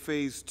begin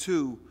phase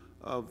 2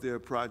 of their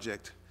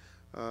project.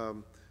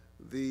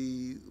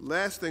 The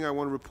last thing I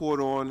want to report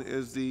on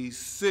is the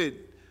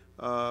SID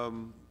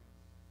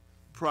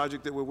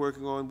project that we're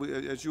working on.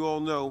 As you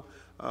all know,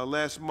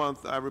 last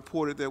month I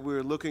reported that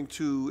we're looking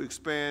to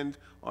expand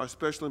our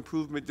special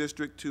improvement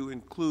district to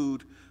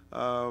include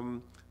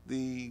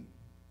the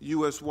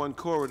US 1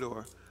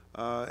 corridor.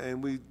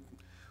 And we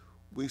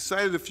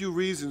cited a few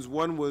reasons.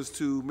 One was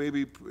to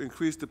maybe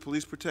increase the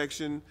police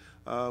protection,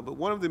 but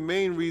one of the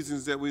main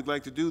reasons that we'd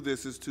like to do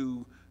this is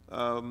to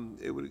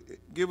it would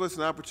give us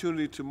an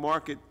opportunity to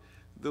market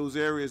those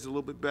areas a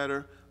little bit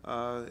better,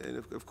 and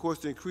of course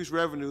the increased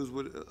revenues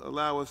would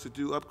allow us to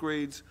do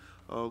upgrades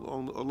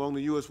along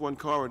the US 1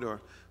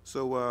 corridor.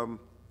 So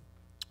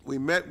we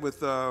met with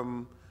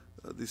the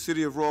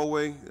City of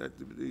Rahway,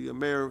 the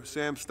Mayor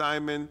Sam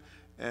Steinman,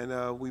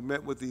 and we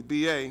met with the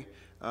BA,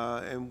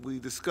 and we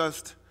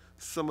discussed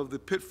some of the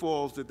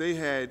pitfalls that they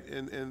had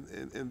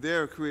in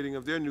their creating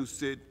of their new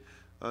SID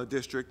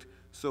district.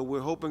 So we're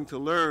hoping to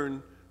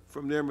learn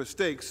from their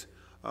mistakes.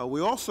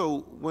 We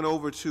also went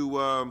over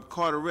to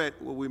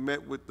Carteret, where we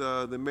met with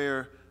the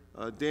Mayor,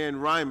 Dan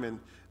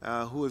Ryman,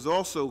 who has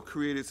also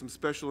created some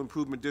special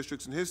improvement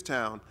districts in his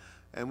town.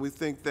 And we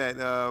think that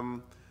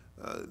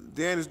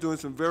Dan is doing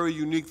some very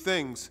unique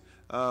things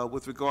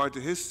with regard to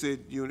his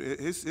SID unit,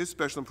 his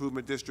special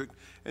improvement district.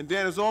 And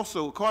Dan is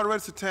also,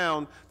 Carteret's a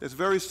town that's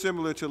very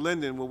similar to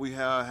Linden, where we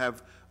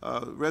have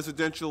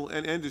residential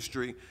and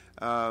industry.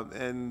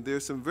 And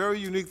there's some very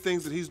unique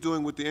things that he's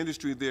doing with the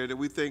industry there that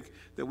we think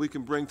that we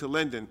can bring to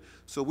Linden.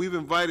 So we've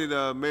invited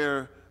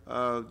Mayor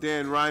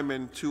Dan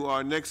Ryman to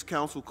our next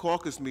council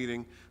caucus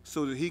meeting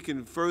so that he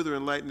can further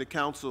enlighten the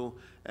council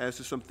as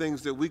to some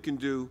things that we can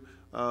do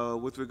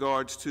with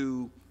regards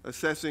to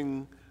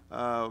assessing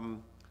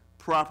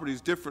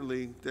properties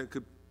differently that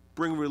could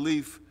bring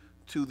relief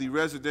to the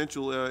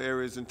residential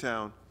areas in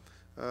town.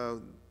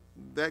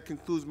 That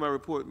concludes my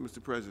report,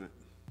 Mr. President.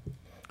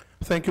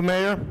 Thank you,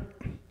 Mayor.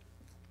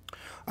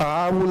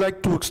 I would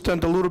like to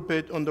extend a little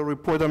bit on the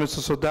report that Mr.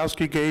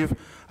 Sadowski gave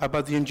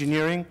about the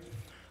engineering.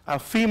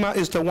 FEMA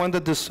is the one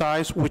that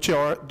decides which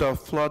are the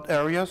flood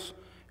areas.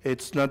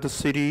 It's not the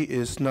city,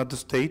 it's not the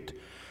state.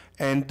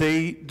 And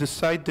they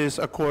decide this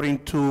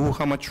according to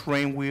how much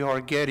rain we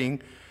are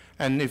getting.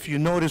 And if you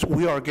notice,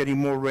 we are getting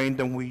more rain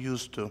than we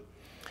used to.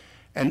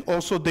 And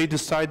also, they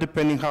decide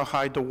depending how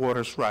high the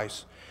waters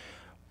rise.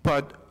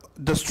 But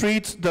the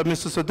streets that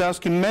Mr.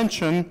 Sadowski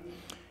mentioned,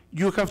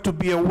 you have to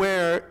be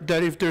aware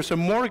that if there's a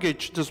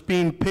mortgage that's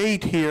being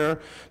paid here,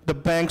 the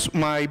banks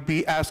might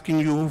be asking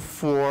you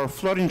for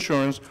flood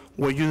insurance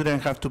where you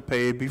didn't have to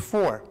pay it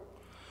before.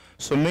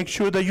 So make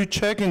sure that you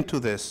check into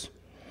this.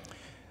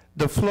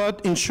 The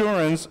flood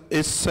insurance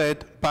is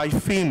set by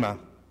FEMA,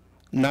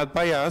 not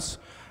by us,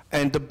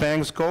 and the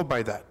banks go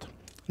by that.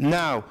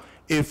 Now,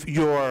 if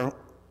your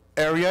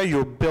area,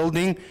 your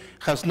building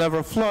has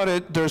never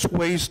flooded, there's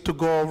ways to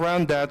go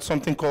around that,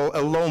 something called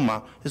a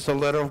LOMA. It's a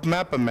letter of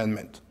map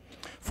amendment.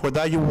 For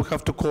that, you will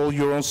have to call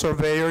your own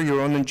surveyor,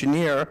 your own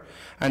engineer,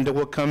 and they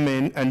will come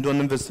in and do an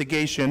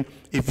investigation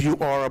if you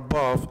are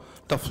above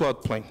the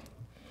floodplain.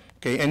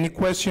 Okay, any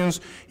questions,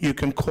 you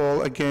can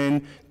call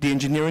again the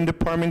engineering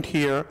department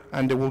here,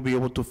 and they will be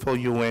able to fill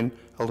you in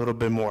a little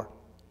bit more.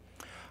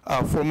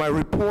 For my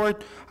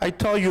report, I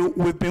tell you,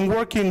 we've been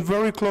working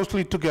very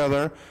closely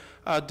together.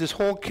 This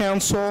whole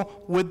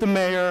council with the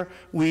mayor,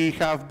 we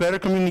have better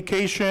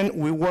communication,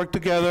 we work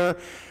together,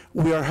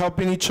 we are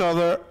helping each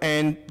other,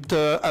 and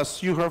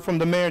as you heard from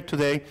the mayor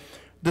today,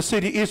 the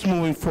city is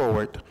moving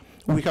forward.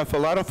 We have a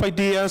lot of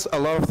ideas, a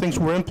lot of things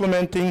we're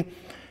implementing,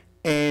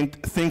 and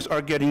things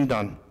are getting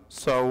done.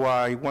 So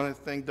I want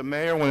to thank the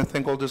mayor, I want to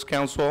thank all this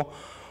council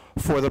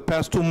for the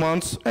past 2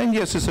 months, and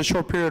yes, it's a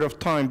short period of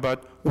time,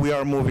 but we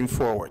are moving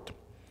forward.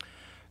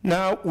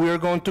 Now, we are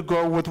going to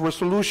go with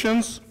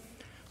resolutions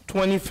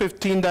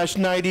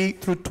 2015-90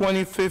 through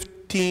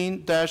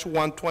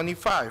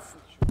 2015-125.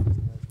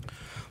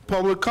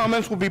 Public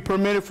comments will be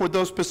permitted for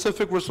those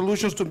specific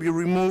resolutions to be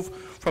removed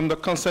from the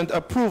consent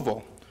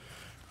approval.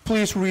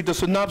 Please read the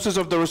synopsis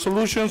of the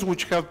resolutions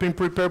which have been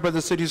prepared by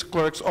the city's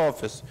clerk's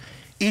office.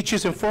 Each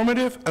is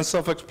informative and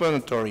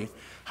self-explanatory.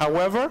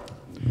 However,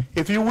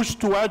 if you wish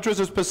to address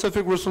a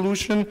specific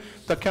resolution,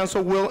 the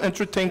council will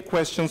entertain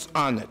questions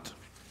on it.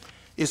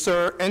 Is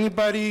there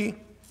anybody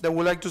that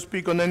would like to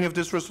speak on any of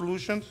these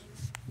resolutions?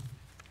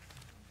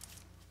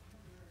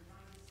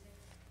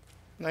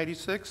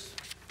 96,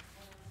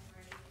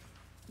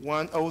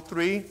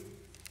 103,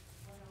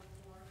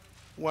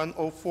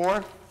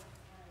 104,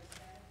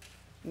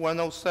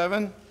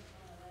 107,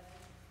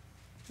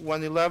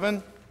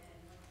 111,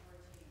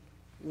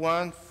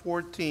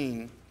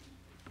 114.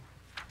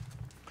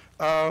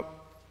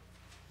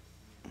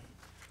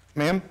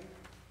 Ma'am?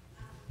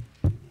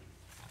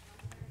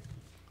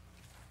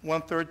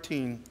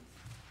 113.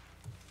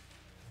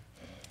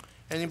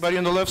 Anybody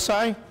on the left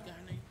side?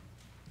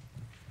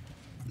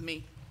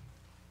 Me.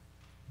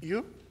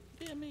 You?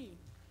 Yeah, me.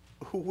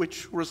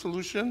 Which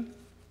resolution?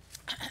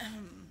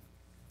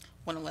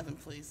 111,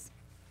 please.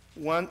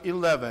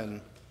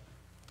 111.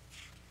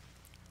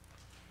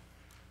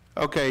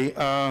 Okay.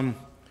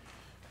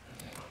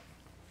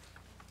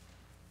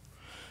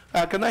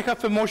 Can I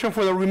have a motion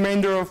for the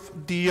remainder of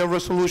the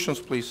resolutions,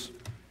 please?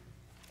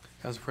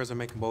 Council President,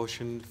 make a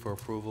motion for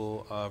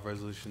approval of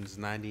resolutions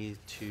 90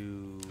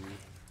 to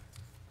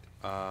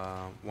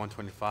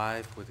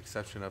 125, with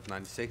exception of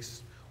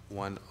 96,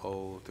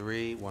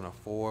 103,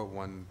 104,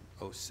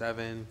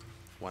 107,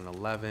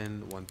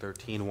 111,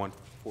 113,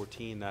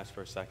 114. Ask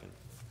for a second.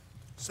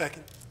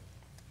 Second.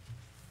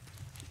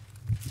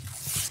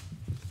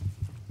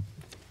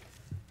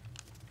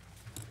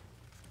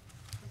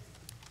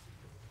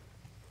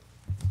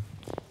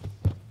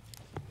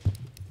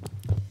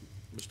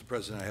 Mr.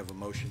 President, I have a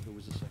motion. Who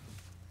was the second?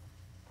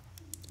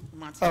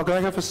 Oh, can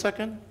I have a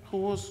second? Who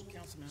was?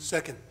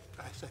 Second.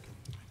 I second.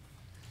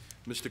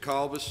 Mr.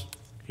 Colbus?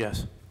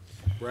 Yes.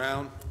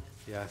 Brown?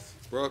 Yes.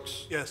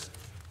 Brooks? Yes.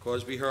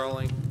 Cosby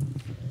Hurling?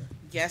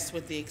 Yes,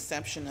 with the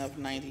exception of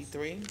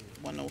 93,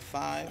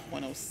 105,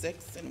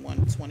 106, and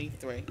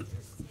 123.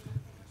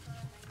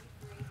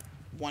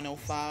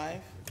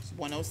 105,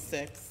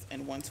 106,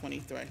 and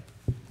 123.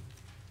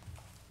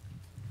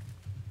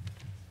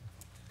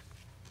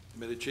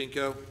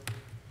 Medichenko?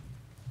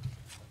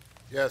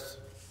 Yes.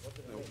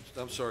 No,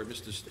 I'm sorry,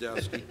 Mr.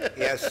 Sadowski?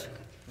 Yes.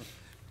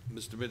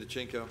 Mr.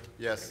 Medichenko?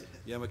 Yes.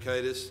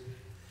 Yemakaitis?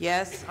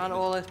 Yes, on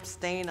all,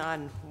 abstain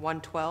on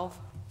 112.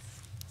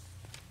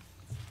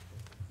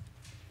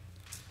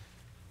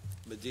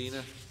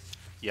 Medina?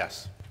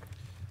 Yes.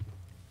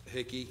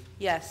 Hickey?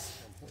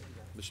 Yes.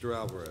 Mr.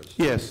 Alvarez?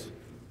 Yes.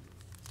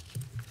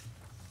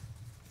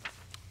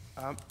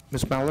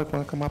 Ms. Malik,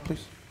 want to come up,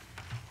 please?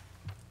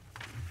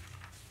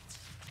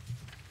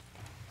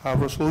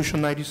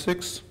 Resolution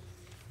 96.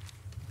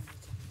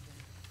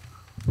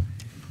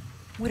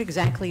 What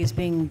exactly is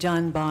being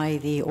done by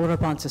the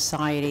Audubon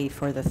Society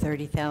for the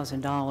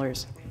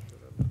 $30,000?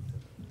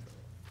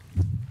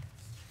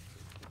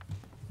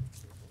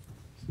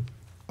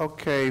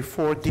 Okay,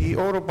 for the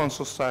Audubon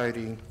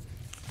Society,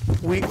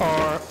 we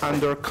are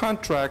under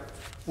contract,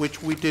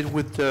 which we did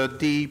with the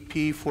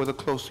DEP for the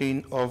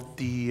closing of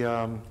the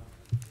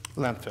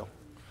landfill.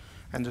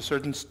 And there's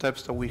certain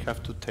steps that we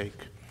have to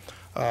take.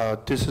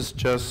 This is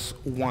just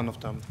one of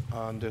them.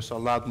 There's a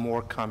lot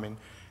more coming.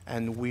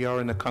 And we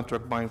are in a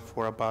contract bind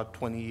for about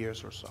 20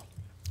 years or so.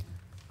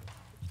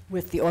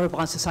 With the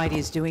Audubon Society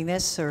is doing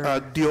this, or?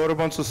 The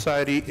Audubon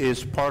Society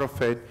is part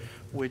of it,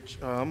 which,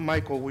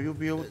 Michael, will you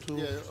be able to?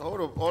 Yeah,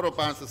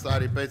 Audubon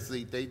Society,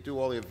 basically, they do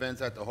all the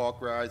events at the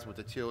Hawk Rides with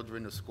the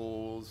children, the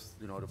schools,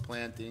 you know, the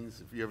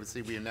plantings. If you ever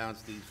see, we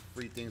announce these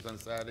free things on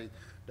Saturday.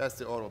 That's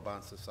the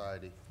Audubon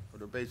Society.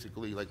 They're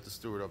basically like the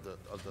steward of the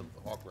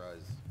Hawk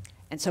Rides.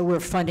 And so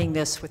we're funding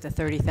this with the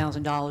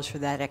 $30,000 for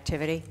that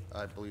activity?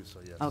 I believe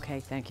so, yes.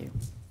 Okay, thank you.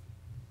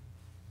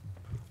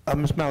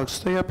 Ms. Malik,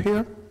 stay up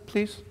here,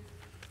 please.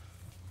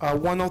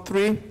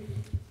 103.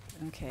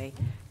 Okay.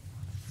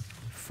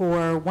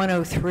 For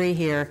 103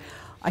 here,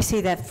 I see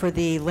that for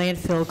the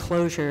landfill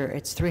closure,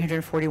 it's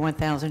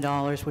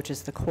 $341,000, which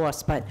is the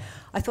cost, but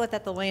I thought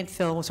that the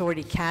landfill was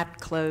already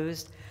capped,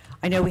 closed.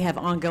 I know we have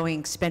ongoing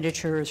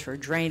expenditures for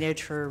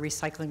drainage, for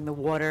recycling the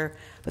water,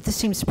 but this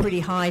seems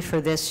pretty high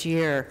for this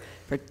year,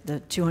 for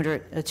the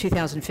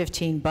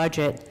 2015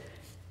 budget,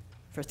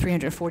 for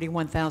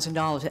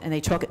 $341,000, and they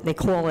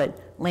call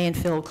it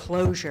landfill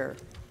closure.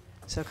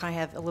 So can I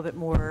have a little bit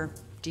more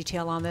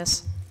detail on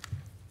this?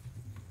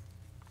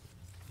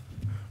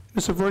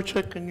 Mr.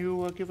 Voracek, can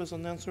you give us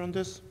an answer on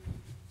this?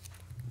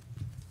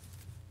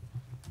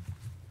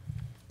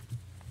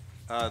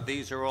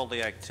 These are all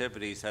the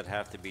activities that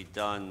have to be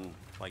done,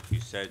 like you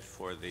said,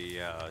 for the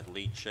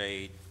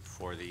leachate,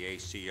 for the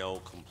ACO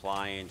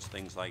compliance,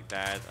 things like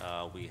that.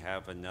 We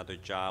have another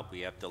job.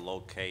 We have to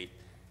locate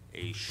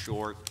a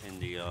short in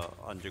the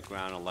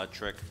underground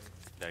electric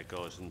that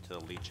goes into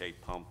the leachate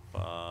pump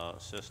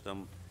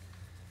system.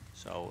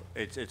 So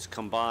it's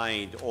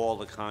combined all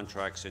the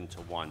contracts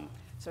into one.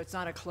 So it's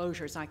not a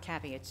closure, it's not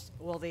capping, it's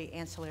all the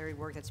ancillary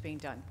work that's being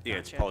done? Yeah,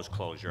 it's Gotcha.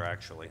 post-closure,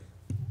 actually.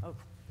 Oh,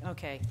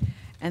 okay.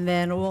 And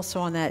then also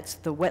on that,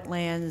 the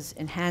wetlands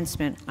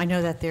enhancement, I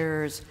know that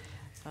there's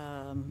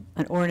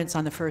an ordinance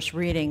on the first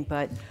reading,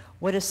 but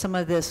what is some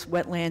of this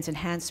wetlands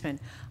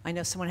enhancement? I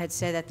know someone had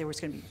said that there was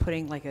going to be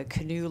putting like a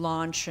canoe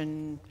launch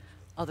and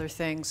other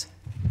things.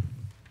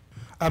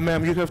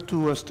 Ma'am, you have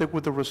to stick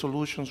with the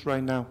resolutions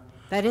right now.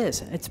 That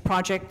is, it's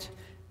project,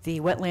 the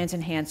wetlands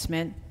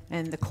enhancement,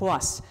 and the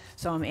costs.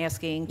 So I'm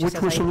asking. Which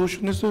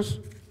resolution is this?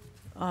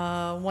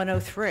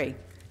 103.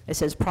 It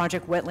says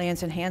project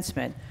wetlands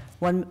enhancement,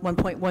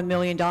 $1.1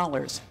 million.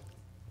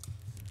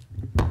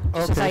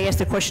 Since I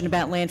asked a question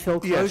about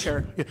landfill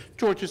closure. Yes. Yeah.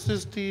 George, is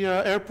this the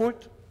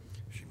airport?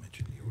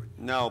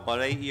 No,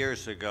 but 8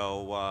 years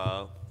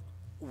ago,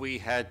 we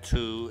had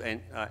to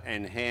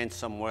enhance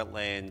some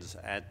wetlands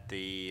at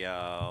the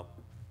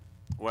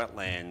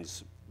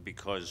wetlands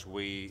because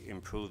we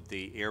improved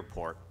the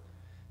airport.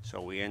 So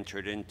we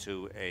entered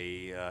into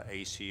a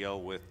ACO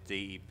with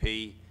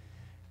DEP,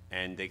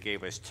 and they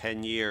gave us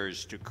 10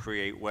 years to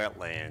create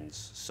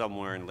wetlands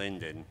somewhere in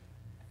Linden.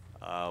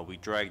 We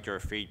dragged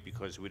our feet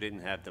because we didn't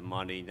have the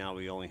money. Now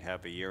we only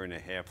have a year and a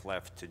half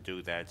left to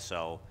do that.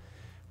 So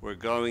we're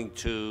hoping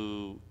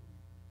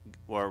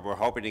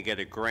to get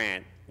a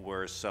grant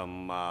where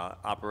some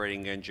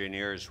operating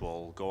engineers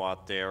will go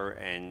out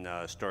there and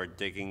start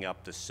digging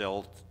up the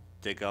silt,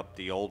 dig up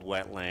the old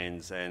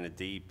wetlands, and the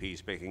DEP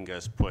is making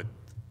us put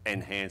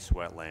enhanced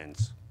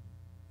wetlands.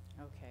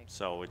 Okay.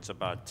 So it's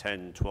about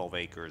 10, 12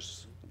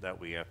 acres that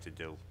we have to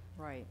do.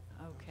 Right,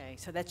 okay.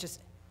 So that's just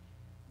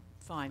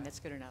fine, that's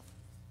good enough.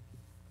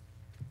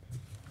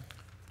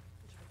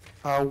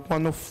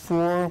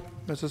 104,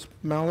 Mrs.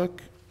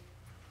 Malik.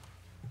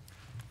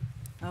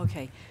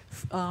 Okay.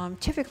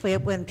 Typically,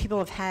 when people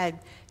have had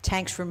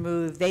tanks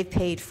removed, they've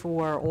paid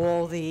for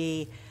all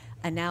the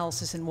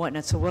analysis and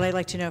whatnot. So what I'd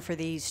like to know for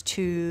these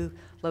two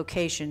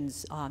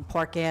locations on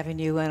Park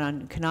Avenue and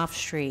on Knopf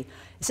Street,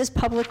 is this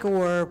public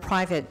or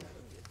private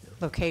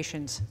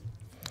locations?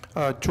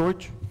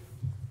 George?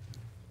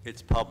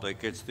 It's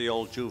public. It's the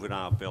old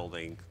juvenile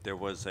building. There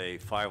was a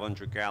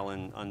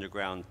 500-gallon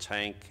underground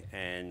tank,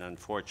 and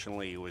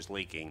unfortunately, it was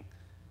leaking.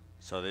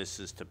 So this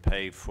is to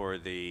pay for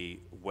the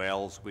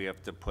wells we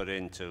have to put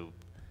in to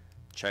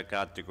check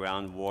out the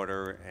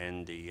groundwater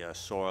and the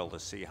soil to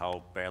see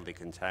how badly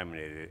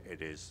contaminated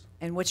it is.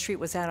 And what street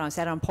was that on? Is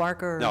that on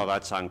Park or? No,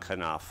 that's on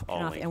Knopf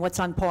only. And what's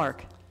on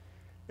Park?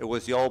 It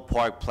was the old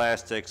Park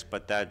Plastics,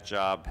 but that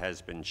job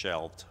has been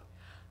shelved.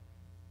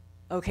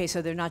 Okay, so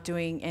they're not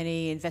doing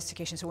any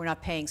investigation, so we're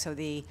not paying. So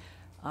the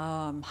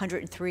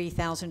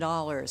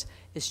 $103,000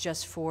 is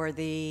just for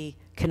the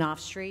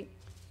Knopf Street?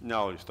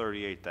 No, it's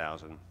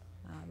 $38,000.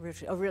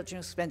 Original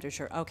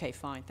expenditure. Okay,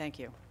 fine. Thank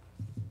you.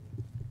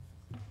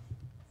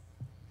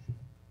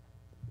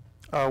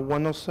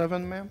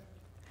 107, ma'am.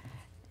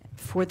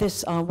 For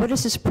this, what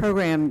is this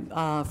program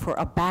for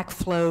a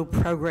backflow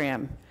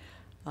program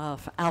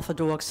for Alpha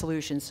Dog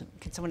Solutions?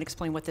 Can someone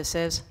explain what this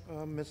is?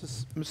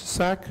 Mrs.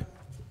 Sack?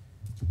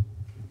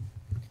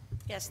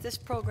 Yes, this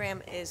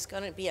program is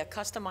going to be a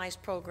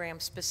customized program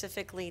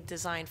specifically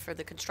designed for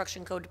the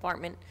Construction Code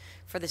Department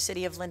for the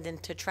City of Linden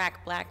to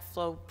track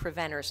backflow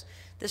preventers.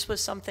 This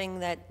was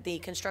something that the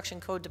Construction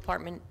Code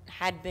Department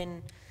had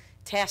been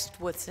tasked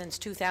with since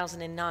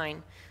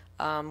 2009.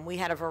 We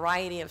had a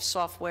variety of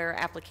software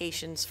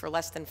applications for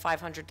less than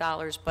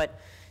 $500, but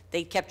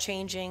they kept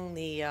changing.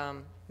 The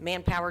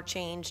manpower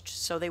changed,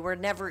 so they were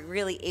never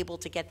really able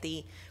to get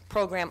the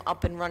program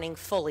up and running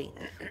fully.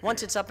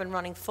 Once it's up and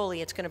running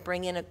fully, it's going to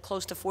bring in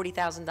close to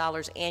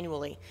 $40,000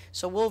 annually.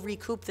 So we'll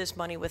recoup this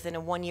money within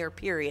a 1-year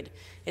period.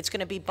 It's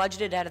going to be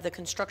budgeted out of the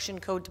Construction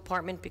Code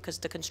Department because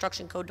the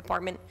Construction Code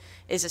Department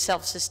is a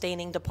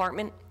self-sustaining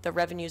department. The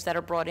revenues that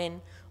are brought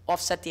in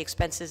offset the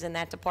expenses in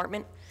that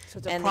department. So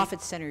it's a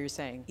profit center, you're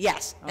saying?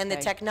 Yes, and the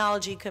Okay.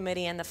 Technology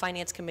Committee and the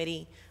Finance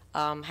Committee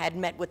had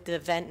met with the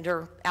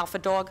vendor, Alpha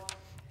Dog,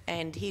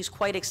 and he's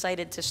quite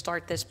excited to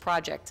start this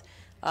project.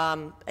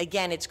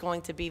 Again, it's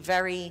going to be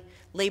very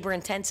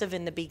labor-intensive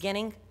in the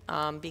beginning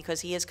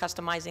because he is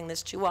customizing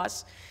this to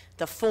us.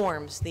 The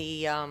forms,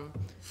 the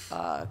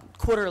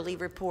quarterly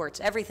reports,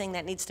 everything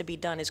that needs to be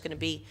done is going to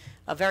be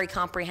a very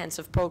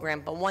comprehensive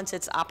program, but once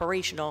it's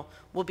operational,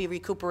 we'll be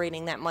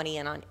recuperating that money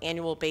on an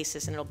annual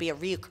basis, and it'll be a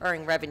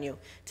recurring revenue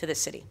to the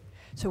city.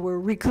 So we're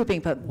recouping,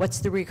 but what's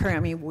the recurring,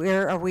 I mean,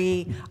 where are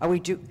we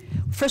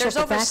first There's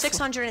off, the over backflow-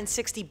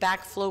 660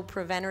 backflow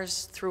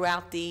preventers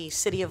throughout the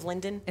city of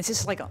Linden. Is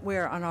this like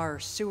where, on our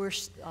sewer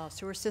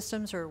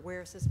systems, or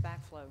where is this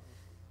backflow?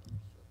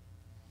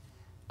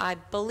 I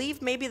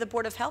believe maybe the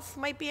Board of Health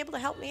might be able to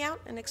help me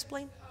out and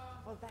explain.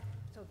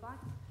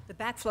 The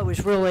backflow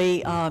is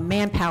really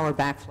manpower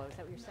backflow, is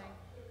that what you're saying?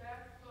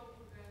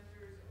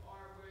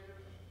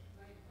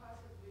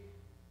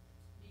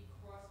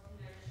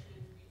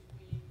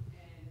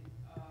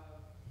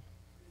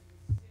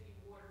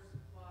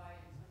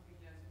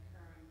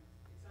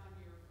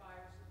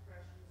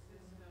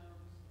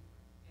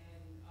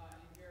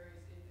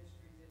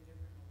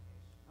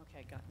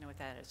 Okay, know what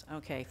that is.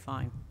 Okay,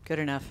 fine, good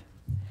enough.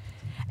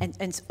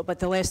 But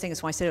the last thing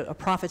is, when I said a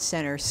profit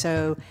center,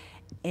 so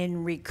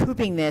in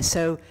recouping this,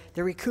 so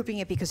they're recouping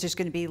it because there's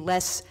going to be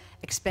less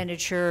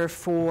expenditure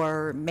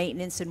for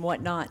maintenance and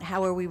whatnot.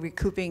 How are we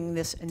recouping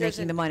this and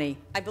making the money?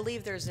 I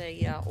believe there's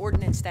a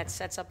ordinance that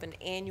sets up an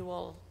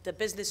annual, the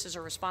businesses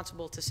are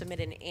responsible to submit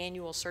an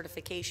annual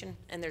certification,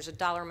 and there's a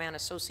dollar amount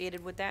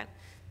associated with that.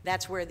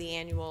 That's where the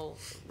annual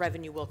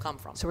revenue will come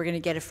from. So we're going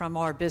to get it from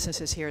our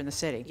businesses here in the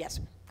city? Yes.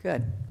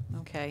 Good,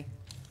 okay.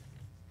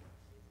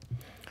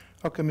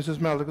 Okay, Mrs.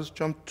 Malik, let's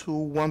jump to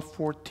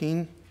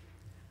 114.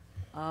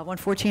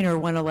 114 or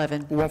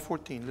 111?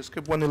 114, let's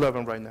skip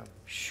 111 right now.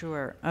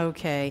 Sure,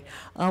 okay.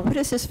 What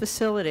is this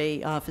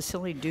facility,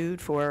 facility dude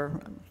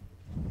for,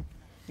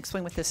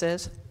 explain what this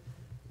is?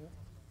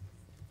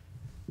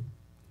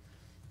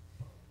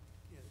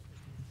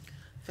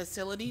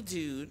 Facility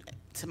Dude,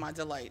 to my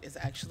delight, is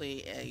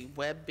actually a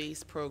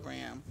web-based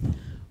program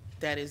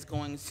that is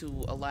going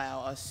to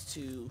allow us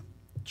to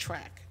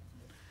track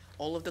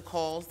all of the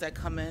calls that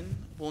come in.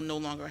 Will no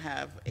longer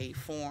have a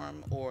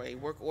form or a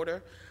work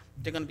order.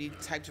 They're going to be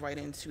typed right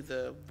into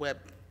the web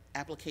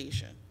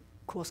application.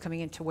 Calls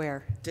coming into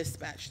where?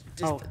 Dispatch,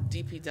 Oh.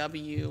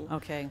 DPW.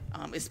 Okay.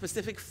 It's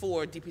specific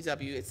for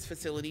DPW. It's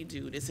Facility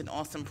Dude. It's an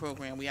awesome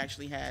program. We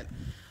actually had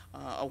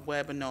a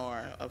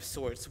webinar of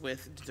sorts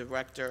with the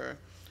director,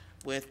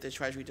 with the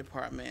Treasury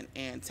Department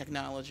and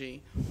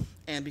technology.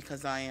 And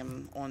because I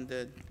am on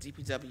the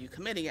DPW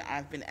committee,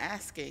 I've been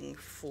asking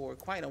for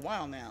quite a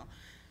while now,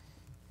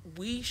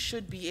 we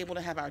should be able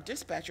to have our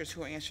dispatchers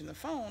who are answering the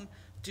phone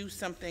do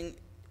something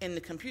in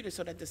the computer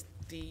so that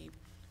the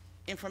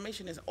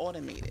information is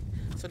automated,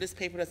 so this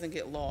paper doesn't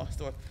get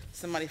lost or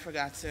somebody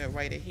forgot to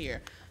write it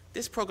here.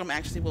 This program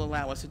actually will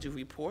allow us to do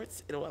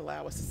reports. It'll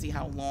allow us to see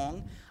how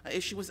long an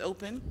issue was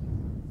open.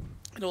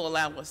 It'll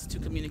allow us to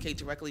communicate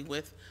directly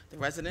with the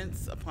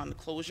residents upon the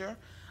closure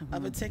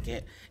of a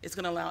ticket. It's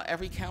going to allow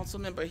every council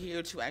member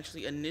here to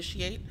actually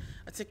initiate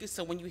a ticket.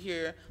 So when you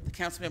hear the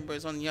council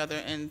members on the other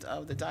end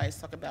of the dais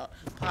talk about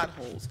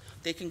potholes,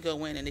 they can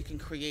go in and they can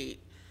create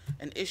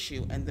an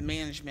issue, and the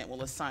management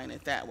will assign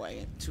it that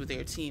way to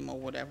their team or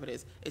whatever it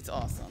is. It's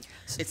awesome.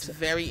 It's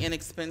very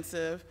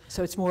inexpensive.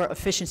 So it's more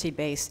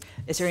efficiency-based.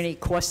 Is there any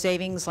cost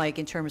savings, like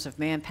in terms of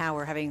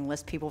manpower, having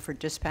less people for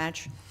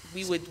dispatch?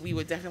 We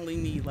would definitely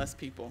need less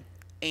people,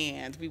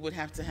 and we would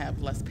have to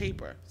have less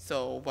paper.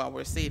 So while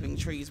we're saving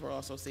trees, we're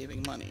also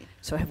saving money.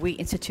 So have we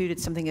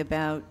instituted something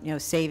about,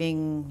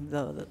 saving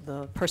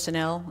the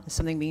personnel? Is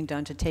something being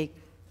done to take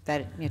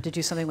that, to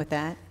do something with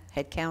that,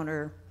 head count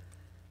or?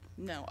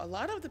 No, a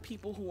lot of the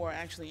people who are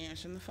actually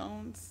answering the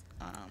phones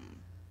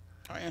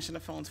are answering the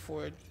phones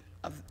for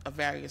a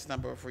various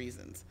number of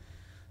reasons.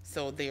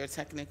 So they are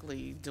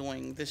technically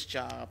doing this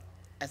job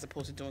as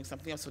opposed to doing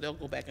something else, so they'll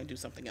go back and do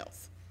something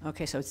else.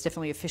 Okay, so it's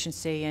definitely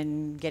efficiency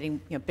and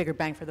getting, bigger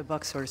bang for the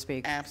buck, so to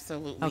speak.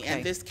 Absolutely. Okay.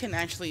 And this can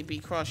actually be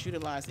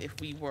cross-utilized if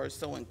we were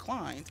so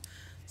inclined.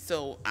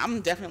 So I'm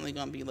definitely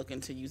going to be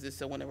looking to use this,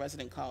 so when a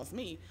resident calls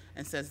me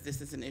and says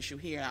this is an issue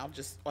here, I'll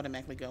just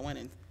automatically go in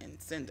and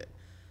send it.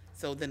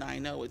 So then I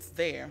know it's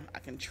there. I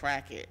can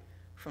track it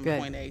from Good.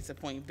 point A to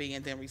point B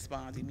and then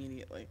respond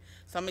immediately.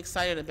 So I'm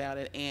excited about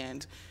it,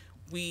 and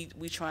we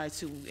try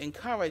to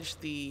encourage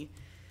the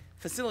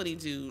facility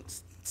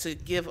dudes to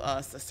give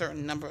us a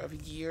certain number of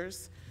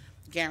years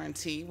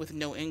guarantee with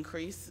no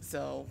increase.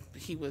 So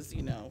he was,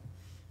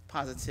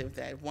 positive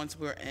that once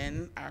we're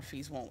in, our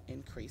fees won't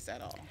increase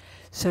at all.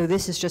 So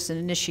this is just an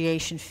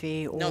initiation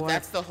fee, or? No,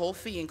 that's the whole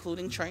fee,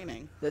 including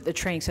training. The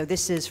training, so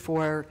this is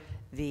for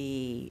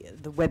the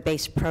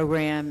web-based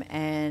program,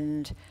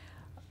 and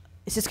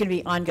is this going to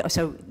be ongoing?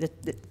 So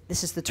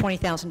this is the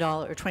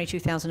 $20,000 or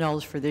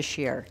 $22,000 for this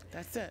year?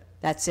 That's it.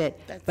 That's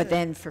it? That's But it.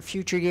 then for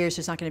future years,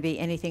 there's not going to be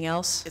anything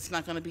else? It's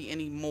not going to be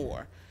any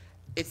more.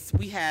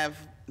 We have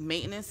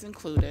maintenance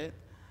included.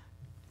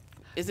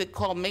 Is it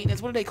called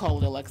maintenance? What do they call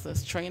it,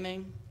 Alexis?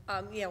 Training?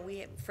 Yeah,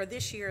 for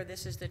this year,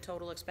 this is the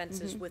total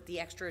expenses with the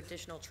extra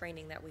additional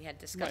training that we had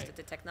discussed Right. at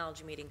the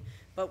technology meeting.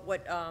 But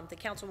what the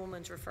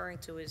councilwoman's referring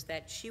to is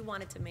that she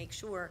wanted to make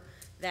sure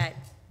that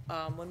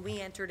when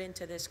we entered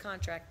into this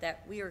contract,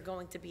 that we are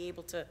going to be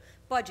able to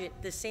budget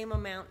the same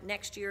amount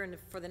next year and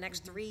for the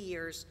next 3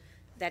 years,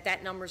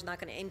 that number's not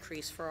going to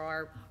increase for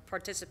our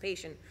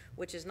participation,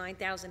 which is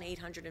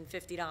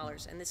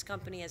 $9,850. And this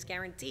company has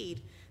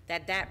guaranteed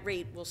that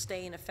rate will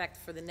stay in effect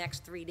for the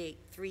next 3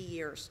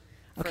 years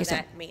for Okay,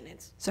 that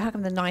maintenance. So how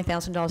come the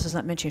 $9,000 is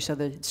not mentioned? So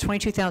the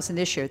 $22,000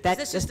 this year,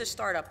 This is the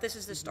startup. This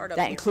is the startup.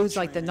 that year. includes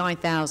like the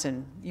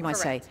 9,000, you might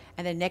say, Correct.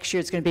 and then next year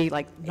it's going to be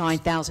like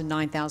 9,000,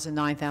 9,000,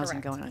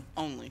 9,000 Correct. going on.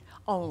 Only.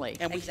 Only.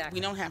 And Exactly.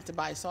 we don't have to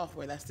buy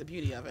software. That's the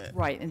beauty of it.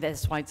 Right, and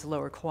that's why it's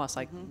lower cost,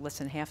 like less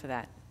than half of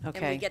that. And we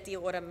Okay, get the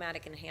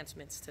automatic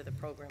enhancements to the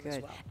program as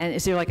good. well. And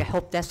is there like a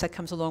help desk that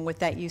comes along with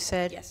that, you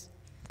said? Yes.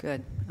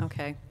 Good,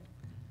 okay.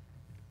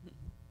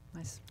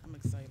 Nice. I'm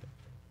excited.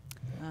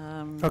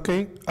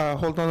 Okay,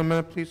 hold on a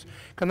minute, please.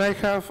 Can I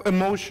have a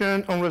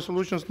motion on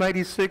resolutions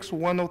 96,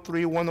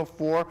 103,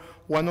 104,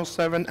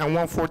 107, and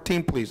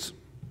 114, please?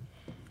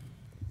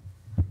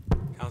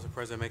 Council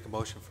President, make a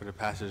motion for the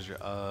passage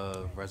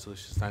of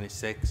resolutions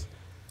 96,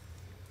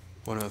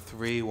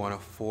 103,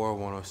 104,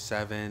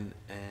 107,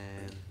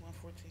 and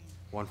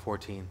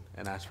 114,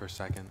 and ask for a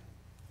second.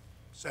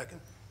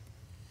 Second.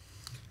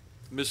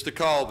 Mr.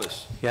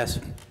 Colbus? Yes.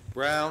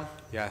 Brown?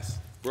 Yes.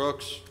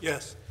 Brooks?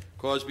 Yes.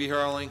 Cosby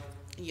Hurling?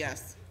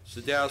 Yes.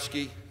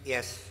 Sadowski?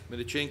 Yes.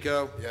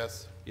 Midachinko?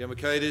 Yes.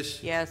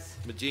 Yemakaitis? Yes.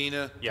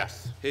 Medina?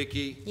 Yes.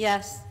 Hickey?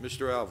 Yes.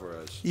 Mr.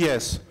 Alvarez?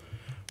 Yes.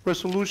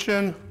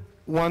 Resolution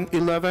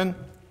 111,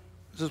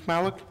 Mrs.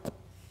 Malik?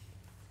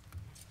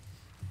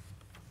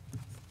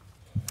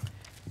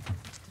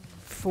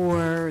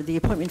 For the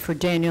appointment for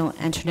Daniel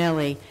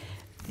Antonelli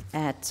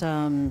at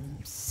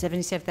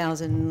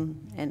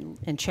 $77,000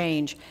 and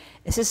change,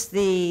 is this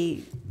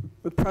the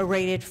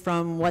prorated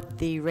from what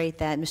the rate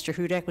that Mr.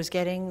 Hudak was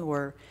getting,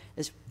 or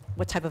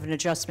what type of an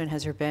adjustment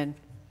has there been?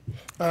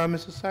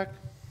 Mrs. Sack?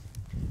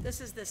 This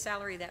is the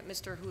salary that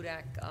Mr.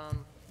 Hudak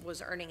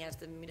was earning as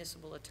the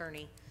municipal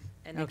attorney,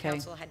 and the Okay.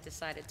 council had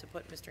decided to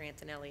put Mr.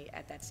 Antonelli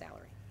at that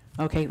salary.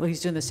 Okay, well,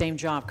 he's doing the same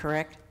job,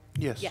 correct?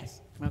 Yes.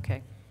 Yes.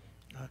 Okay.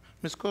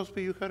 Ms.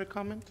 Cosby, you had a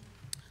comment?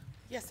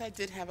 Yes, I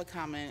did have a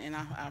comment, and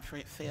I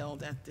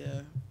failed at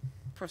the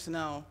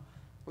personnel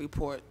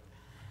report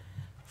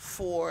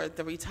for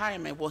the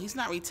retirement. Well, he's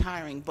not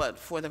retiring, but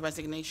for the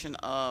resignation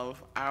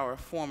of our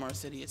former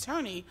city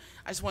attorney,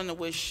 I just wanted to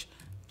wish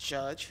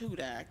Judge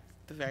Hudak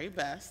the very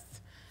best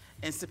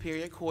in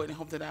Superior Court and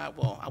hope that I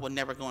would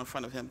never go in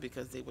front of him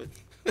because they would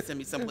send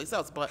me someplace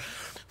else. But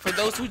for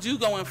those who do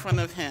go in front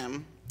of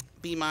him,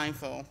 be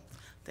mindful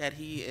that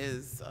he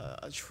is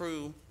a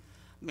true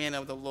man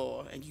of the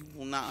law, and you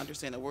will not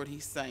understand a word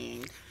he's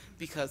saying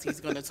because he's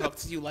going to talk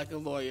to you like a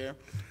lawyer,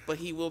 but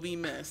he will be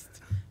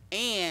missed.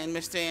 And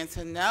Mr.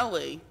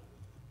 Antonelli,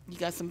 you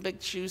got some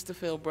big shoes to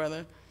fill,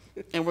 brother,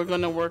 and we're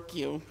going to work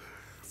you.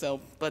 So,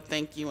 but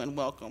thank you and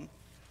welcome.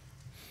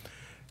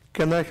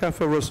 Can I have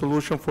a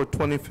resolution for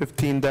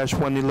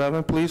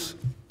 2015-111, please?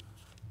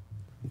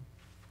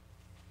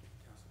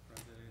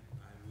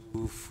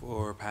 Move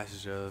for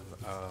passage of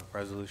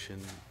resolution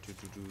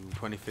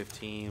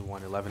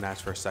 2015-111,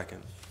 ask for a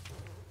second.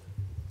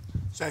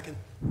 Second.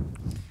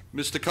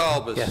 Mr.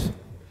 Colbus? Yes.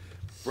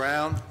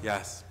 Brown?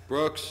 Yes.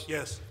 Brooks?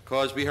 Yes.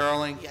 Cosby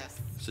Hurling? Yes.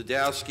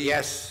 Sadowski?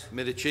 Yes.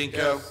 Midachinko?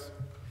 Yes.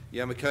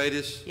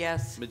 Yemakaitis?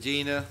 Yes.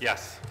 Medina?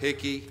 Yes.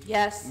 Hickey?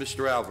 Yes.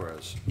 Mr.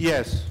 Alvarez?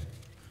 Yes.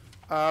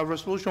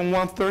 Resolution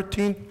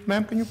 113,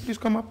 ma'am, can you please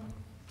come up?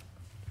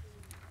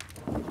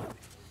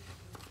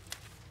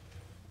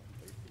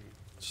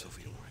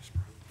 Sylvia Morris.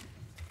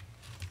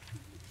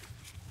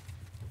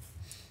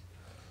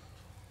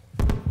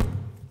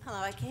 Hello,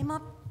 I came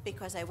up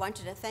because I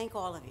wanted to thank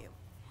all of you,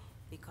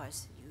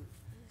 because you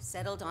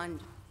settled on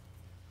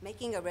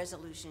making a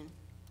resolution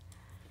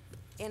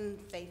in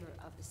favor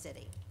of the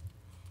city.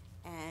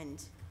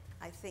 And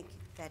I think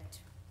that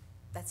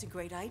that's a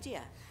great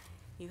idea.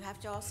 You have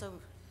to also,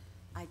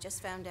 I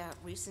just found out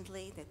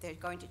recently that they're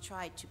going to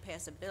try to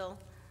pass a bill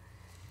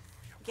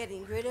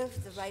getting rid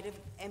of the right of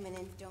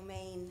eminent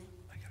domain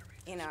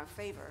in our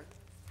favor,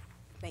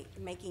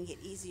 making it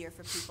easier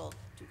for people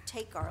to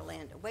take our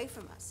land away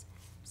from us.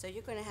 So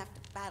you're going to have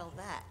to battle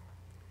that,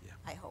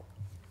 I hope.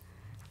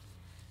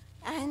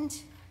 And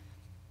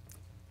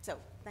so,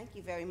 thank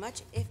you very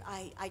much. If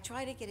I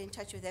try to get in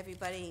touch with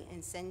everybody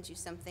and send you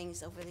some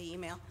things over the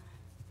email,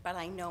 but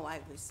I know I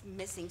was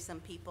missing some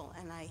people,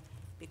 and I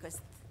because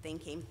the thing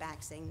came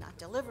back saying not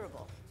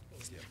deliverable.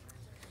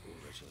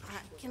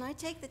 Can I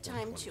take the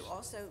time to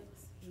also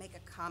make a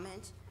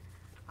comment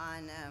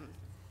on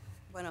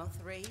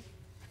 103?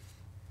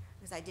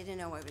 Because I didn't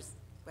know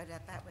what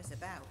that was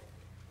about.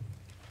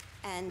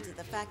 And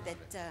the fact that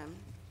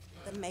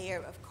the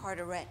mayor of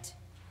Carteret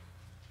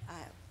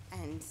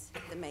and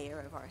the mayor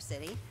of our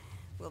city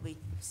will be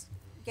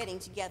getting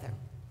together.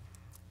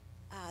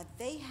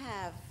 They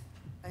have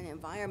an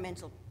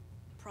environmental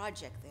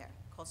project there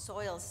called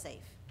Soil Safe.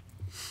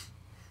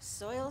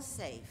 Soil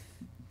Safe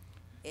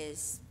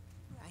is,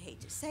 I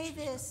hate to say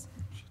this,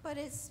 but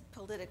it's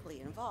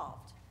politically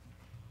involved.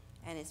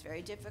 And it's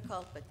very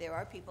difficult, but there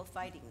are people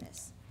fighting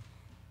this.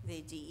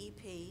 The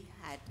DEP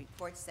had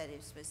reports that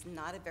it was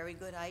not a very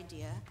good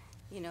idea.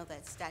 You know,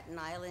 that Staten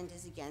Island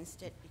is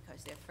against it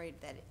because they're afraid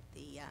that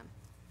the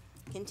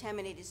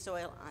contaminated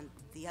soil on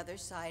the other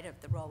side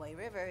of the Rollway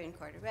River in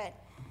Carteret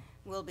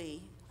will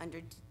be under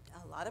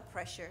a lot of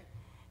pressure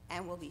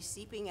and will be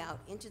seeping out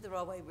into the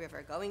Rollway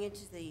River, going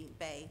into the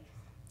bay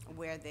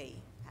where they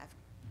have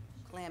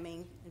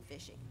clamming and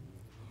fishing.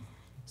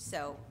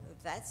 So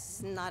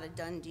that's not a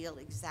done deal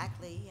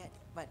exactly yet,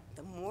 but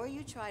the more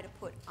you try to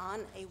put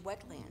on a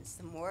wetlands,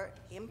 the more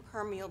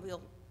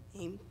impermeable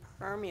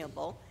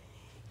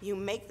you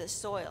make the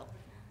soil,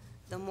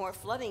 the more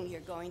flooding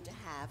you're going to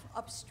have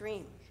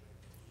upstream,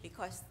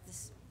 because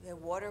the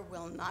water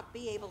will not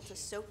be able to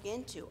soak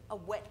into a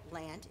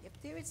wetland if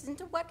there isn't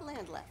a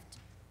wetland left.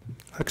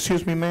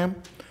 Excuse me, ma'am.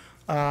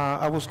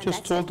 I was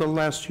just told that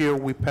last year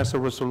we passed a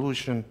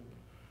resolution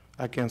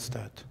against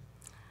that.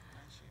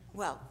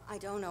 Well, I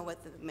don't know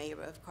what the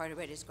mayor of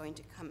Carteret is going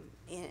to come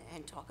in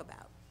and talk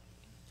about,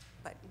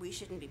 but we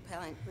shouldn't be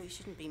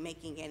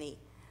making any.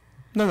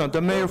 No, the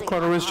mayor of building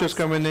Carteret on is just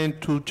our coming side. in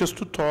to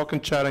talk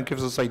and chat and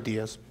gives us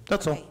ideas.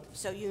 That's all. Okay,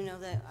 so you know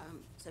that,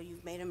 so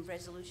you've made a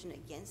resolution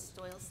against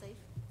Soil Safe?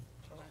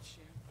 Last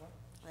year.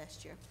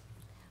 Last year.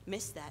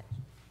 Missed that.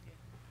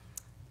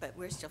 But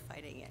we're still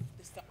fighting it.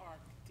 It's the ARC,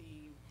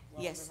 the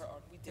Rollway Yes, River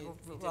ARC. We the did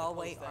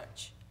Rollway oppose that.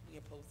 Arch. We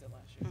opposed it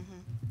last year.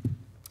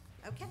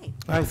 Okay.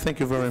 I thank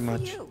you very Good for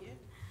much. you.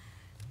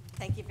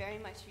 Thank you very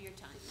much for your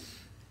time,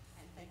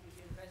 and thank you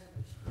for the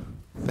resolution.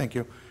 Thank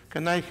you.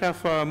 Can I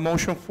have a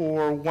motion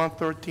for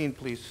 113,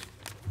 please?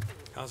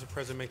 Council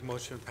President, make a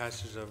motion for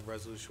passage of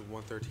Resolution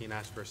 113.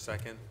 Ask for a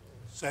second.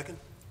 Second?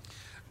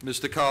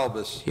 Mr.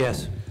 Kalbus?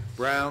 Yes.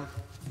 Brown?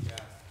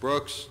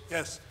 Brooks?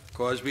 Yes.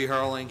 Cosby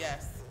Hurling?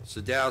 Yes.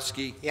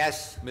 Sadowski?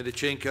 Yes.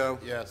 Midachinko?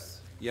 Yes.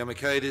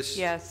 Yamakaitis?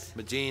 Yes.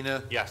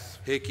 Medina? Yes.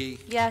 Hickey?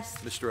 Yes.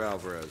 Mr.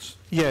 Alvarez?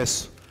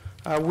 Yes.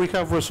 We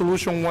have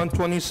Resolution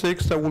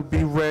 126 that will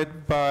be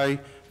read by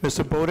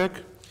Mr.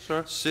 Bodek.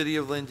 Sir? City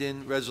of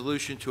Linden,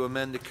 resolution to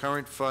amend the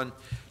current fund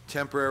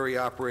temporary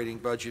operating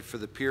budget for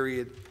the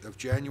period of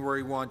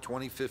January 1,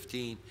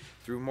 2015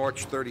 through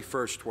March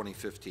 31st,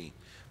 2015.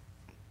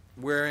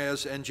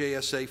 Whereas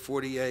NJSA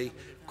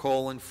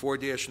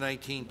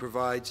 40A:4-19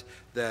 provides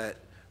that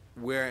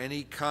where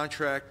any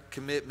contract,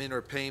 commitment,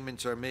 or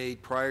payments are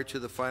made prior to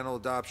the final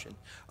adoption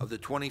of the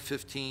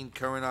 2015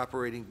 current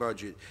operating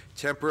budget,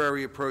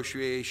 temporary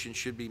appropriation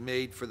should be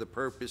made for the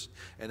purpose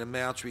and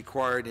amounts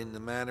required in the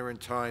manner and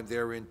time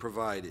therein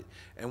provided.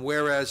 And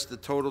whereas the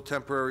total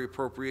temporary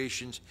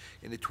appropriations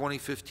in the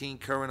 2015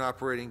 current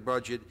operating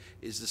budget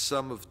is the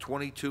sum of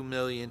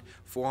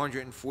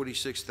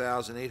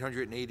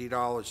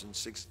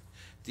 $22,446,880.69,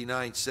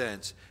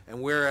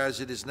 and whereas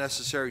it is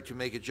necessary to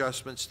make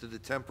adjustments to the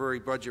temporary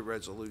budget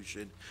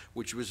resolution,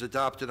 which was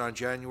adopted on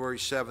January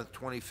 7th,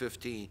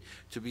 2015,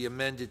 to be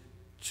amended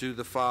to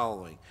the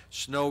following: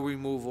 snow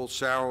removal,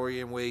 salary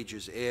and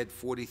wages, add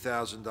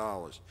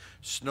 $40,000.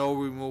 Snow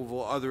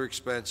removal, other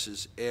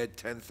expenses, add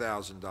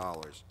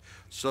 $10,000.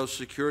 Social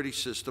Security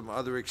system,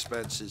 other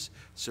expenses,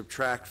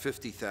 subtract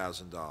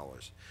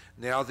 $50,000.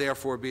 Now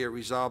therefore be it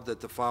resolved that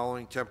the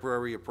following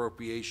temporary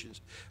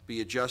appropriations be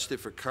adjusted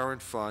for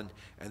current fund,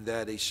 and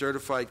that a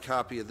certified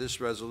copy of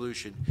this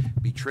resolution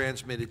be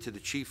transmitted to the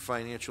Chief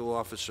Financial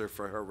Officer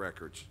for her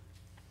records.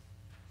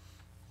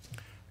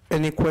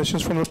 Any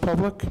questions from the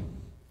public?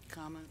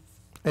 Comments?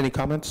 Any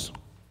comments?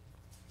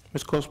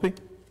 Ms. Cosby?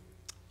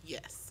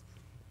 Yes.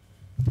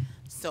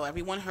 So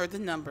everyone heard the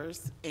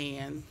numbers,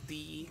 and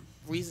the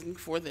reason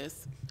for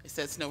this, it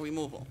says snow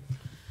removal.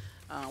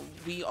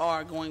 We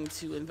are going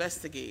to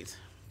investigate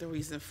the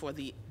reason for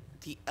the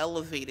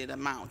elevated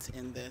amount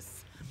in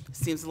this. It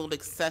seems a little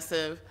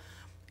excessive,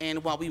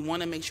 and while we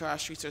want to make sure our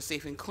streets are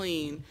safe and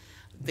clean,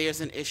 there's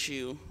an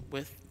issue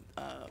with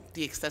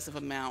the excessive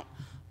amount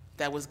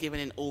that was given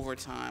in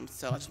overtime.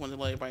 So I just wanted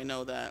to let everybody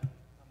know that,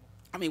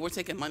 I mean, we're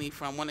taking money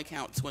from one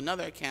account to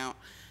another account,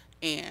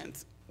 and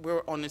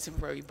we're on a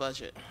temporary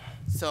budget.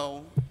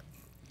 So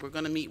we're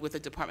going to meet with the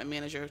department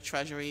manager,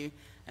 treasury,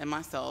 and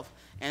myself,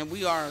 and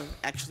we are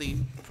actually,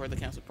 for the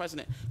council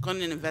president, going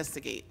to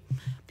investigate,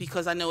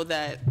 because I know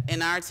that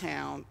in our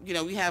town, you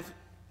know, we have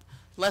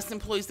less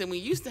employees than we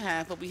used to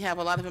have, but we have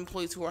a lot of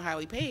employees who are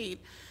highly paid,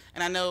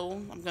 and I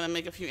know I'm going to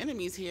make a few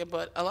enemies here,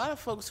 but a lot of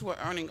folks who are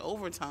earning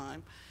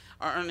overtime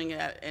are earning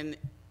at an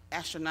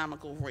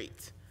astronomical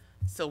rate.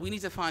 So we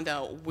need to find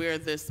out where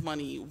this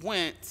money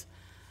went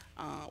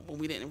when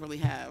we didn't really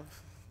have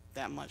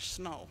that much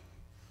snow.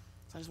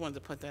 So I just wanted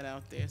to put that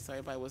out there so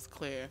everybody was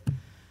clear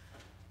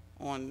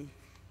on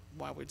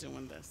why we're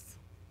doing this.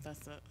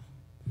 That's it.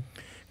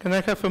 Can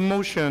I have a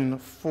motion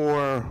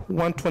for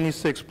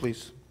 126,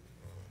 please?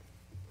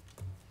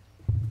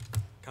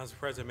 Council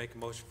President, make a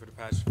motion for the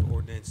passage of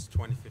ordinance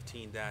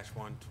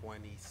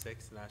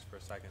 2015-126 and ask for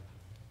a second.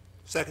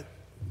 Second.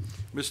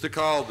 Mr.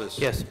 Colbus?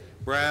 Yes.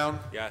 Brown?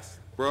 Yes.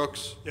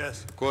 Brooks?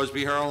 Yes.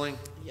 Cosby Hurling?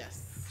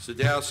 Yes.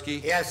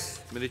 Sadowski?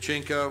 Yes.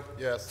 Minichinko?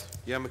 Yes.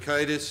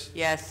 Yamakaitis?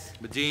 Yes.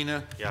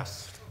 Medina?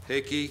 Yes.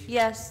 Hickey?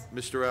 Yes.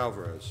 Mr.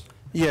 Alvarez?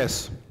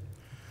 Yes.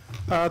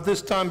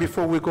 This time,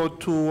 before we go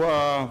to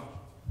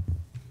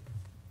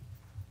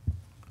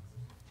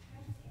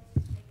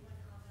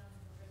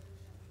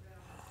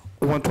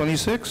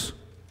 126?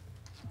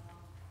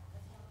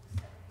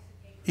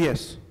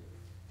 Yes.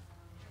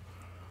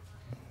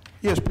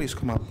 Yes, please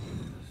come up.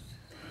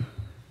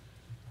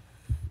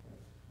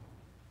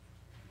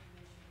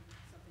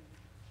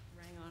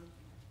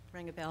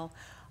 Rang a bell.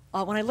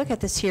 When I look at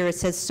this here, it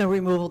says snow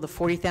removal, the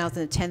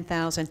 40,000 to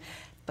 10,000.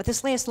 But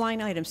this last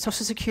line item,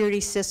 Social Security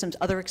systems,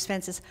 other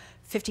expenses,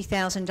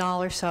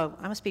 $50,000. So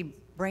I must be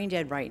brain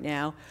dead right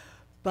now.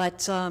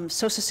 But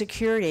Social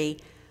Security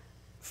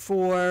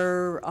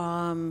for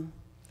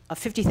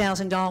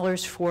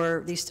 $50,000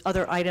 for these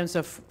other items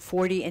of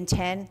 40 and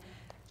 10,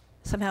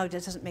 somehow it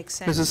just doesn't make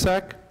sense. Mrs.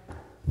 Sack?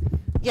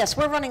 Yes,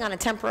 we're running on a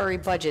temporary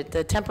budget.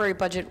 The temporary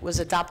budget was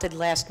adopted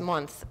last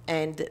month,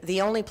 and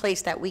the only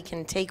place that we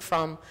can take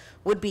from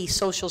would be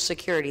Social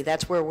Security.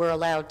 That's where we're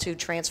allowed to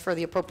transfer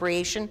the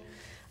appropriation.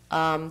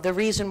 The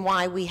reason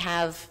why we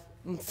have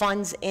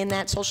funds in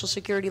that Social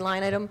Security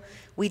line item,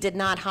 we did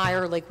not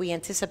hire like we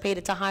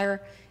anticipated to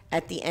hire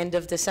at the end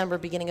of December,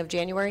 beginning of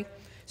January.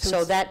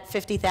 So that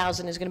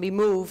 50,000 is going to be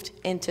moved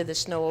into the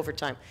snow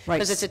overtime. Right.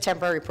 Because it's a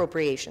temporary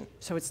appropriation.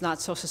 So it's not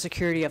Social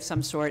Security of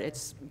some sort,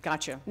 it's,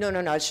 gotcha. No, no,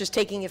 no, it's just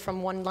taking it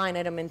from one line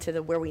item into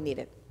the where we need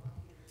it.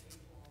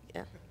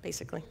 Yeah,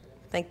 basically.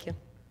 Thank you.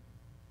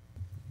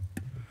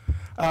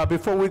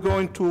 Before we go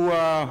into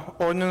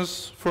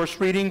ordinance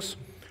first readings,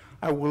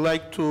 I would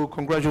like to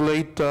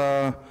congratulate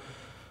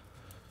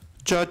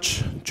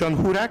Judge John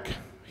Hudak.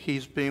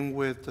 He's been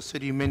with the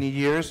city many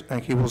years,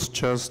 and he was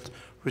just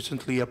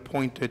recently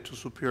appointed to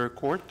Superior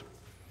Court.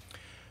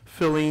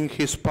 Filling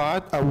his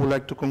spot, I would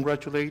like to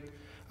congratulate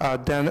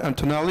Dan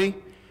Antonelli,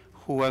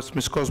 who, as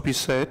Ms. Cosby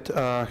said, he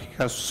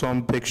has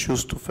some big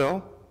shoes to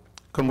fill.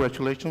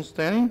 Congratulations,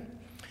 Danny.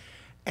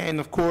 And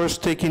of course,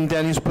 taking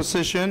Danny's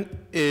position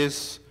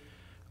is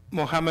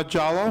Mohammed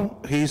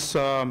Jallo. He's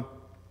a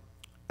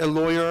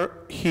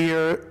lawyer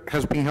here,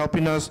 has been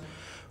helping us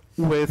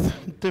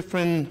with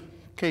different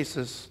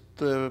cases,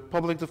 the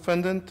public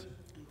defendant,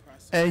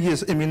 and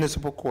yes, in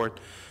municipal court.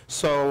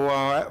 So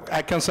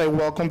I can say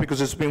welcome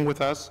because it's been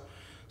with us.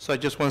 So I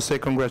just want to say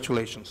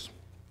congratulations.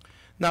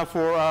 Now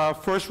for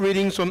first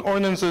readings on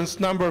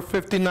ordinances number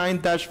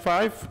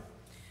 59-5.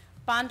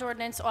 Bond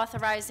ordinance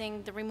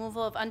authorizing the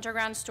removal of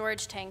underground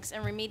storage tanks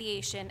and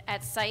remediation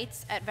at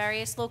sites at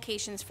various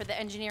locations for the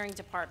engineering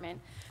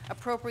department,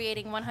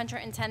 appropriating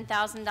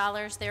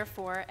 $110,000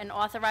 therefore, and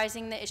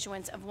authorizing the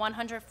issuance of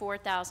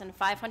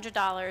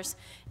 $104,500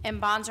 in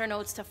bonds or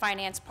notes to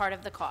finance part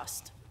of the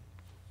cost.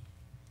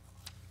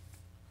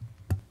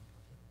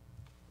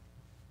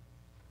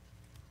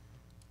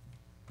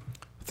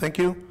 Thank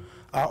you.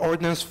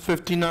 Ordinance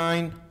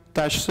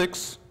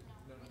 59-6.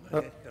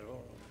 Oh,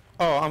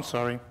 I'm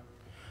sorry.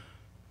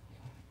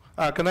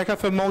 Can I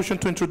have a motion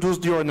to introduce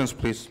the ordinance,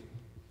 please?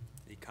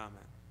 Any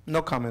comment?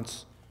 No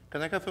comments.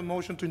 Can I have a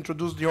motion to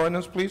introduce the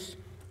ordinance, please?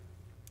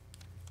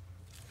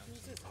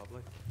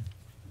 Public?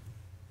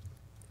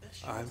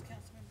 I've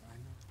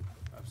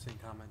seen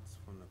comments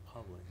from the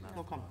public.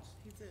 No comments.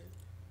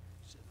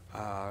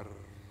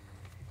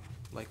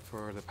 Like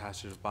for the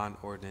passage of bond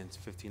ordinance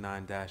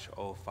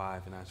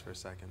 59-05 and ask for a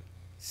second.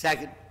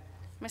 Second.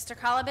 Mr.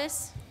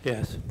 Colobus?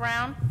 Yes.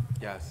 Brown?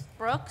 Yes.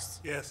 Brooks?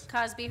 Yes.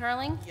 Cosby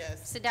Hurling?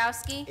 Yes.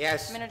 Sadowski?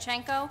 Yes.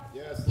 Minichenko?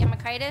 Yes.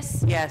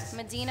 Yamakaitis? Yes.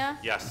 Medina?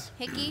 Yes.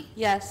 Hickey?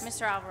 Yes.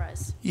 Mr.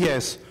 Alvarez?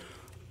 Yes.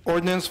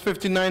 Ordinance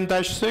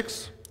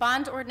 59-6.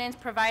 Bond ordinance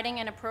providing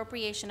an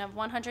appropriation of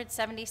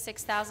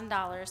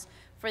 $176,000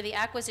 for the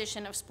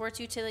acquisition of sports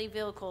utility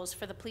vehicles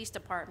for the police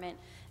department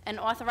and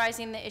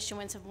authorizing the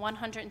issuance of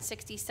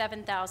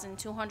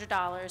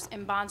 $167,200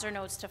 in bonds or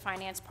notes to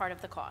finance part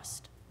of the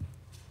cost.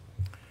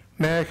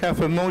 May I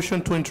have a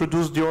motion to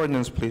introduce the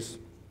ordinance, please?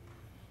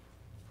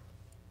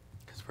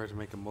 Council President,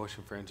 make a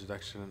motion for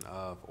introduction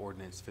of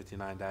ordinance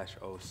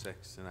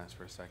 59-06 and ask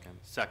for a second.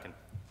 Second.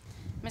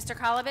 Mr.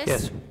 Colobus?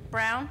 Yes.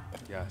 Brown?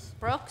 Yes.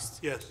 Brooks?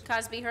 Yes.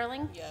 Cosby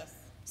Hurling? Yes.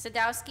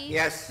 Sadowski?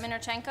 Yes.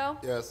 Minichenko?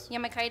 Yes.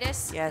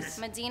 Yamakaitis? Yes.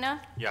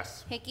 Medina?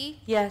 Yes. Hickey?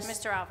 Yes.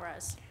 Mr.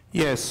 Alvarez?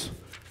 Yes.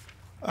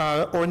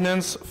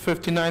 Ordinance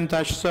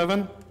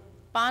 59-7.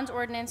 Bond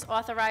ordinance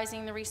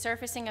authorizing the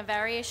resurfacing of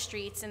various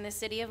streets in the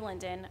city of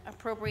Linden,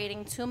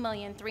 appropriating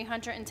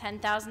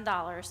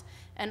 $2,310,000,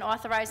 and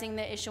authorizing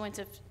the issuance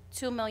of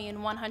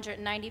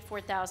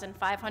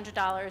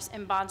 $2,194,500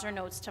 in bonds or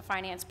notes to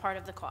finance part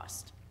of the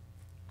cost.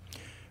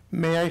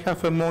 May I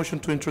have a motion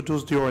to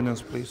introduce the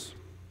ordinance, please?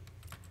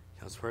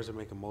 Council President,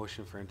 make a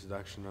motion for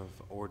introduction of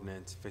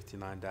ordinance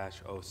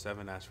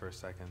 59-07. Ask for a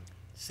second.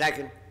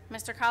 Second.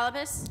 Mr.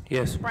 Colobus?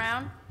 Yes.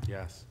 Brown?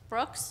 Yes.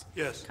 Brooks?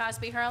 Yes.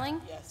 Cosby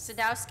Hurling? Yes.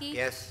 Sadowski?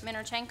 Yes.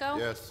 Minorchenko?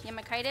 Yes.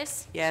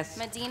 Yemakaitis? Yes.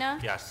 Medina?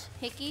 Yes.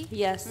 Hickey?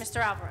 Yes.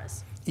 Mr.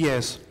 Alvarez?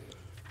 Yes.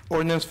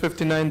 Ordinance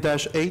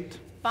 59-8.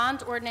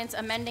 Bond ordinance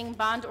amending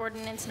bond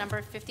ordinance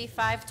number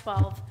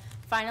 5512,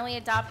 finally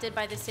adopted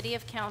by the City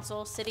of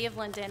Council, City of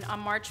Linden, on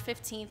March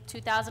 15,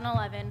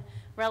 2011,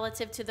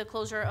 relative to the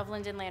closure of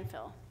Linden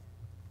landfill.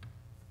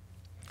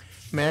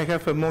 May I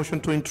have a motion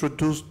to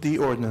introduce the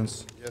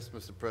ordinance? Yes,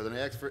 Mr. President.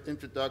 I ask for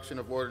introduction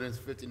of ordinance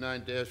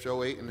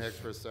 59-08 and ask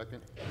for a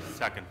second.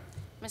 Second.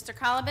 Mr.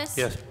 Colobus?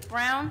 Yes.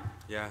 Brown?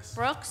 Yes.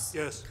 Brooks?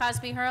 Yes.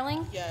 Cosby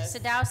Hurling? Yes.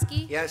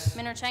 Sadowski? Yes.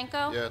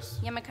 Minorchenko? Yes.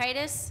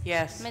 Yemakaitis?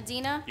 Yes.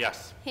 Medina?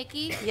 Yes.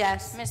 Hickey?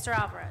 Yes. Mr.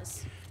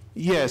 Alvarez?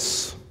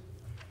 Yes.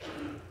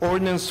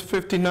 Ordinance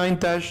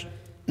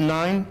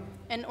 59-9.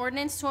 An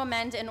ordinance to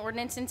amend an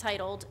ordinance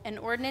entitled, an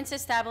ordinance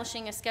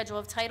establishing a schedule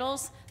of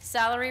titles,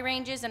 salary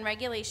ranges, and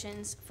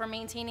regulations for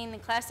maintaining the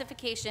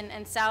classification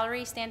and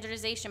salary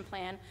standardization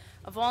plan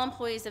of all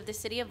employees of the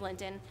City of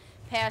Linden,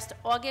 passed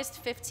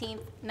August 15,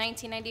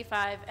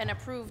 1995, and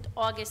approved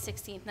August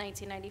 16,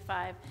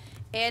 1995.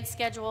 Add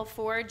Schedule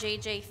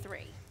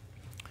 4JJ3.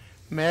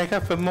 May I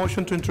have a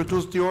motion to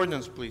introduce the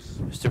ordinance, please?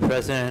 Mr.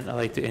 President, I'd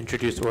like to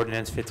introduce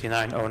ordinance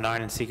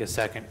 5909 and seek a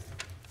second.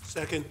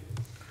 Second.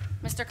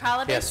 Mr.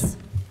 Colobus? Yes.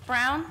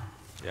 Brown?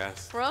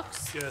 Yes.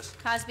 Brooks? Yes.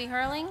 Cosby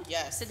Hurling?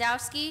 Yes.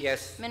 Sadowski?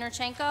 Yes.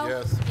 Minorchenko?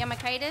 Yes.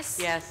 Yemakaitis?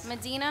 Yes.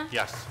 Medina?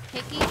 Yes.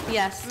 Hickey?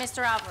 Yes.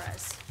 Mr.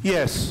 Alvarez?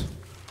 Yes.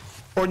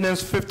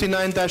 Ordinance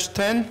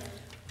 59-10.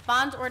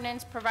 Bond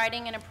ordinance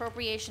providing an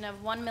appropriation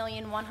of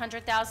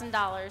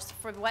 $1,100,000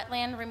 for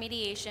wetland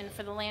remediation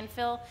for the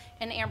landfill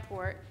and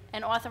airport,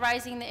 and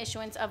authorizing the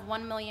issuance of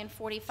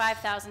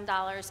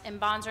 $1,045,000 in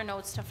bonds or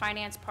notes to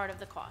finance part of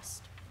the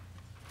cost.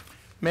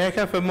 May I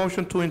have a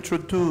motion to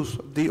introduce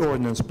the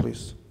ordinance,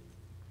 please?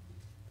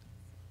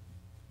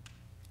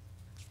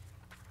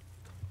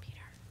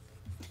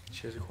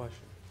 She has a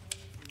question.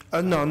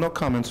 No, no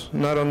comments,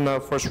 not on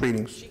first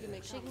readings. She can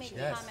make a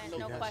Yes. comment,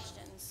 no Yes.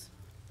 questions.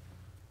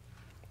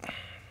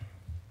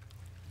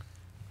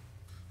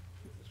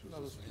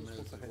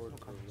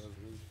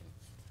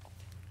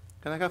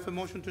 Can I have a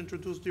motion to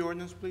introduce the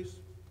ordinance, please?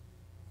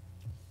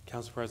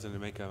 Council President,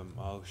 make a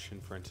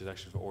motion for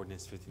introduction of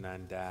ordinance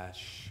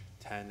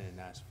 59-10 and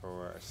ask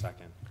for a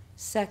second.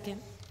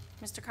 Second.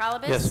 Mr.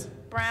 Colobus? Yes.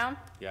 Brown?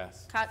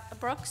 Yes.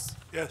 Brooks?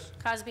 Yes.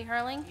 Cosby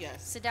Hurling?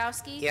 Yes.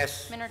 Sadowski?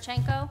 Yes.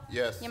 Minorchenko?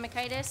 Yes.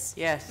 Yemakaitis?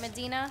 Yes.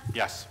 Medina?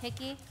 Yes.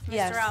 Hickey?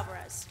 Yes. Mr.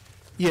 Alvarez?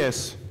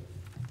 Yes.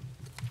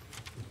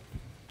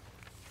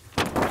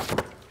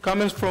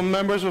 Comments from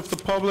members of the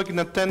public in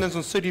attendance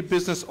on city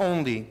business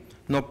only.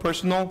 No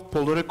personal,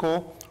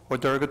 political, or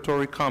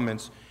derogatory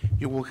comments.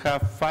 You will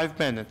have 5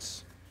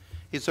 minutes.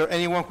 Is there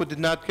anyone who did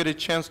not get a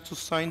chance to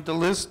sign the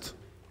list?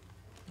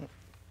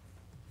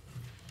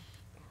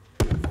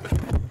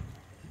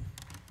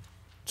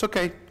 It's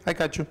okay, I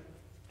got you.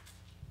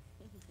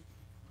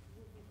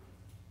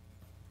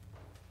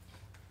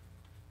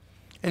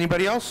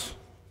 Anybody else?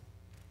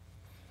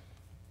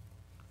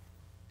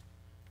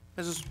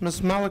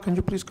 Mrs. Malik, can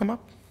you please come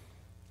up?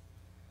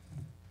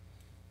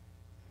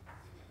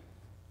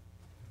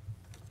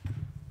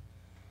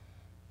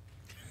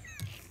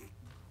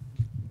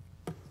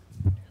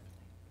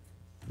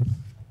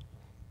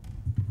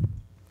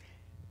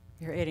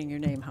 You're adding your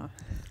name, huh?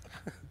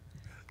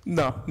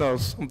 No,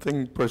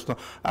 something personal.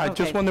 I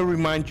just Okay. want to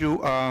remind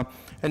you,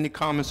 any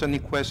comments, any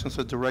questions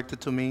are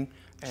directed to me,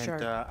 and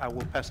Sure. I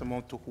will pass them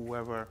on to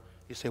whoever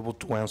is able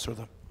to answer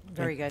them.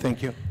 Very Okay? good.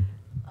 Thank you.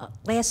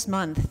 Last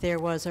month, there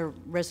was a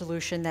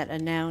resolution that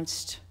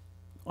announced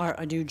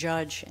a new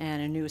judge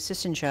and a new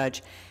assistant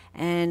judge,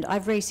 and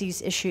I've raised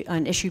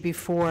an issue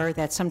before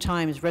that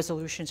sometimes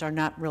resolutions are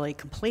not really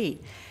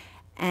complete.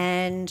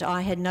 And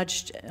I had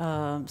nudged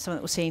someone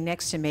that was sitting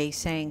next to me,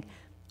 saying,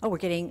 "Oh, we're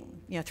getting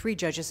 3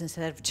 judges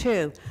instead of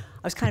 2."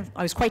 I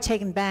was quite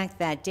taken back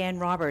that Dan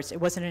Roberts, it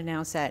wasn't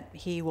announced that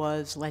he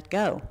was let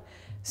go.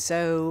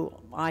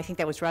 So I think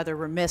that was rather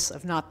remiss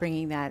of not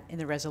bringing that in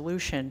the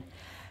resolution.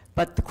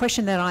 But the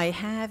question that I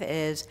have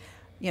is,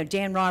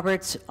 Dan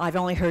Roberts, I've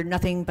only heard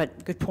nothing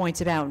but good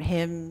points about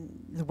him,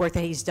 the work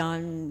that he's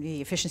done,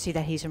 the efficiency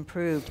that he's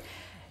improved.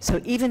 So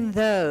even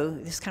though,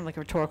 this is kind of like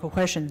a rhetorical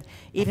question,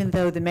 even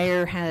though the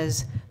mayor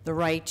has the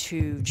right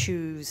to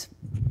choose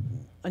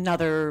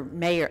another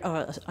mayor,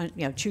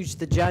 choose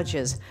the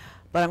judges,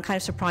 but I'm kind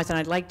of surprised, and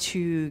I'd like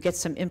to get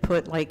some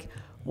input, like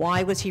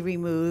why was he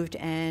removed,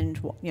 and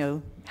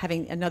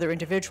having another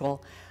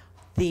individual.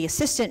 The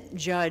assistant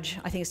judge,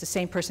 I think, is the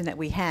same person that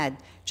we had,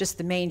 just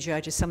the main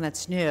judge is someone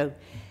that's new.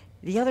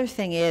 The other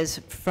thing is,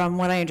 from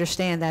what I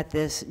understand, that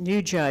this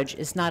new judge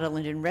is not a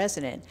Linden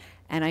resident,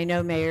 and I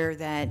know, Mayor,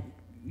 that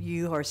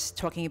you are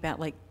talking about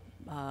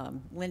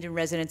Linden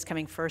residents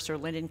coming first or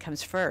Linden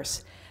comes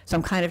first. So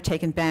I'm kind of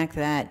taken back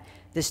that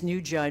this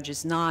new judge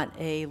is not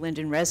a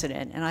Linden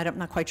resident, and I'm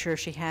not quite sure if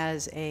she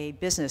has a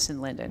business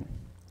in Linden.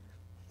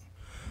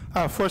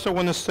 First, I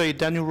want to say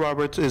Daniel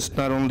Roberts is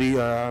not only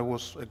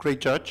was a great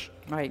judge.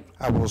 Right.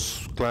 I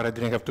was glad I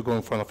didn't have to go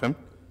in front of him.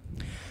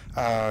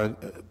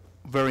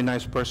 Very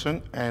nice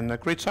person and a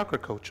great soccer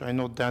coach. I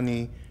know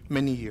Danny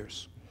many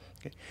years.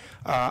 Okay.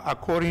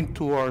 According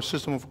to our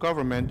system of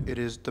government, it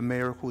is the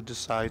mayor who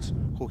decides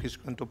who he's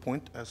going to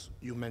appoint, as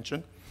you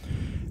mentioned.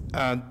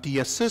 The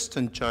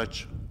assistant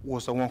judge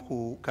was the one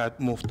who got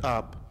moved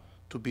up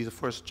to be the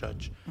first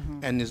judge,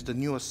 and is the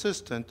new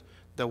assistant,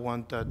 the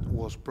one that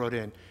was brought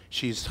in.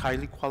 She's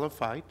highly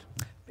qualified.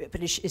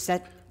 But is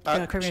that,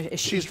 is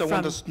she she's the one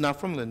from- that's not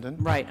from Linden.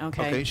 Right,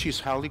 okay. Okay, she's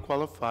highly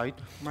qualified.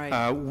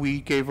 Right. We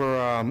gave her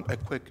a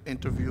quick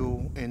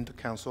interview in the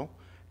council,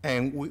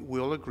 and we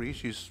all agree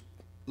she's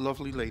a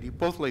lovely lady.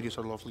 Both ladies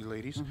are lovely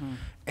ladies,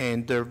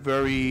 and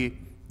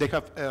they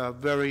have a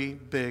very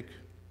big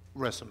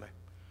resume.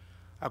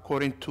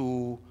 According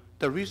to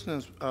the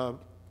reasons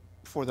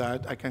for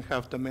that, I can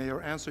have the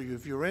mayor answer you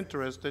if you're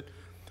interested,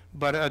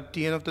 but at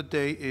the end of the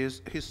day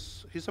is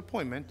his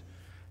appointment,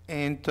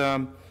 and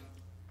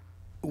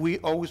we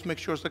always make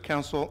sure as the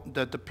council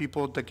that the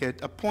people that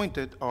get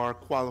appointed are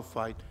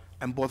qualified,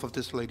 and both of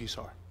these ladies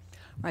are.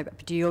 Right,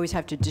 but do you always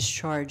have to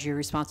discharge your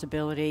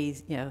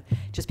responsibilities,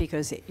 just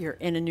because you're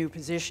in a new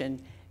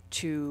position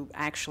to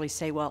actually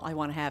say, well, I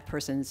want to have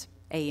persons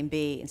A and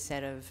B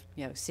instead of,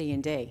 C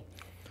and D?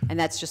 And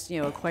that's just,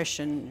 a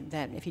question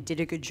that if you did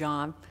a good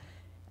job,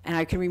 and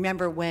I can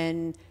remember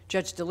when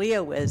Judge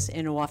DeLeo was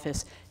in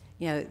office,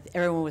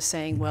 everyone was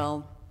saying,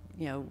 well,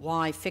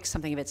 why fix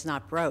something if it's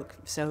not broke?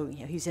 So,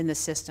 he's in the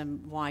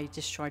system, why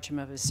discharge him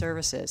of his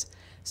services?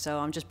 So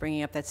I'm just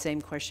bringing up that same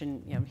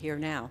question, here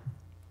now.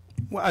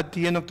 Well, at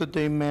the end of the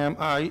day, ma'am,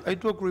 I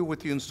do agree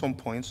with you in some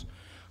points.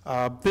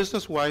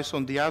 Business-wise,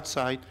 on the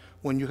outside,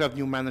 when you have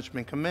new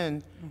management come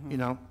in,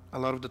 a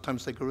lot of the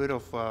times they get rid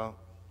of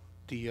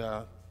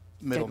the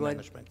middle Deadwood.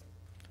 management.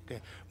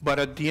 Okay, but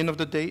at the end of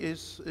the day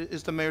is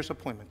the mayor's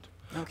appointment.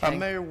 Okay.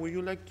 Mayor, would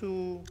you like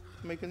to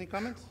make any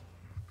comments?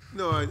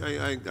 No,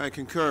 I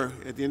concur.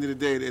 At the end of the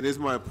day, it is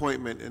my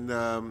appointment, and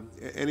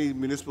any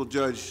municipal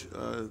judge,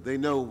 they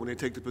know when they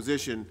take the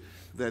position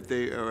that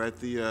they are at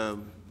the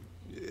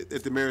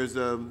mayor's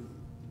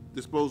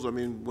disposal. I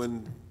mean,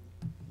 when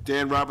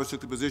Dan Roberts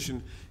took the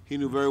position, he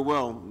knew very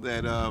well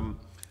that,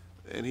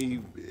 and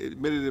he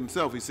admitted it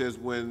himself, he says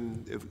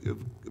if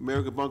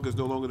Mayor Gabunka is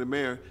no longer the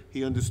mayor,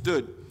 he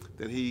understood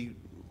that he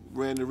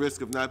ran the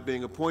risk of not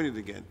being appointed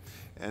again.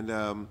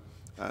 And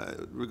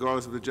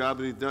regardless of the job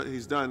that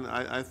he's done,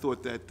 I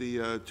thought that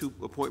the two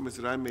appointments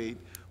that I made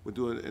would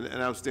do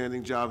an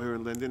outstanding job here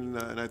in Linden,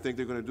 and I think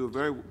they're going to do a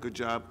very good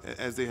job,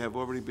 as they have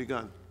already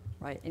begun.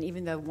 Right, and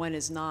even though one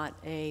is not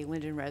a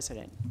Linden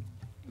resident.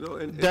 No,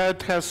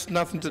 That has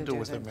nothing to do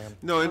with it, ma'am.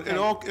 No, in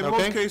Okay.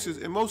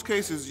 most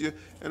cases,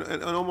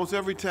 in almost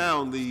every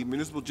town, the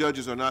municipal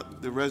judges are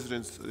not the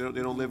residents.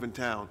 They don't live in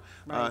town.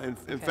 Right.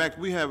 In fact,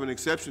 we have an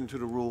exception to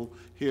the rule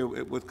here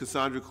with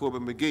Cassandra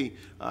Corbett McGee.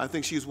 I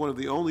think she's one of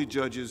the only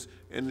judges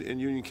in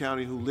Union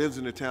County who lives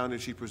in the town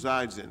that she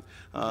presides in.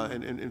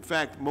 And in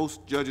fact,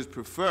 most judges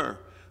prefer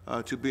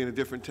to be in a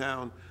different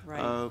town,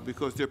 Right.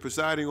 Because they're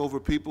presiding over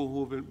people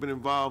who have been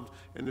involved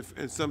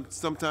in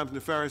sometimes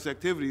nefarious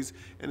activities,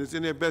 and it's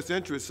in their best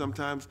interest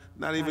sometimes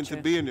not even to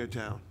Gotcha. be in their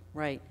town.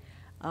 Right.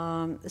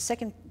 The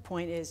second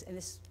point is, and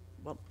this,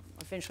 well,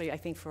 eventually I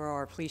think for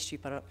our police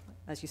chief, but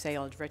as you say,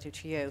 I'll direct it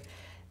to you,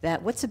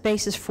 that what's the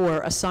basis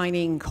for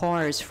assigning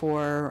cars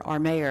for our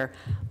mayor?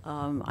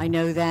 I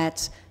know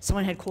that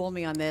someone had called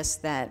me on this,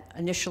 that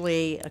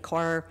initially a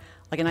car,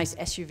 like a nice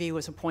SUV,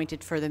 was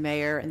appointed for the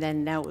mayor, and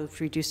then now it was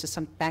reduced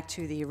to back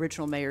to the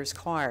original mayor's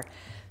car.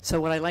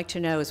 So what I'd like to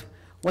know is,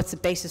 what's the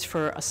basis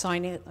for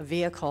assigning a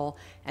vehicle?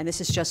 And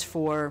this is just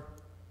for,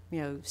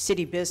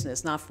 city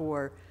business, not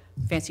for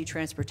fancy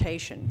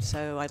transportation.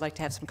 So I'd like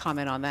to have some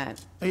comment on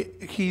that.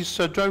 He's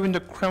driving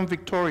the Crown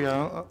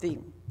Victoria,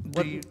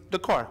 the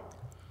car.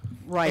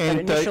 Right,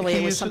 And, but initially he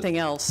it was uses- something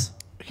else.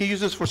 He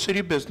uses for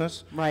city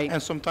business. Right.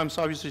 And sometimes,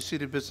 obviously,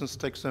 city business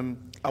takes him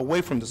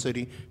away from the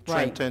city,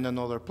 Right. Trenton and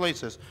other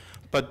places.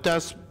 But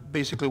that's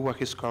basically what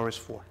his car is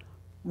for.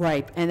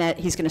 Right, and that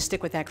he's going to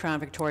stick with that Crown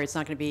Victoria. It's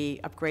not going to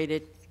be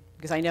upgraded,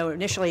 because I know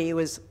initially he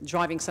was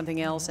driving something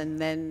else, and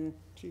then,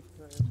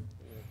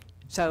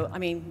 so, I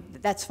mean,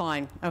 that's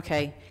fine,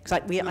 okay, because I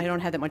don't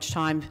have that much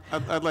time.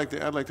 I'd like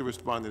to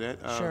respond to that.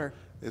 Sure.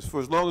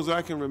 For as long as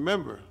I can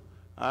remember,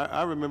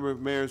 I remember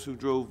mayors who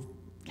drove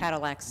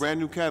Cadillacs. brand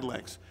new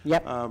Cadillacs.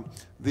 Yep.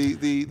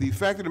 The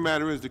fact of the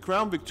matter is, the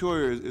Crown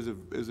Victoria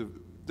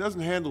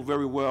doesn't handle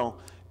very well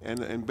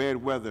in bad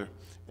weather,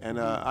 and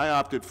I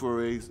opted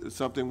for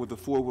something with a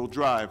four-wheel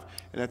drive.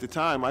 And at the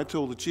time, I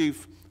told the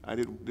chief I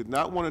did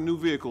not want a new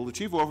vehicle. The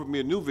chief offered me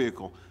a new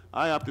vehicle.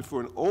 I opted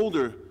for an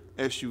older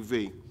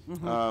SUV.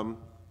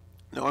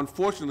 Now,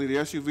 unfortunately, the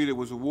SUV that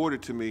was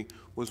awarded to me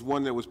was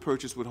one that was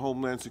purchased with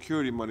Homeland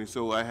Security money,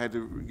 so I had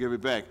to give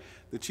it back.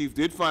 The chief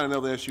did find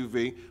another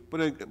SUV,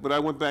 but I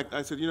went back.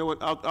 I said, you know what?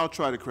 I'll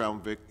try the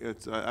Crown Vic.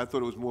 I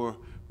thought it was more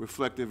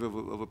reflective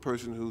of a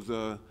person who's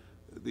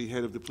the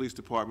head of the police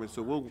department.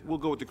 So we'll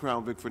go with the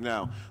Crown Vic for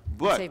now.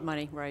 But Save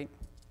money, right?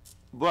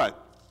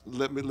 But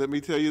let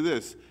me tell you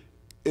this: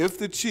 if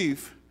the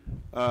chief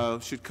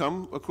should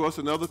come across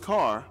another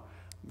car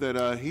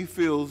that he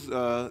feels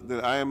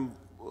that I am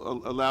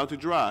allowed to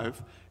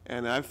drive,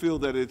 and I feel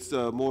that it's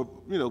more,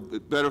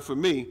 better for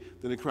me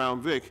than the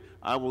Crown Vic,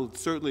 I will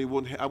certainly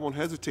I won't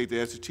hesitate to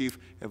ask the chief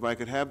if I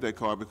could have that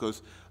car,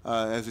 because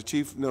as the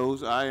chief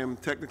knows, I am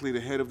technically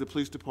the head of the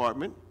police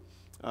department,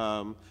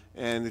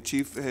 and the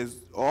chief has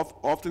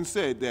often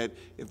said that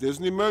if there's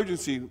an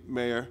emergency,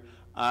 Mayor,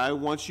 I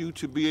want you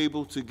to be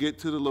able to get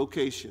to the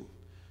location.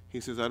 He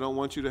says, I don't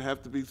want you to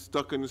have to be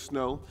stuck in the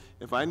snow.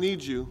 If I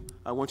need you,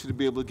 I want you to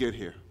be able to get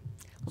here.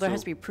 Well, there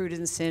has to be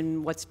prudence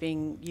in what's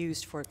being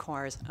used for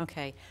cars.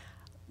 Okay,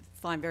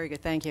 fine, very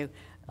good, thank you.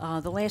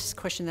 The last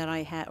question that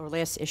I had, or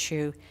last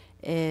issue,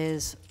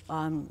 is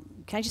can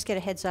I just get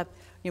a heads up?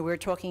 We were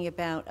talking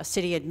about a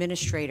city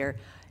administrator.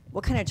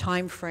 What kind of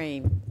time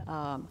frame?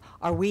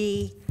 Are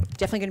we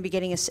definitely going to be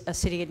getting a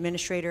city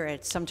administrator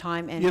at some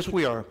time? And yes,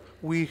 we are.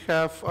 We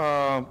have,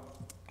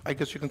 I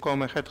guess you can call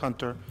him a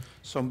headhunter,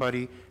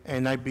 somebody,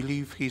 and I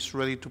believe he's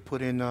ready to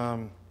put in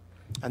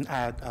an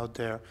ad out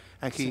there,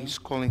 and he's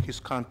calling his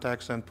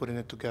contacts and putting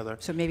it together.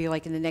 So maybe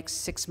like in the next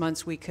 6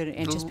 months we could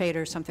anticipate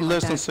or something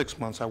like that? Less than 6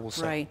 months, I will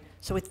say. Right.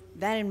 So with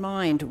that in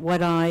mind,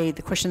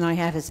 the question I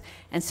have is,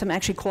 and some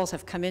actually calls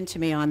have come in to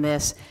me on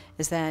this,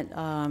 is that,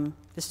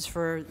 this is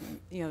for,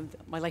 I'd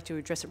like to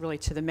address it really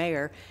to the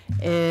mayor,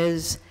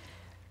 is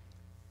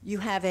you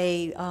have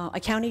a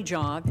county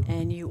job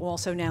and you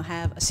also now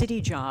have a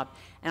city job.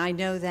 And I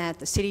know that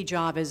the city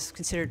job is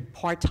considered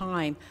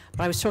part-time,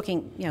 but I was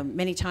talking,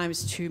 many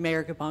times to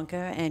Mayor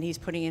Gabunka, and he's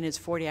putting in his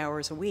 40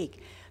 hours a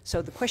week.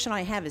 So the question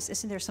I have is,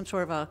 isn't there some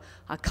sort of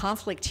a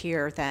conflict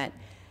here that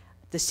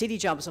the city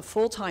job is a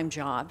full-time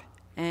job,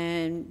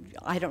 and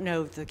I don't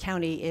know if the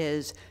county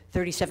is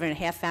 37 and a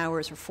half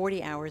hours or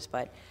 40 hours,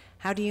 but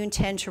how do you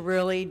intend to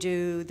really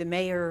do the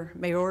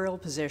mayoral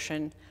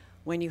position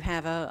when you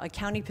have a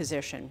county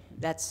position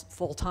that's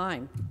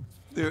full-time?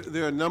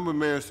 There are a number of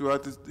mayors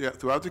throughout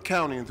the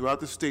county and throughout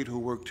the state who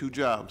work 2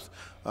 jobs.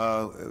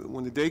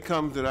 When the day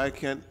comes that I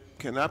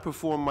cannot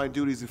perform my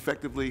duties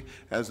effectively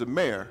as a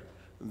mayor,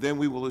 then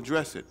we will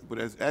address it. But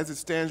as it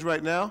stands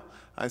right now,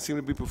 I seem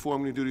to be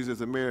performing the duties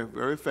as a mayor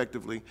very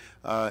effectively,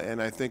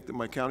 and I think that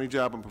my county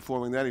job, I'm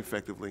performing that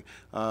effectively.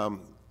 I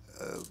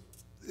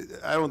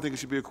don't think it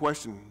should be a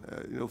question,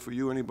 for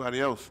you or anybody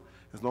else,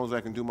 as long as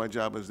I can do my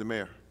job as the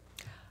mayor.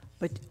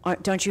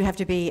 But don't you have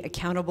to be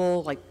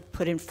accountable, like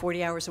put in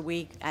 40 hours a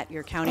week at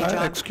your county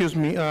job? Excuse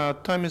me,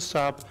 time is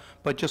up,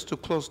 but just to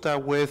close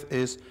that with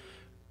is,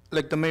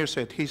 like the mayor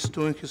said, he's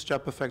doing his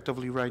job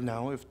effectively right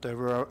now. If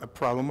there a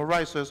problem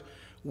arises,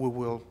 we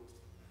will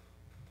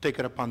take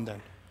it upon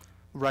them.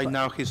 Right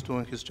now, he's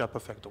doing his job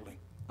effectively.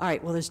 All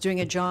right, well, there's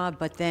doing a job,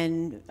 but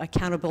then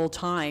accountable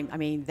time, I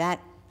mean, that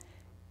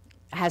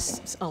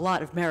has a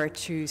lot of merit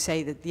to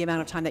say that the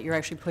amount of time that you're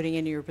actually putting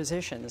into your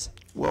positions.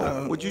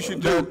 Well, what you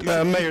should do,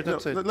 Mayor,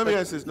 that's it. Let me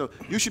ask this. No,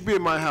 you should be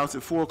at my house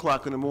at 4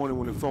 o'clock in the morning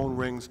when the phone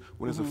rings,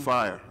 when there's a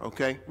fire,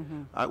 okay?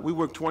 We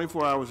work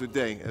 24 hours a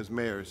day as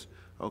mayors,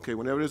 okay?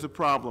 Whenever there's a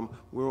problem,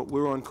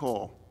 we're on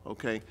call,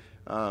 okay?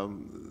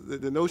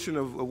 The notion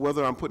of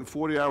whether I'm putting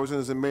 40 hours in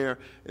as a mayor,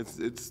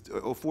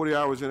 or 40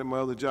 hours in at my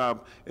other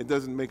job, it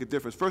doesn't make a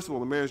difference. First of all,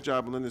 the mayor's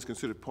job in Linden is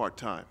considered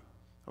part-time.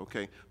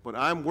 Okay, but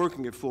I'm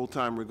working at full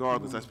time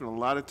regardless. I spend a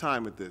lot of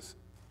time at this.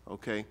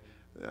 Okay,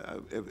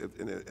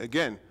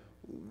 again,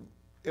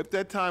 if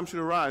that time should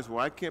arise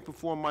where I can't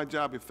perform my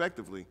job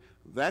effectively,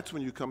 that's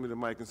when you come to the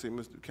mic and say,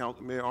 Mayor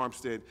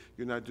Armstead,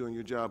 you're not doing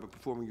your job and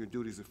performing your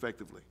duties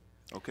effectively.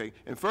 Okay,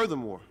 and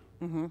furthermore,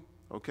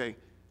 okay,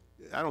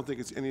 I don't think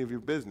it's any of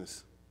your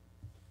business.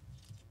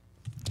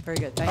 Very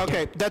good. Thank you.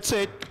 Okay, that's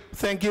it.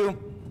 Thank you.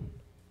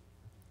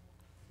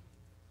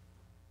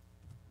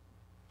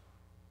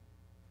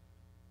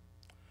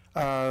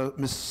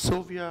 Ms.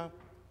 Sylvia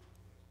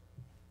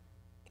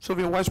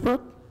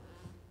Westbrook?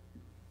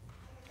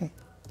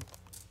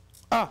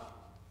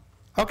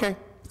 Okay,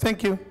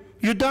 thank you.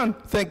 You're done,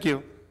 thank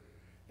you.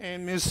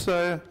 And Ms.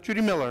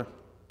 Judy Miller?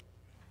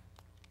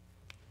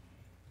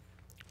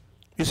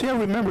 You see, I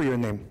remember your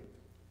name.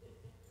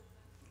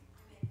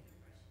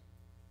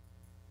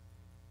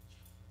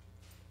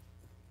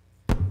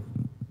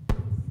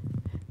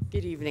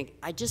 Good evening.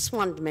 I just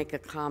wanted to make a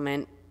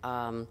comment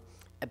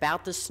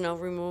about the snow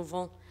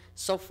removal.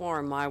 So far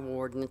in my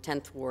ward, in the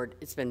 10th ward,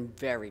 it's been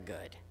very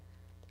good,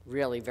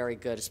 really very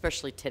good,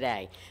 especially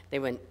today. They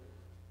went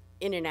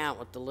in and out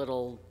with the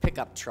little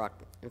pickup truck.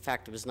 In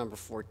fact, it was number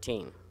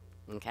 14,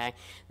 okay?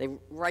 They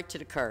right to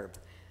the curb.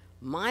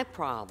 My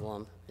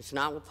problem is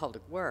not with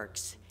Public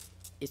Works,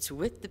 it's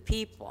with the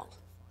people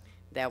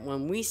that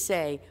when we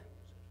say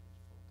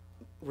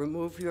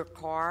remove your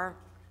car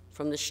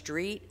from the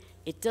street,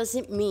 It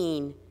doesn't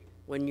mean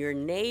when your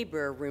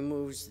neighbor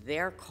removes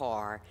their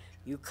car,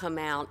 you come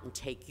out and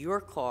take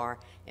your car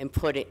and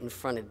put it in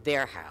front of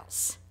their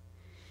house.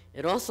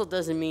 It also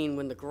doesn't mean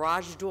when the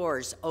garage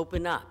doors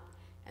open up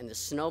and the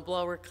snow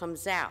blower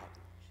comes out,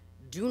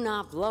 do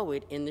not blow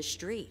it in the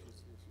street.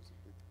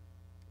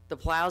 The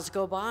plows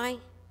go by,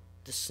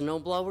 the snow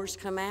blowers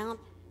come out,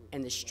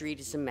 and the street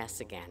is a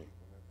mess again.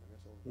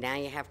 Now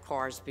you have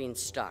cars being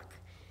stuck.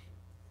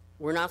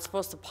 We're not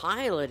supposed to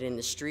pile it in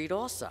the street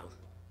also.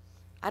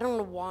 I don't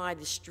know why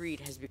the street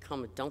has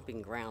become a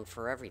dumping ground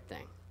for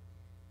everything.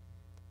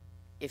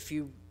 If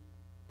you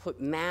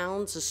put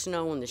mounds of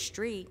snow in the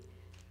street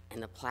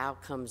and the plow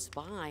comes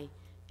by,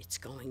 it's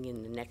going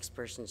in the next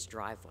person's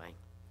driveway.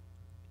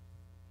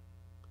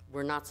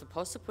 We're not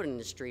supposed to put it in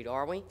the street,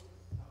 are we?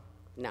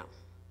 No.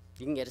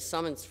 You can get a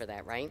summons for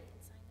that, right?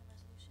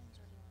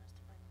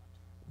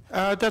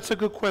 That's a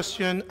good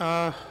question.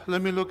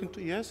 Let me look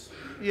into, yes?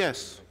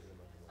 Yes.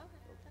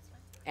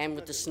 And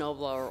with the snow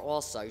blower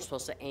also, you're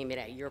supposed to aim it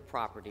at your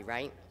property,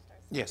 right?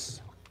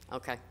 Yes.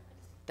 Okay,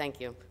 thank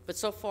you. But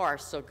so far,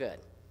 so good.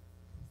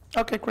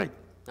 Okay, great.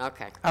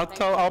 Okay.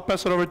 I'll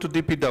pass it over to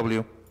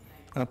DPW.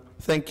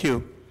 Thank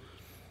you.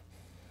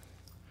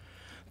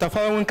 The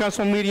following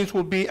council meetings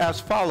will be as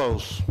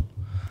follows.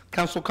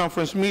 Council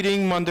conference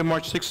meeting, Monday,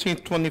 March 16,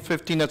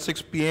 2015 at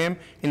 6 p.m.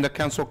 in the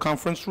council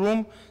conference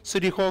room,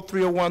 City Hall,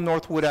 301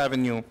 Northwood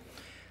Avenue.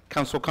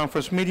 Council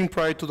conference meeting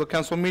prior to the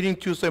council meeting,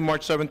 Tuesday,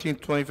 March 17,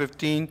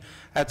 2015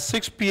 at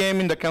 6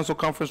 p.m. in the council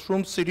conference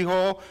room, City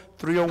Hall,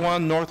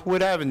 301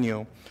 Northwood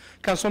Avenue.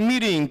 Council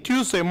meeting,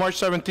 Tuesday, March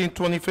 17,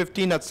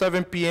 2015 at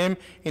 7 p.m.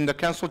 in the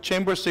council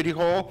chamber, City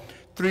Hall,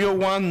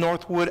 301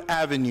 Northwood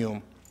Avenue.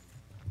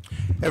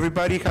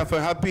 Everybody have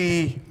a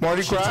happy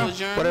Mardi Gras,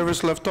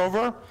 whatever's left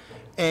over,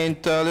 and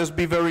let's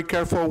be very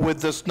careful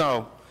with the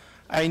snow.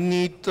 I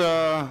need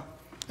a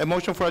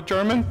motion for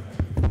adjournment.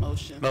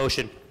 Motion.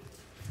 Motion.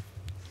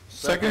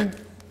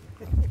 Second?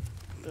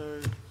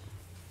 Third.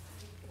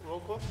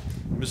 Roll call?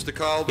 Mr.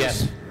 Colbus?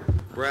 Yes.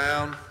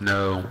 Brown?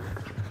 No.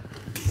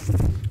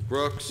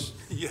 Brooks?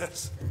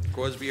 Yes.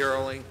 Cosby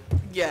Early?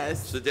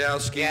 Yes.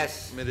 Sadowski?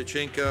 Yes.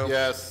 Midachinko?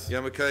 Yes.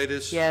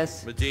 Yamakaitis?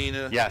 Yes.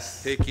 Medina?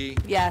 Yes. Hickey?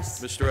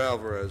 Yes. Mr.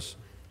 Alvarez?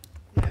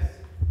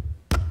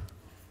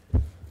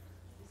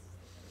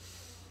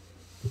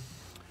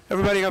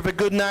 Everybody have a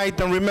good night,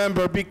 and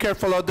remember, be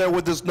careful out there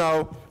with the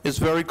snow. It's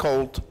very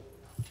cold.